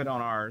we have it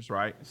on ours,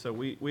 right? So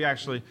we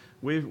actually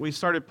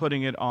started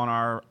putting it on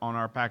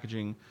our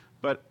packaging,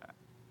 but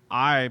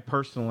I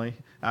personally,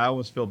 I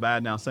always feel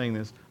bad now saying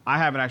this. I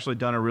haven't actually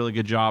done a really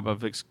good job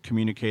of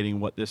communicating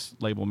what this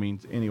label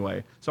means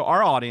anyway. So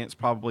our audience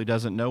probably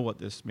doesn't know what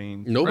this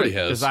means. Nobody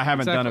has. Because I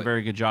haven't done a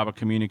very good job of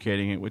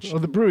communicating it. Well,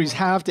 the breweries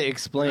have to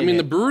explain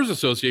the Brewers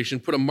Association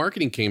put a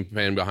marketing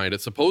campaign behind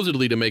it,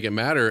 supposedly to make it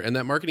matter. And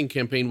that marketing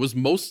campaign was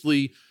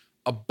mostly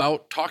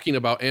about talking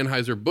about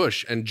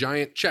Anheuser-Busch and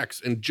giant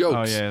checks and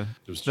jokes. Oh, yeah.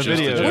 It was the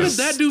just video. what did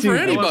that do for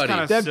anybody?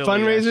 That silly,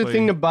 fundraiser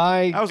thing to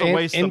buy that was a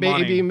waste of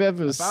money. AB InBev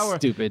was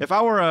stupid. If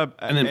I were a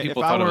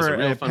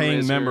fundraiser,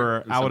 paying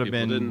member, I would have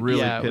been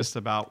really pissed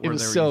about where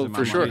they were using my money.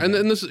 For sure.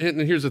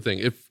 And here's the thing.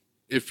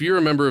 If you're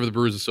a member of the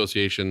Brewers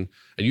Association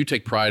and you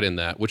take pride in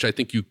that, which I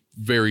think you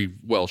very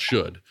well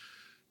should,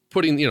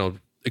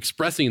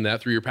 expressing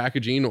that through your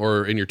packaging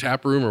or in your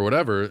tap room or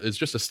whatever is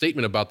just a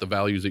statement about the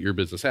values that your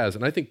business has.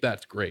 And I think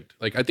that's great.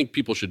 Like, I think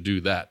people should do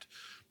that.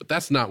 But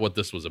that's not what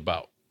this was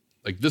about.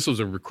 Like, this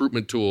was a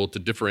recruitment tool to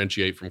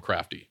differentiate from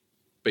crafty.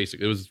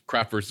 Basically, it was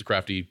craft versus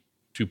crafty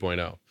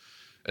 2.0.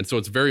 And so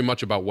it's very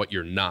much about what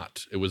you're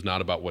not. It was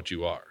not about what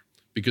you are.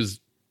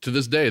 Because to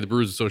this day, the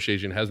Brewers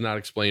Association has not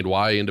explained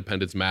why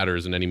independence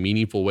matters in any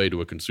meaningful way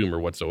to a consumer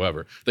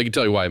whatsoever. They can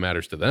tell you why it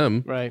matters to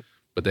them, right?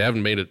 But they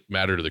haven't made it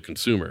matter to the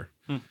consumer.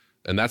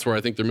 And that's where I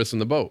think they're missing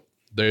the boat.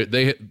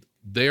 They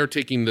are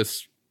taking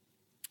this,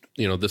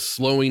 this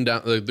slowing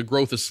down. The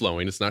growth is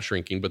slowing. It's not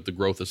shrinking, but the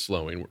growth is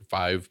slowing. We're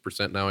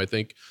 5% now, I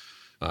think,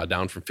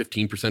 down from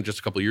 15% just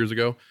a couple of years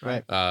ago.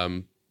 Right.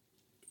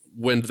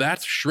 When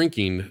that's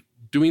shrinking,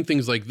 doing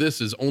things like this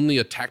is only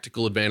a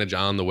tactical advantage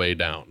on the way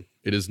down.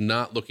 It is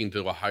not looking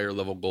to a higher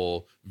level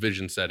goal,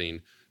 vision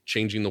setting,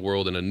 changing the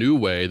world in a new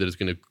way that is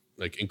going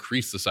to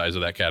increase the size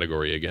of that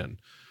category again.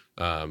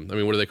 What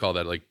do they call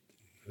that? Like,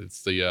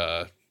 it's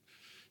the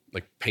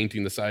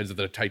painting the sides of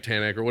the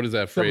Titanic, or what is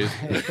that phrase?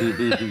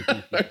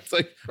 It's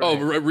like,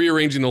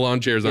 rearranging the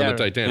lawn chairs on the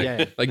Titanic.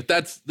 Yeah. Like,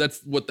 that's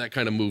what that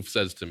kind of move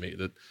says to me,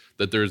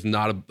 that there's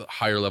not a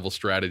higher level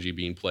strategy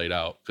being played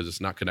out because it's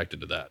not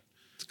connected to that.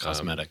 It's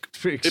cosmetic.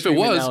 If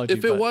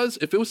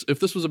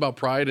this was about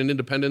pride and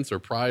independence or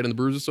pride in the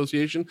Brewers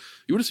Association,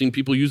 you would have seen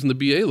people using the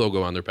BA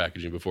logo on their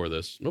packaging before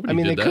this. Nobody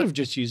did that. They could have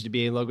just used the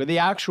BA logo. The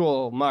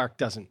actual mark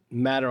doesn't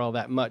matter all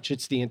that much.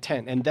 It's the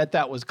intent, and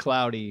that was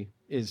cloudy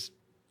is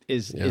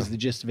the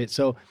gist of it.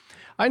 So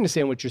I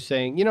understand what you're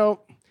saying. I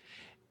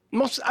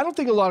don't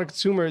think a lot of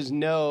consumers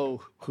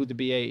know who the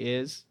BA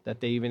is, that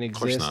they even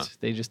exist. Of course not.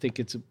 They just think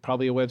it's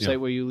probably a website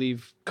where you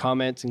leave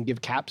comments and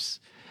give caps.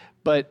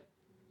 But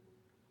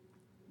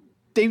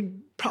they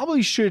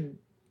probably should.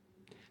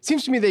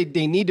 Seems to me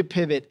they need to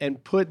pivot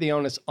and put the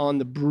onus on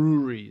the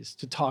breweries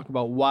to talk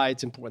about why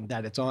it's important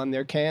that it's on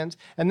their cans,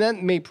 and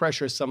then may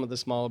pressure some of the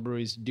smaller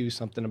breweries to do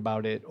something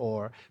about it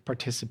or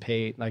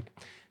participate. Like,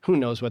 who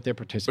knows what their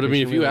participation But I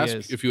mean,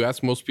 is. if you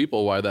ask most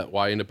people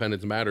why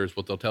independence matters,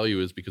 what they'll tell you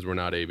is because we're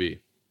not AB.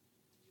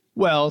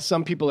 Well,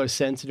 some people are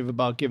sensitive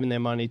about giving their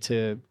money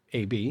to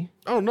AB.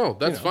 Oh no,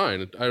 that's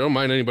fine. I don't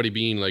mind anybody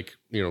being like,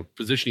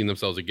 positioning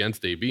themselves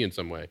against AB in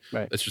some way.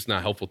 Right. That's just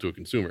not helpful to a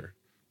consumer.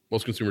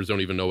 Most consumers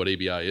don't even know what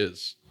ABI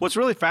is. What's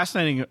really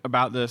fascinating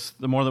about this,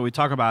 the more that we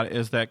talk about it,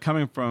 is that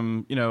coming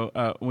from,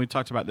 we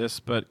talked about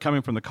this, but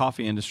coming from the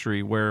coffee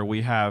industry where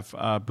we have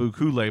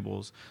buku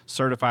labels,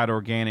 certified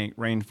organic,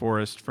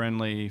 rainforest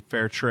friendly,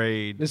 fair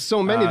trade. There's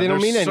so many, they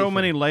don't mean anything. So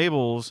many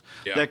labels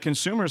that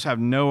consumers have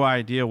no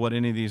idea what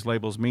any of these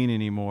labels mean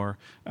anymore.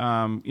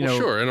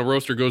 Sure. And a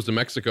roaster goes to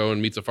Mexico and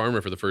meets a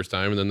farmer for the first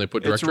time, and then they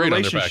put direct trade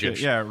on their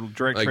package. Yeah,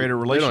 direct trade or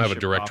relationship. They don't have a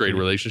direct trade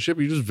relationship.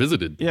 You just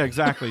visited. Yeah,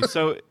 exactly.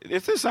 So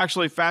this is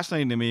actually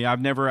fascinating to me.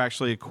 I've never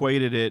actually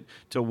equated it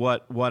to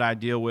what I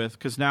deal with,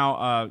 because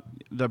now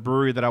the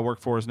brewery that I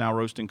work for is now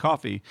roasting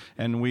coffee,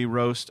 and we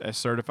roast a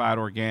certified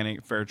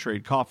organic fair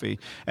trade coffee.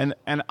 And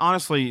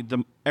honestly,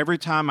 every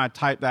time I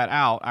type that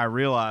out, I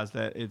realize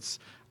that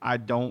I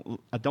don't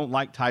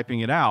like typing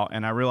it out,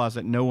 and I realize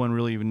that no one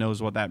really even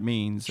knows what that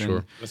means. Sure.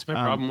 And, that's my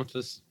problem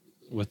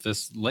with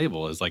this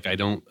label is like I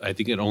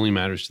think it only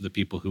matters to the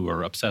people who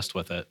are obsessed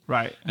with it.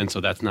 Right. And so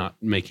that's not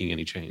making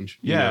any change.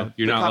 Yeah.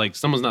 You're not like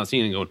someone's not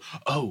seeing it and going,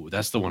 "Oh,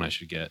 that's the one I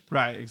should get."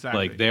 Right,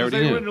 exactly. Like they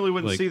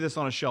wouldn't see this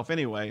on a shelf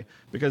anyway,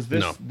 because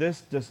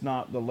this does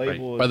not, the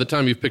label. Right. By the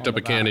time you've picked up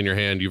a can in your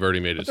hand, you've already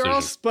made a decision. They're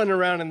all spun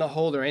around in the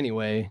holder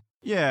anyway.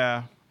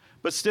 Yeah.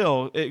 But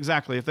still,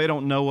 exactly, if they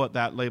don't know what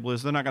that label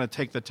is, they're not going to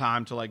take the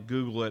time to like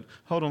Google it.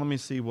 Hold on, let me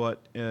see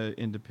what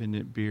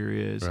independent beer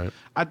is. Right.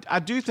 I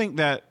do think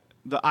that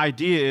the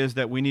idea is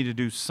that we need to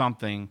do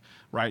something,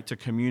 right, to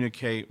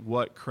communicate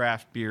what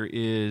craft beer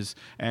is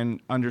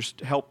and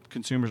help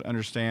consumers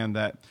understand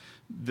that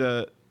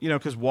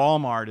because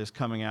Walmart is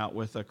coming out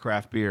with a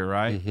craft beer,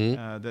 right?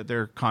 Mm-hmm. That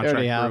they're They contract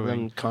already have brewing.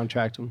 them,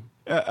 contract them.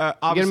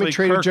 Obviously,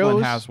 Trader Kirkland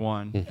Joe's? has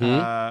one.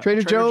 Mm-hmm.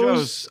 Trader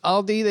Joe's,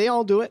 Aldi, they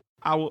all do it.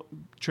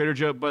 Trader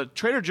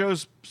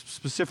Joe's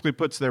specifically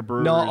puts their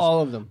brewers Not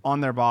all of them. on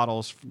their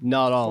bottles.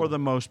 Not all. For the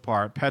most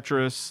part.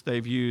 Petrus,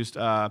 they've used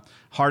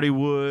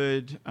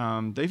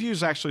Hardywood. They've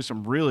used actually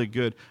some really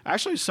good.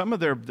 Actually, some of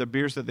the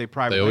beers that they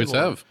private They always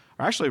label have.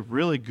 are actually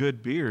really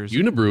good beers.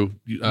 Unibrew,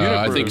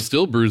 I think,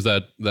 still brews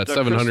that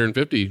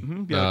 750.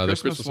 the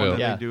Christmas one ale.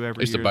 that they do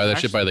every I used to year. buy that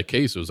shit by the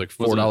case. It was like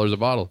 $4 a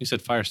bottle. You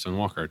said Firestone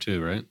Walker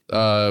too,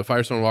 right?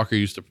 Firestone Walker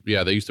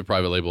they used to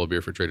private label a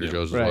beer for Trader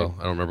Joe's as well.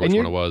 I don't remember which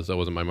one it was. That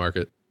wasn't my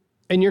market.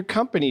 And your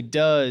company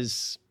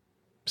does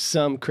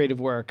some creative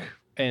work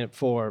and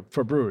for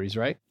breweries,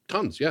 right?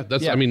 Tons, yeah.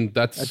 That's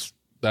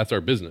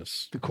our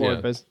business. The core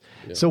business.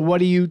 Yeah. So what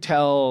do you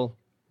tell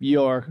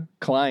your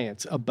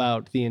clients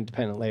about the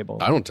independent label?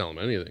 I don't tell them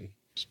anything.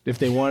 If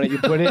they want it, you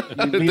put it.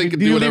 They can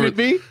Do you whatever. leave it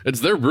be?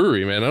 It's their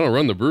brewery, man. I don't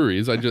run the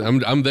breweries.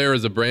 I'm there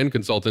as a brand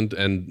consultant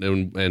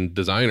and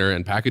designer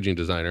and packaging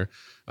designer.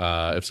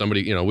 If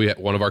somebody, we have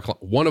one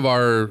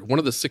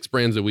of the 6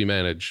 brands that we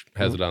manage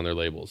has it on their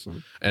labels,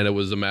 and it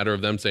was a matter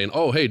of them saying,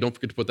 "Oh, hey, don't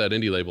forget to put that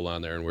indie label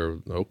on there," and we're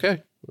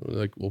okay.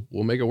 Like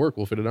we'll make it work.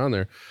 We'll fit it on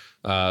there.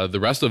 The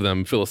rest of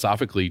them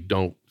philosophically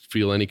don't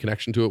feel any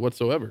connection to it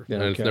whatsoever,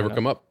 and it's never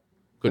come up.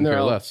 Couldn't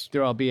care less.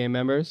 They're all BA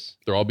members.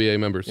 They're all BA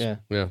members. Yeah.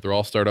 They're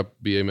all startup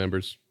BA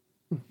members.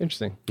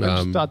 Interesting.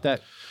 I just thought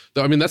that.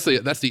 I mean, that's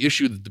the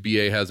issue that the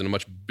BA has in a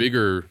much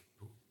bigger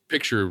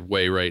picture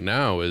way right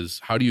now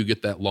is how do you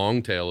get that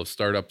long tail of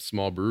startup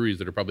small breweries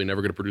that are probably never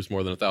going to produce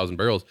more than 1,000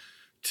 barrels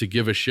to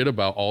give a shit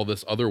about all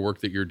this other work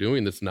that you're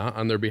doing that's not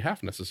on their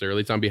behalf necessarily.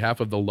 It's on behalf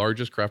of the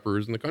largest craft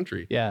brewers in the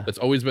country. Yeah. That's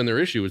always been their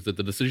issue, is that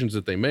the decisions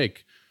that they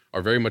make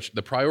are very much,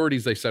 the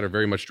priorities they set are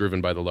very much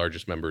driven by the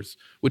largest members,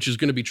 which is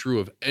going to be true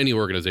of any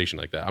organization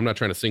like that. I'm not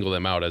trying to single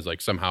them out as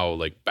like somehow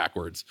like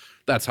backwards.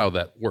 That's how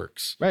that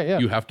works. Right, yeah.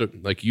 You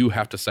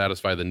have to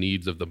satisfy the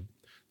needs of the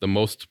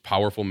most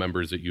powerful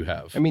members that you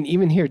have. I mean,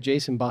 even here,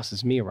 Jason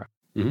bosses me around.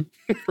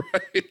 Mm-hmm.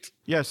 Right.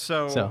 Yes.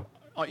 So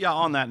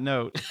on that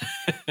note,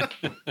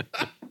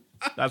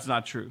 that's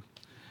not true.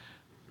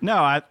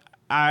 No,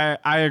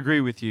 I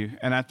agree with you.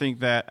 And I think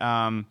that,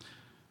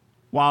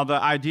 while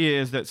the idea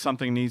is that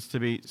something needs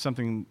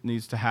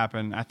to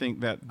happen, I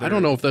think that I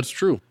don't know if that's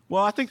true.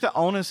 Well, I think the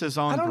onus is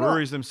on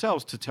breweries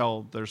themselves to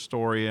tell their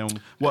story and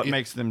what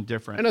makes them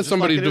different. And as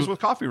somebody like it is with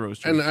coffee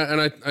roasters,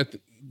 and I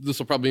this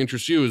will probably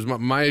interest you, is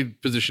my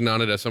position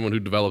on it as someone who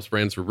develops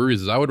brands for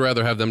breweries is I would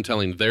rather have them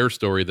telling their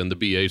story than the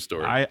BA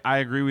story. I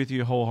agree with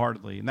you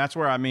wholeheartedly, and that's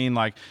where I mean,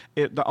 like,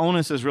 the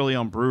onus is really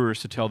on brewers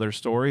to tell their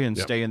story and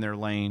stay in their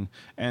lane.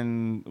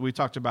 And we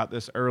talked about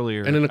this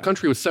earlier. And in a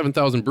country with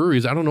 7,000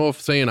 breweries, I don't know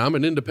if saying I'm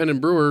an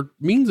independent brewer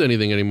means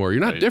anything anymore.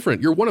 You're not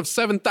different. You're one of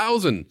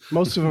 7,000.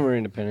 Most of them are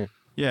independent.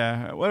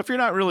 Yeah. Well, if you're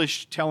not really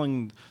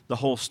telling the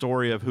whole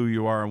story of who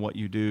you are and what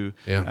you do,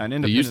 an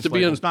independent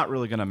label is not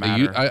really going to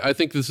matter. I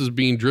think this is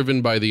being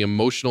driven by the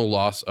emotional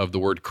loss of the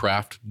word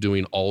craft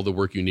doing all the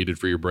work you needed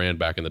for your brand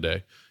back in the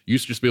day. You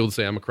used to just be able to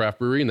say, I'm a craft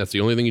brewery, and that's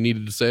the only thing you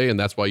needed to say, and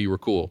that's why you were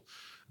cool.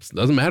 It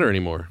doesn't matter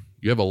anymore.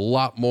 You have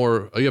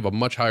a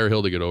much higher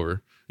hill to get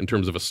over in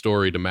terms of a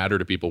story to matter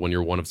to people when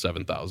you're one of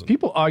 7,000.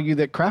 People argue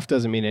that craft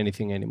doesn't mean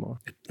anything anymore.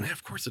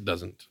 Of course it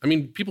doesn't. I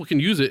mean, people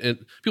can use it,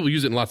 and people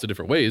use it in lots of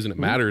different ways, and it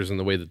matters in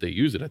the way that they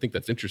use it. I think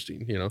that's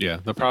interesting, you know? Yeah,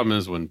 the problem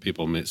is when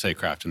people say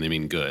craft and they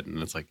mean good, and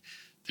it's like,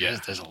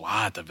 there's a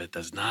lot of it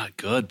that's not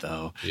good,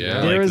 though.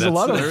 Yeah. There is a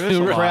lot of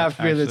craft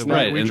beer that's not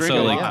right. We And drink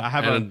so, a like,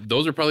 lot. And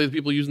those are probably the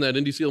people using that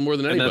indie seal more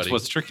than anybody. And that's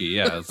what's tricky.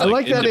 Yeah, it's I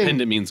like that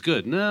independent means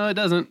good. No, it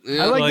doesn't.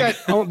 I like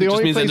that. The just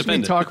only means place we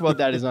independent. talk about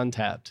that is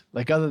Untapped.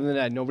 Like other than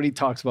that, nobody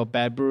talks about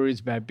bad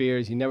breweries, bad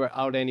beers. You never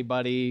out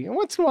anybody. And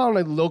once in a while,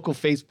 in a local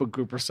Facebook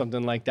group or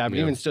something like that. But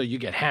even still, you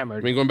get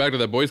hammered. I mean, going back to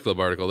that Boys Club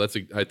article,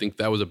 I think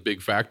that was a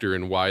big factor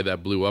in why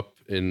that blew up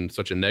in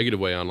such a negative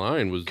way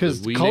online. Was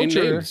because we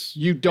culture, name names.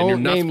 you don't and you're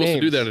not name supposed names.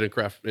 to do that in the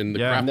craft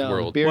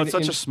world. beer Well, it's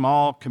such a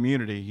small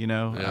community, you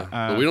know.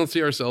 Yeah. But we don't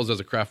see ourselves as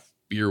a craft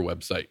beer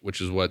website,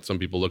 which is what some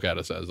people look at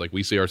us as. Like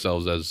we see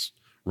ourselves as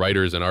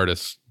writers and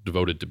artists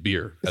devoted to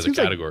beer as a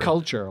category. Like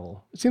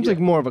cultural. It seems like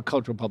more of a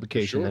cultural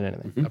publication than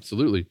anything.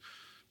 Absolutely.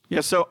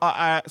 Yeah, so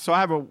I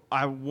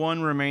have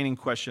one remaining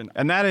question,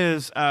 and that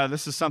is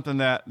this is something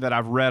that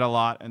I've read a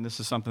lot, and this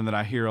is something that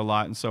I hear a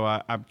lot, and so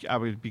I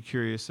would be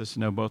curious as to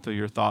know both of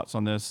your thoughts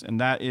on this, and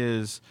that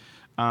is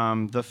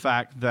the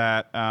fact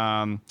that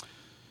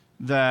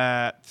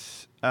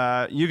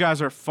you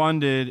guys are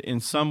funded in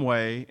some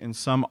way, in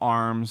some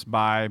arms,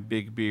 by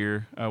Big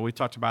Beer. We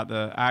talked about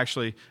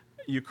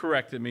you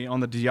corrected me on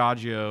the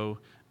Diageo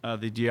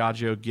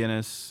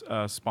Guinness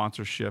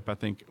sponsorship, I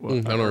think.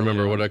 I don't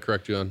remember what I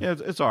correct you on. Yeah,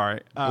 it's all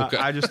right. Okay.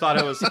 I just thought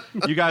it was,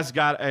 you guys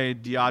got a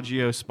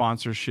Diageo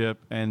sponsorship,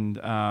 and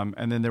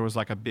then there was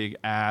like a big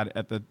ad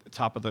at the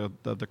top of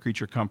the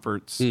Creature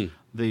Comforts,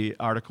 the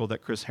article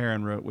that Chris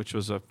Herron wrote, which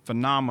was a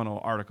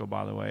phenomenal article,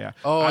 by the way.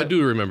 I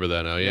do remember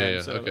that now.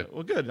 Yeah. So, Okay.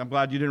 Well, good. I'm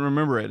glad you didn't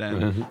remember it.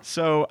 And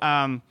so,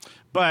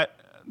 but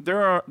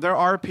there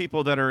are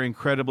people that are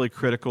incredibly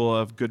critical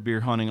of good beer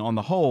hunting on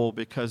the whole,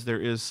 because there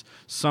is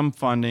some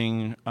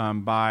funding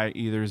by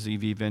either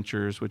ZV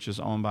Ventures, which is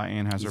owned by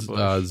Anheuser-Busch.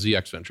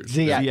 ZX Ventures.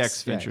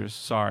 ZX Ventures.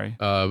 Sorry.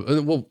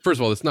 Well, first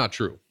of all, it's not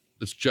true.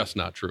 It's just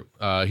not true.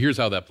 Here's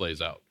how that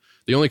plays out.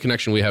 The only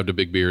connection we have to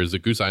Big Beer is that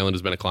Goose Island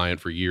has been a client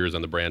for years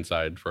on the brand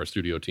side for our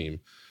studio team,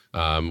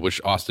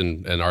 which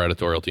Austin and our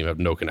editorial team have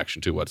no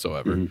connection to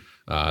whatsoever.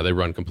 They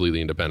run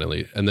completely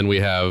independently. And then we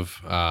have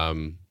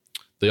one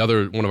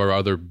of our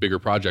other bigger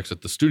projects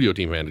that the studio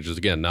team manages,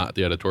 again, not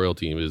the editorial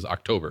team, is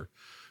October,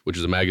 which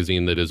is a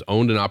magazine that is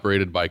owned and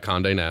operated by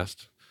Condé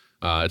Nast.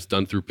 It's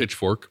done through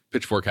Pitchfork.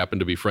 Pitchfork happened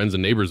to be friends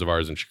and neighbors of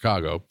ours in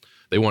Chicago.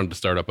 They wanted to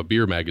start up a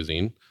beer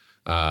magazine.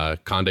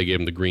 Condé gave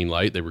them the green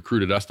light. They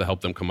recruited us to help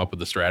them come up with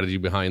the strategy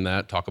behind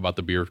that, talk about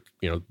the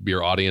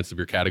beer audience, the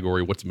beer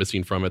category, what's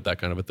missing from it, that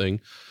kind of a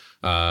thing.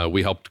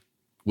 We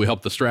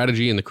helped the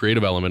strategy and the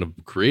creative element of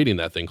creating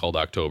that thing called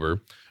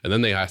October. And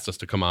then they asked us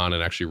to come on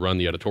and actually run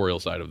the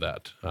editorial side of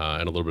that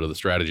and a little bit of the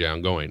strategy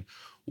ongoing.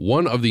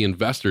 One of the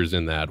investors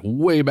in that,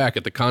 way back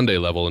at the Condé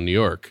level in New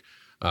York,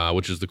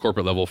 which is the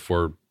corporate level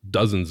for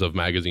dozens of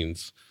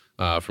magazines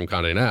from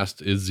Condé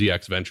Nast, is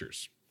ZX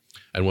Ventures.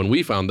 And when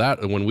we found that,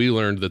 and when we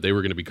learned that they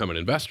were going to become an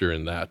investor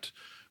in that,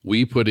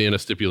 we put in a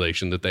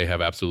stipulation that they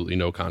have absolutely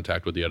no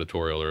contact with the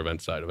editorial or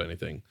event side of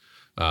anything.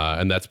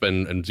 And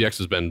ZX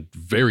has been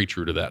very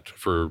true to that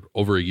for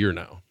over a year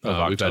now. Of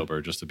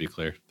October, just to be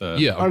clear.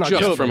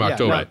 From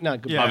October.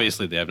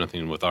 Obviously, they have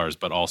nothing with ours,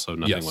 but also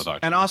nothing with October.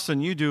 And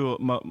Austin, you do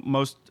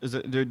most.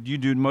 Did you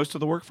do most of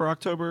the work for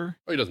October?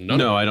 Oh, he doesn't.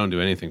 No, I don't do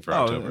anything for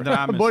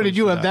October. Boy, did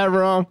you have that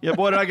wrong? Yeah,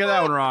 boy, did I get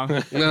that one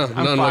wrong? No,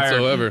 none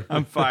whatsoever.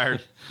 I'm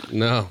fired.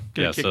 No.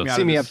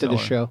 See me up to the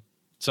show.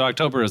 So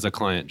October is a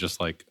client, just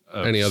like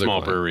any other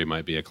small client. brewery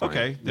might be a client.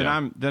 Okay, then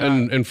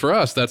And for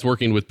us, that's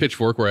working with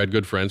Pitchfork, where I had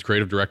good friends.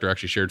 Creative director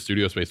actually shared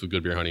studio space with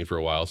Good Beer Hunting for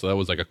a while, so that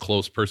was like a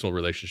close personal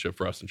relationship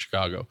for us in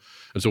Chicago.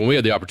 And so when we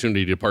had the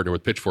opportunity to partner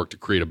with Pitchfork to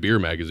create a beer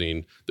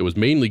magazine that was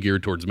mainly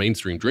geared towards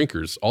mainstream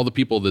drinkers, all the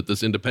people that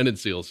this independent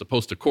seal is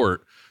supposed to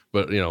court,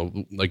 but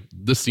like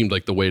this seemed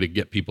like the way to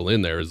get people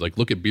in there, is like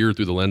look at beer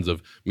through the lens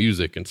of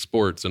music and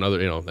sports and other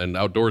and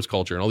outdoors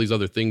culture and all these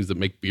other things that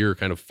make beer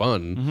kind of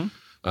fun.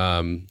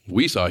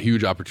 We saw a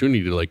huge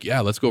opportunity to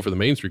let's go for the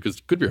mainstream, because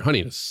Good Beer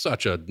Hunting is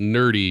such a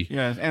nerdy,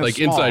 like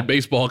small, inside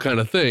baseball kind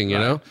of thing, you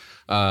know?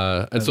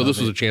 And so this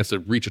was a chance to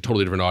reach a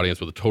totally different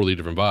audience with a totally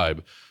different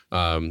vibe.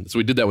 So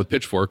we did that with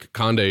Pitchfork.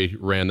 Condé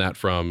ran that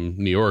from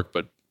New York,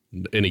 but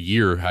in a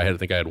year, I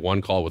think I had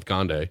one call with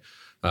Condé.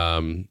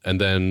 And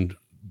then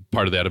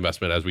part of that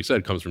investment, as we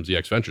said, comes from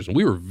ZX Ventures. And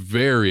we were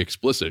very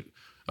explicit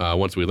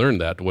once we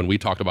learned that, when we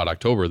talked about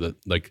October, that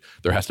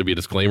there has to be a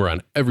disclaimer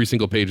on every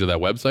single page of that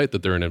website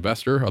that they're an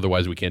investor,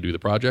 otherwise we can't do the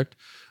project.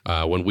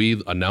 When we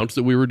announced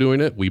that we were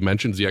doing it, we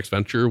mentioned ZX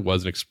Venture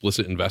was an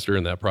explicit investor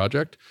in that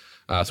project.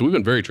 So we've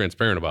been very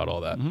transparent about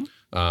all that.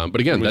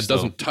 But again, that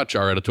doesn't touch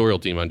our editorial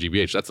team on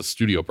GBH. That's a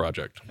studio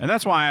project. And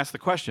that's why I asked the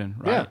question,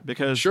 right? Yeah,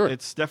 because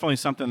it's definitely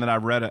something that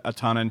I've read a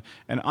ton.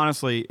 And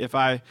honestly, if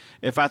I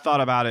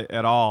thought about it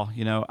at all,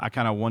 I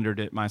kind of wondered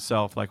it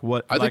myself. Like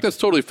what? I think that's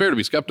totally fair to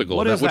be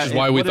skeptical of that, which is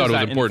why we thought it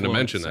was important to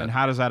mention that. And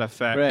how does that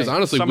affect? Because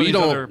honestly, we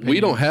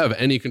don't have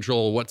any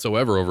control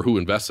whatsoever over who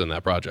invests in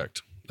that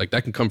project. Like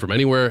that can come from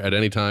anywhere at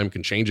any time,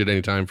 can change at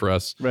any time for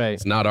us. Right.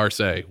 It's not our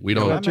say. We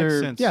don't. That makes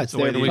sense. Yeah, it's the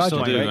way we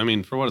still do. right? I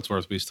mean, for what it's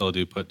worth, we still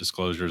do put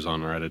disclosures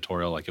on our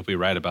editorial. Like if we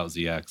write about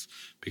ZX,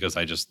 because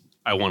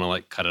I want to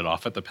like cut it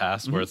off at the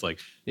pass where it's like,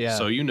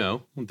 so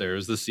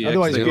there's the CX.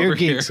 Otherwise, thing beer over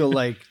geeks here. will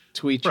like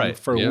tweet you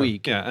for a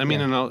week. Yeah, I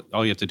mean, and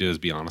all you have to do is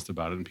be honest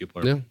about it, and people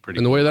are pretty.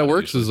 And the cool way that about it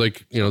works is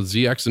like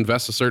ZX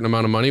invests a certain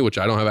amount of money, which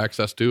I don't have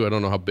access to. I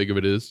don't know how big of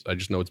it is. I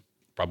just know it's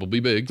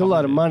probably big. It's a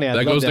lot of money.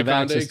 That goes to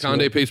Conde.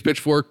 Conde pays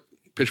Pitchfork.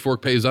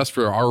 Pitchfork pays us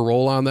for our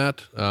role on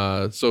that.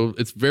 So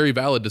it's very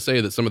valid to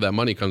say that some of that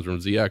money comes from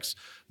ZX,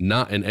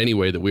 not in any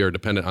way that we are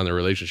dependent on the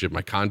relationship.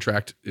 My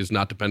contract is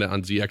not dependent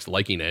on ZX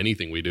liking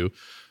anything we do.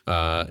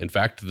 In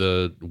fact,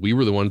 we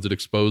were the ones that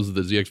exposed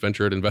that ZX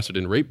Venture had invested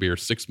in Rape Beer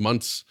 6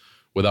 months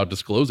without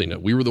disclosing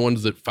it. We were the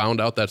ones that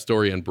found out that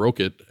story and broke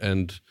it.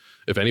 And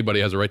if anybody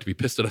has a right to be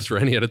pissed at us for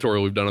any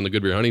editorial we've done on the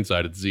Good Beer Hunting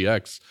side, it's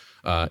ZX.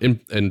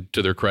 And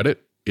to their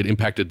credit, it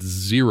impacted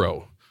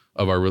zero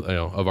of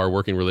our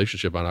working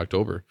relationship on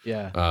October.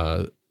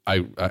 Yeah.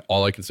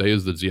 All I can say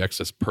is that ZX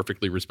has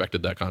perfectly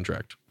respected that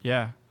contract.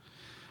 Yeah.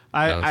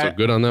 So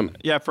good on them.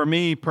 Yeah, for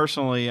me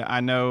personally, I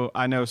know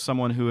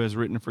someone who has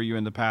written for you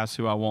in the past,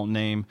 who I won't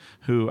name,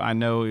 who I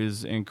know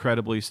is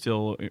incredibly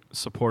still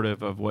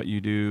supportive of what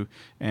you do,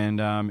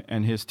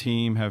 and his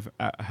team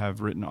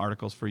have written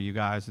articles for you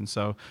guys, and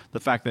so the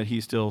fact that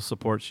he still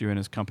supports you and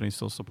his company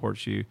still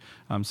supports you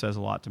says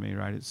a lot to me,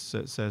 right? It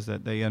says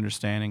that they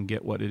understand and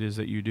get what it is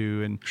that you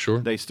do, and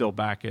they still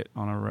back it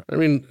on a. I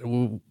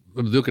mean,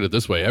 look at it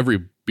this way: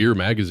 every beer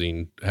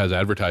magazine has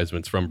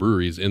advertisements from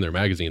breweries in their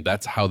magazine.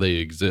 That's how they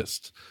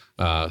exist.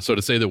 So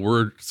to say that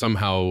we're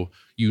somehow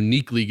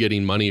uniquely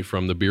getting money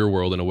from the beer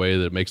world in a way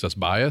that makes us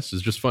biased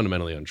is just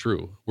fundamentally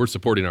untrue. We're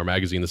supporting our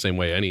magazine the same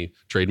way any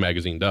trade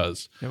magazine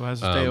does. It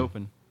has to stay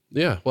open.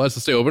 Yeah, well, it has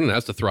to stay open and it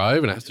has to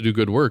thrive and it has to do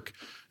good work.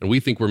 And we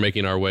think we're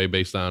making our way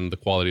based on the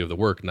quality of the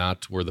work,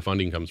 not where the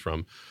funding comes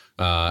from.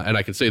 And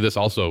I can say this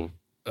also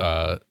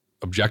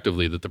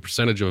objectively, that the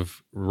percentage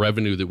of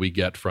revenue that we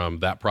get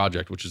from that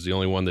project, which is the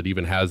only one that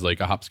even has like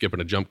a hop, skip,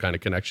 and a jump kind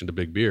of connection to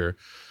big beer,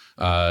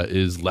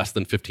 is less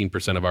than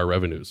 15% of our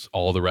revenues.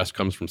 All the rest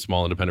comes from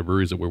small independent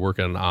breweries that we're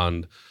working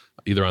on,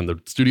 either on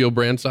the studio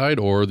brand side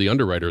or the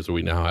underwriters that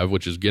we now have,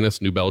 which is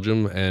Guinness, New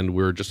Belgium, and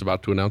we're just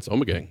about to announce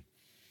Omegang.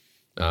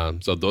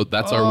 So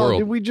that's our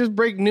world. Did we just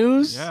break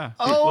news? Yeah.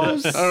 Oh, I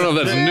don't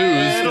know if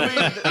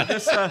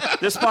that's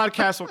news. This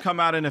podcast will come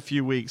out in a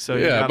few weeks. So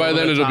by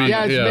then it'll be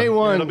it's May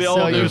 1. It'll be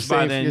old news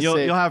by then.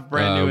 You'll have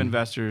brand new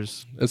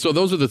investors. And so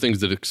those are the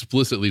things that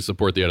explicitly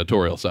support the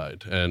editorial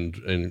side,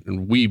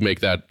 and we make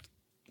that.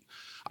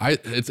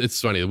 It's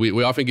funny.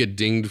 We often get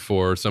dinged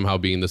for somehow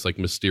being this like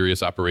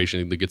mysterious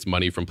operation that gets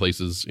money from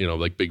places,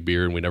 like big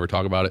beer, and we never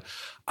talk about it.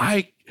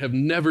 I have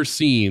never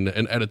seen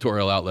an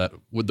editorial outlet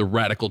with the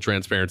radical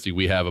transparency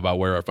we have about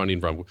where our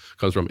funding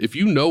comes from. If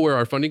you know where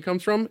our funding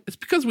comes from, it's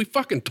because we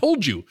fucking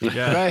told you.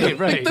 Yeah.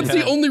 Right. That's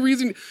the only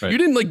reason. You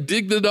didn't like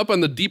dig it up on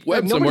the deep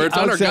web somewhere. It's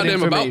on our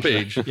goddamn about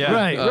page. Yeah.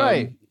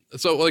 Right.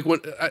 So like when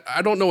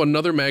I don't know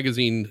another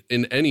magazine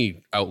in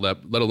any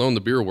outlet, let alone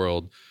the beer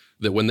world,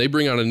 that when they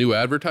bring on a new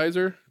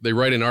advertiser, they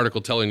write an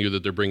article telling you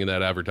that they're bringing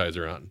that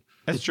advertiser on.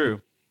 That's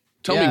true.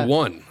 Tell me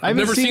one. I've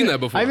never seen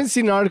that before. I haven't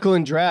seen an article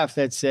in Draft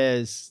that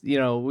says,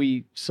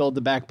 we sold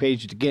the back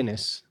page to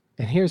Guinness,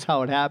 and here's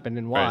how it happened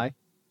and why.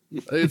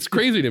 Right. It's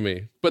crazy to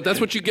me. But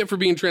that's what you get for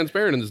being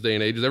transparent in this day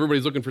and age, is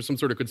everybody's looking for some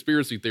sort of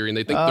conspiracy theory, and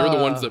they think they're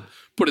the ones that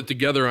put it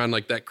together on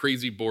like that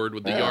crazy board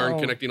with the yarn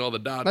connecting all the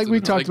dots. Like we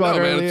talked about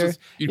earlier. Man,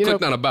 you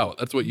clicked on about.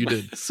 That's what you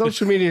did.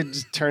 Social media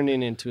just turned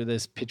into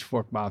this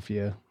pitchfork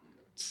mafia.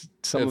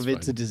 Some of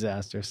it's a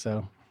disaster,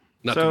 so...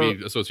 Not to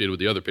be associated with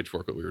the other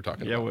pitchfork that we were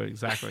talking about. Yeah, well,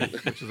 exactly.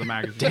 Which is a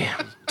magazine.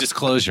 Damn.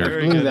 Disclosure.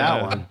 Blew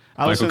that one.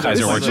 Michael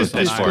Kiser works with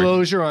Pitchfork.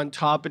 Disclosure on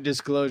top of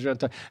disclosure on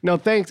top. No,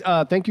 thanks.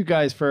 Thank you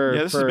guys for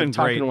this has been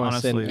talking great, to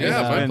us. honestly.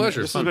 Yeah, my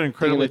pleasure. This has been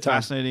incredibly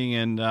fascinating,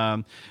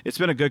 and it's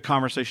been a good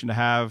conversation to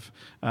have.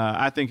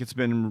 I think it's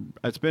been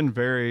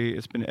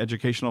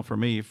educational for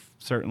me,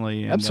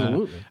 certainly. And,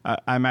 absolutely.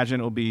 I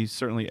imagine it will be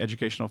certainly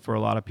educational for a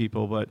lot of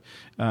people, but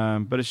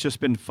it's just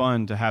been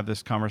fun to have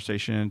this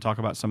conversation and talk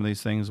about some of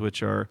these things,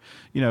 which are,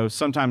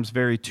 sometimes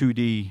very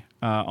 2D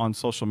on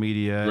social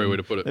media. Great way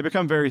to put it. They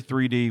become very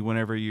 3D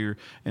whenever you're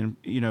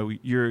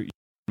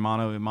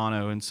mano a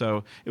mano, and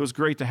so it was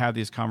great to have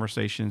these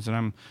conversations.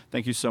 And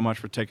thank you so much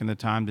for taking the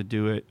time to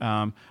do it.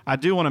 I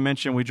do want to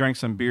mention we drank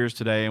some beers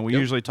today, and we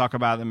usually talk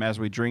about them as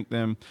we drink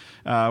them.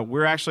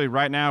 We're actually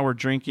right now we're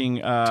drinking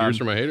Tears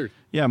for My Haters.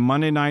 Yeah,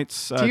 Monday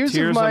nights. Tears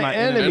of My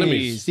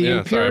Enemies. The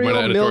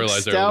Imperial Milk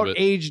Stout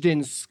aged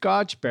in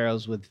Scotch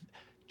barrels with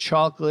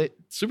chocolate.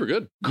 Super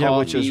good. Yeah,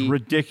 which is coffee,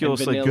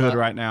 ridiculously and good vanilla.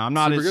 right now. I'm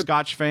not Super a good.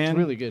 Scotch fan. It's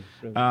really good.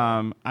 Really good.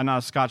 I'm not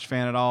a Scotch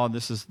fan at all.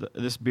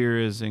 This beer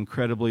is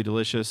incredibly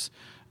delicious.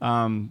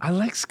 I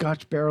like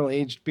Scotch barrel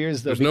aged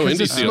beers though. There's no because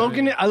indie the seal.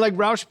 smoking it. I like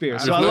Rauch beer,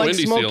 so There's I no like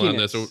indie smoking seal on it.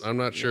 this, so I'm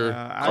not sure.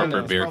 I Corporate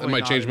don't know. beer. It's That might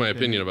probably change not my as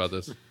opinion about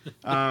this.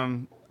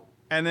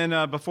 And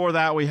then before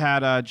that, we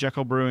had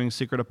Jekyll Brewing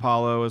Secret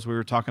Apollo, as we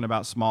were talking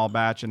about small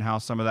batch and how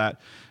some of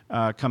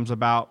that comes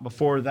about.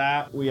 Before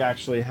that, we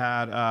actually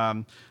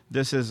had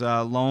this is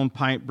Lone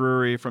Pint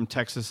Brewery from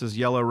Texas's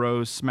Yellow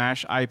Rose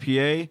Smash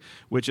IPA,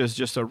 which is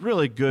just a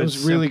really good, It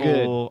was really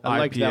simple good. I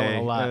liked IPA. that one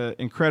a lot.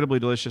 Incredibly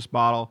delicious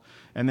bottle.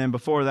 And then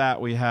before that,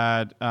 we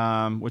had,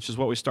 which is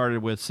what we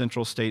started with,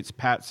 Central State's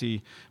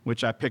Patsy,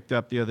 which I picked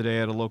up the other day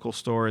at a local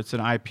store. It's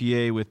an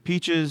IPA with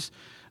peaches.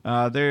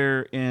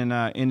 They're in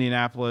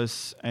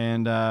Indianapolis,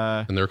 and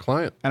And their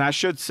client. I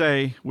should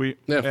say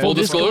Full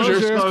disclosure.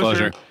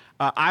 Disclosure.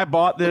 I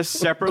bought this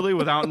separately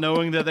without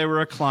knowing that they were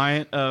a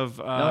client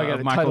of I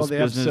gotta Michael's title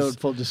the business, episode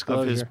Full of his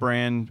Disclosure.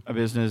 brand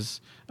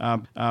business.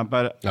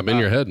 But I'm in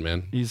your head,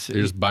 man. You're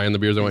just buying the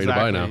beers I want you to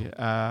buy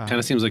now. Kind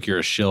of seems like you're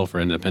a shill for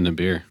independent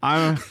beer.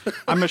 I'm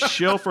a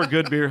shill for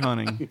good beer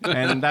hunting,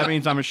 and that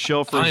means I'm a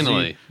shill for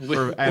Finally.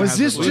 Was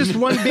this just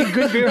one big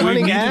good beer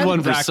hunting ad?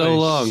 one for so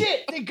long.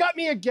 Shit, they got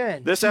me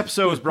again. This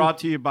episode was brought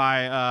to you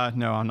by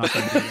no, I'm not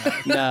going to do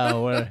that.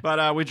 No,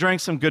 But we drank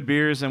some good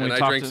beers, and And we I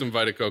talked drank some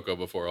Vita Coco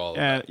before all of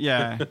that.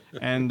 yeah,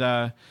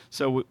 and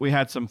so we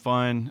had some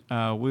fun.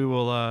 We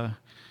will.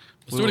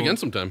 Let's do it again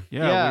sometime.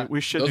 Yeah,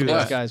 we should That was do a that,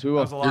 blast. guys. We That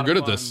will. was a lot You're of good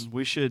at fun. this.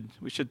 We should.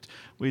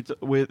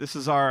 This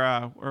is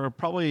our we're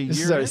probably This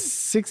year is our in.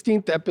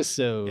 16th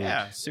episode.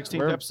 Yeah, 16th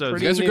We're episode.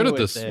 pretty You guys are new good at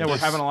with this. it. Yeah, we're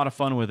having a lot of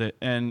fun with it.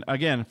 And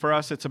again, for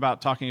us, it's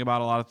about talking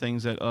about a lot of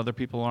things that other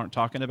people aren't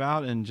talking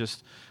about, and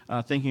just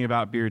thinking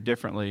about beer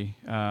differently.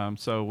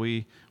 So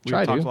we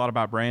Try talked to. a lot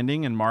about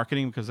branding and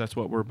marketing because that's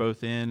what we're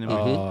both in,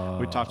 and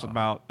we talked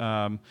about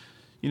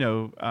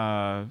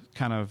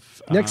kind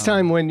of Next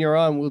time when you're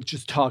on, we'll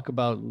just talk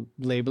about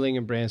labeling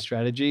and brand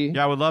strategy.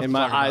 Yeah, I would love and to my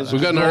talk about eyes that.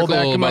 We've got an roll back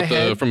article in my about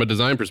head. from a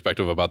design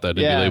perspective about that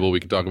indie Yeah. label we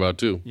can talk about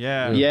too.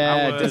 Yeah,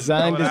 Yeah, I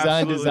design. would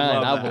absolutely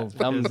love I that, will.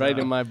 I'm because, right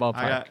in my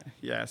ballpark.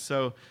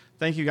 So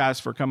thank you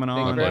guys for coming on.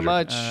 Thank you very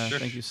much.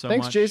 Thank you so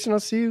Thanks, much. Jason. I'll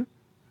see you.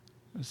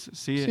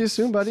 See you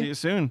soon, buddy. See you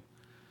soon.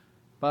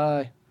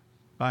 Bye.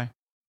 Bye.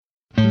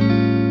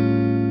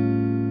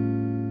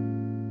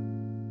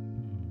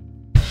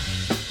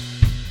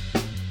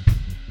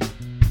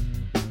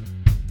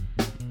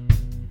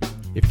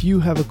 If you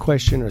have a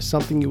question or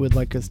something you would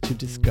like us to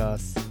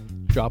discuss,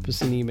 drop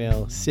us an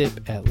email,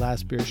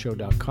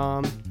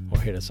 sip@lastbeershow.com, or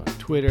hit us on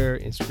Twitter,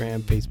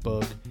 Instagram,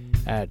 Facebook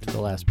at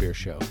The Last Beer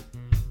Show.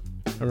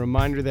 A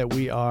reminder that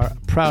we are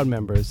proud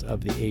members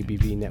of the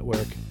ABV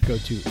Network. Go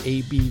to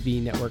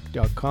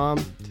abvnetwork.com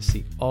to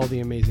see all the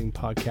amazing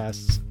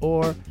podcasts,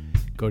 or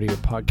go to your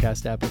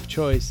podcast app of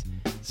choice,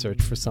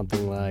 search for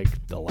something like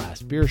The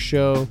Last Beer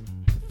Show,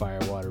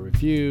 Firewater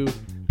Review,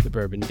 The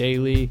Bourbon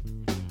Daily,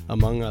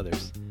 among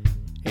others.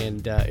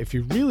 And if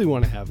you really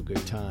want to have a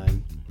good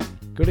time,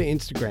 go to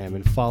Instagram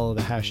and follow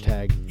the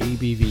hashtag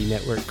ABV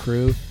Network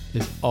Crew.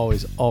 There's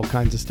always all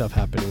kinds of stuff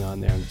happening on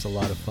there, and it's a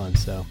lot of fun.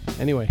 So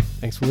anyway,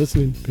 thanks for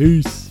listening.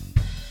 Peace.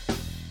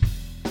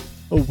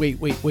 Oh, wait.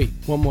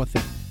 One more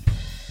thing.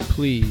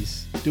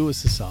 Please do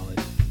us a solid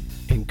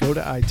and go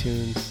to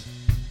iTunes,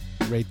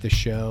 rate the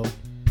show.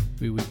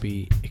 We would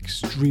be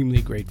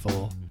extremely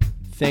grateful.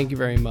 Thank you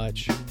very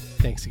much.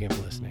 Thanks again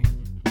for listening.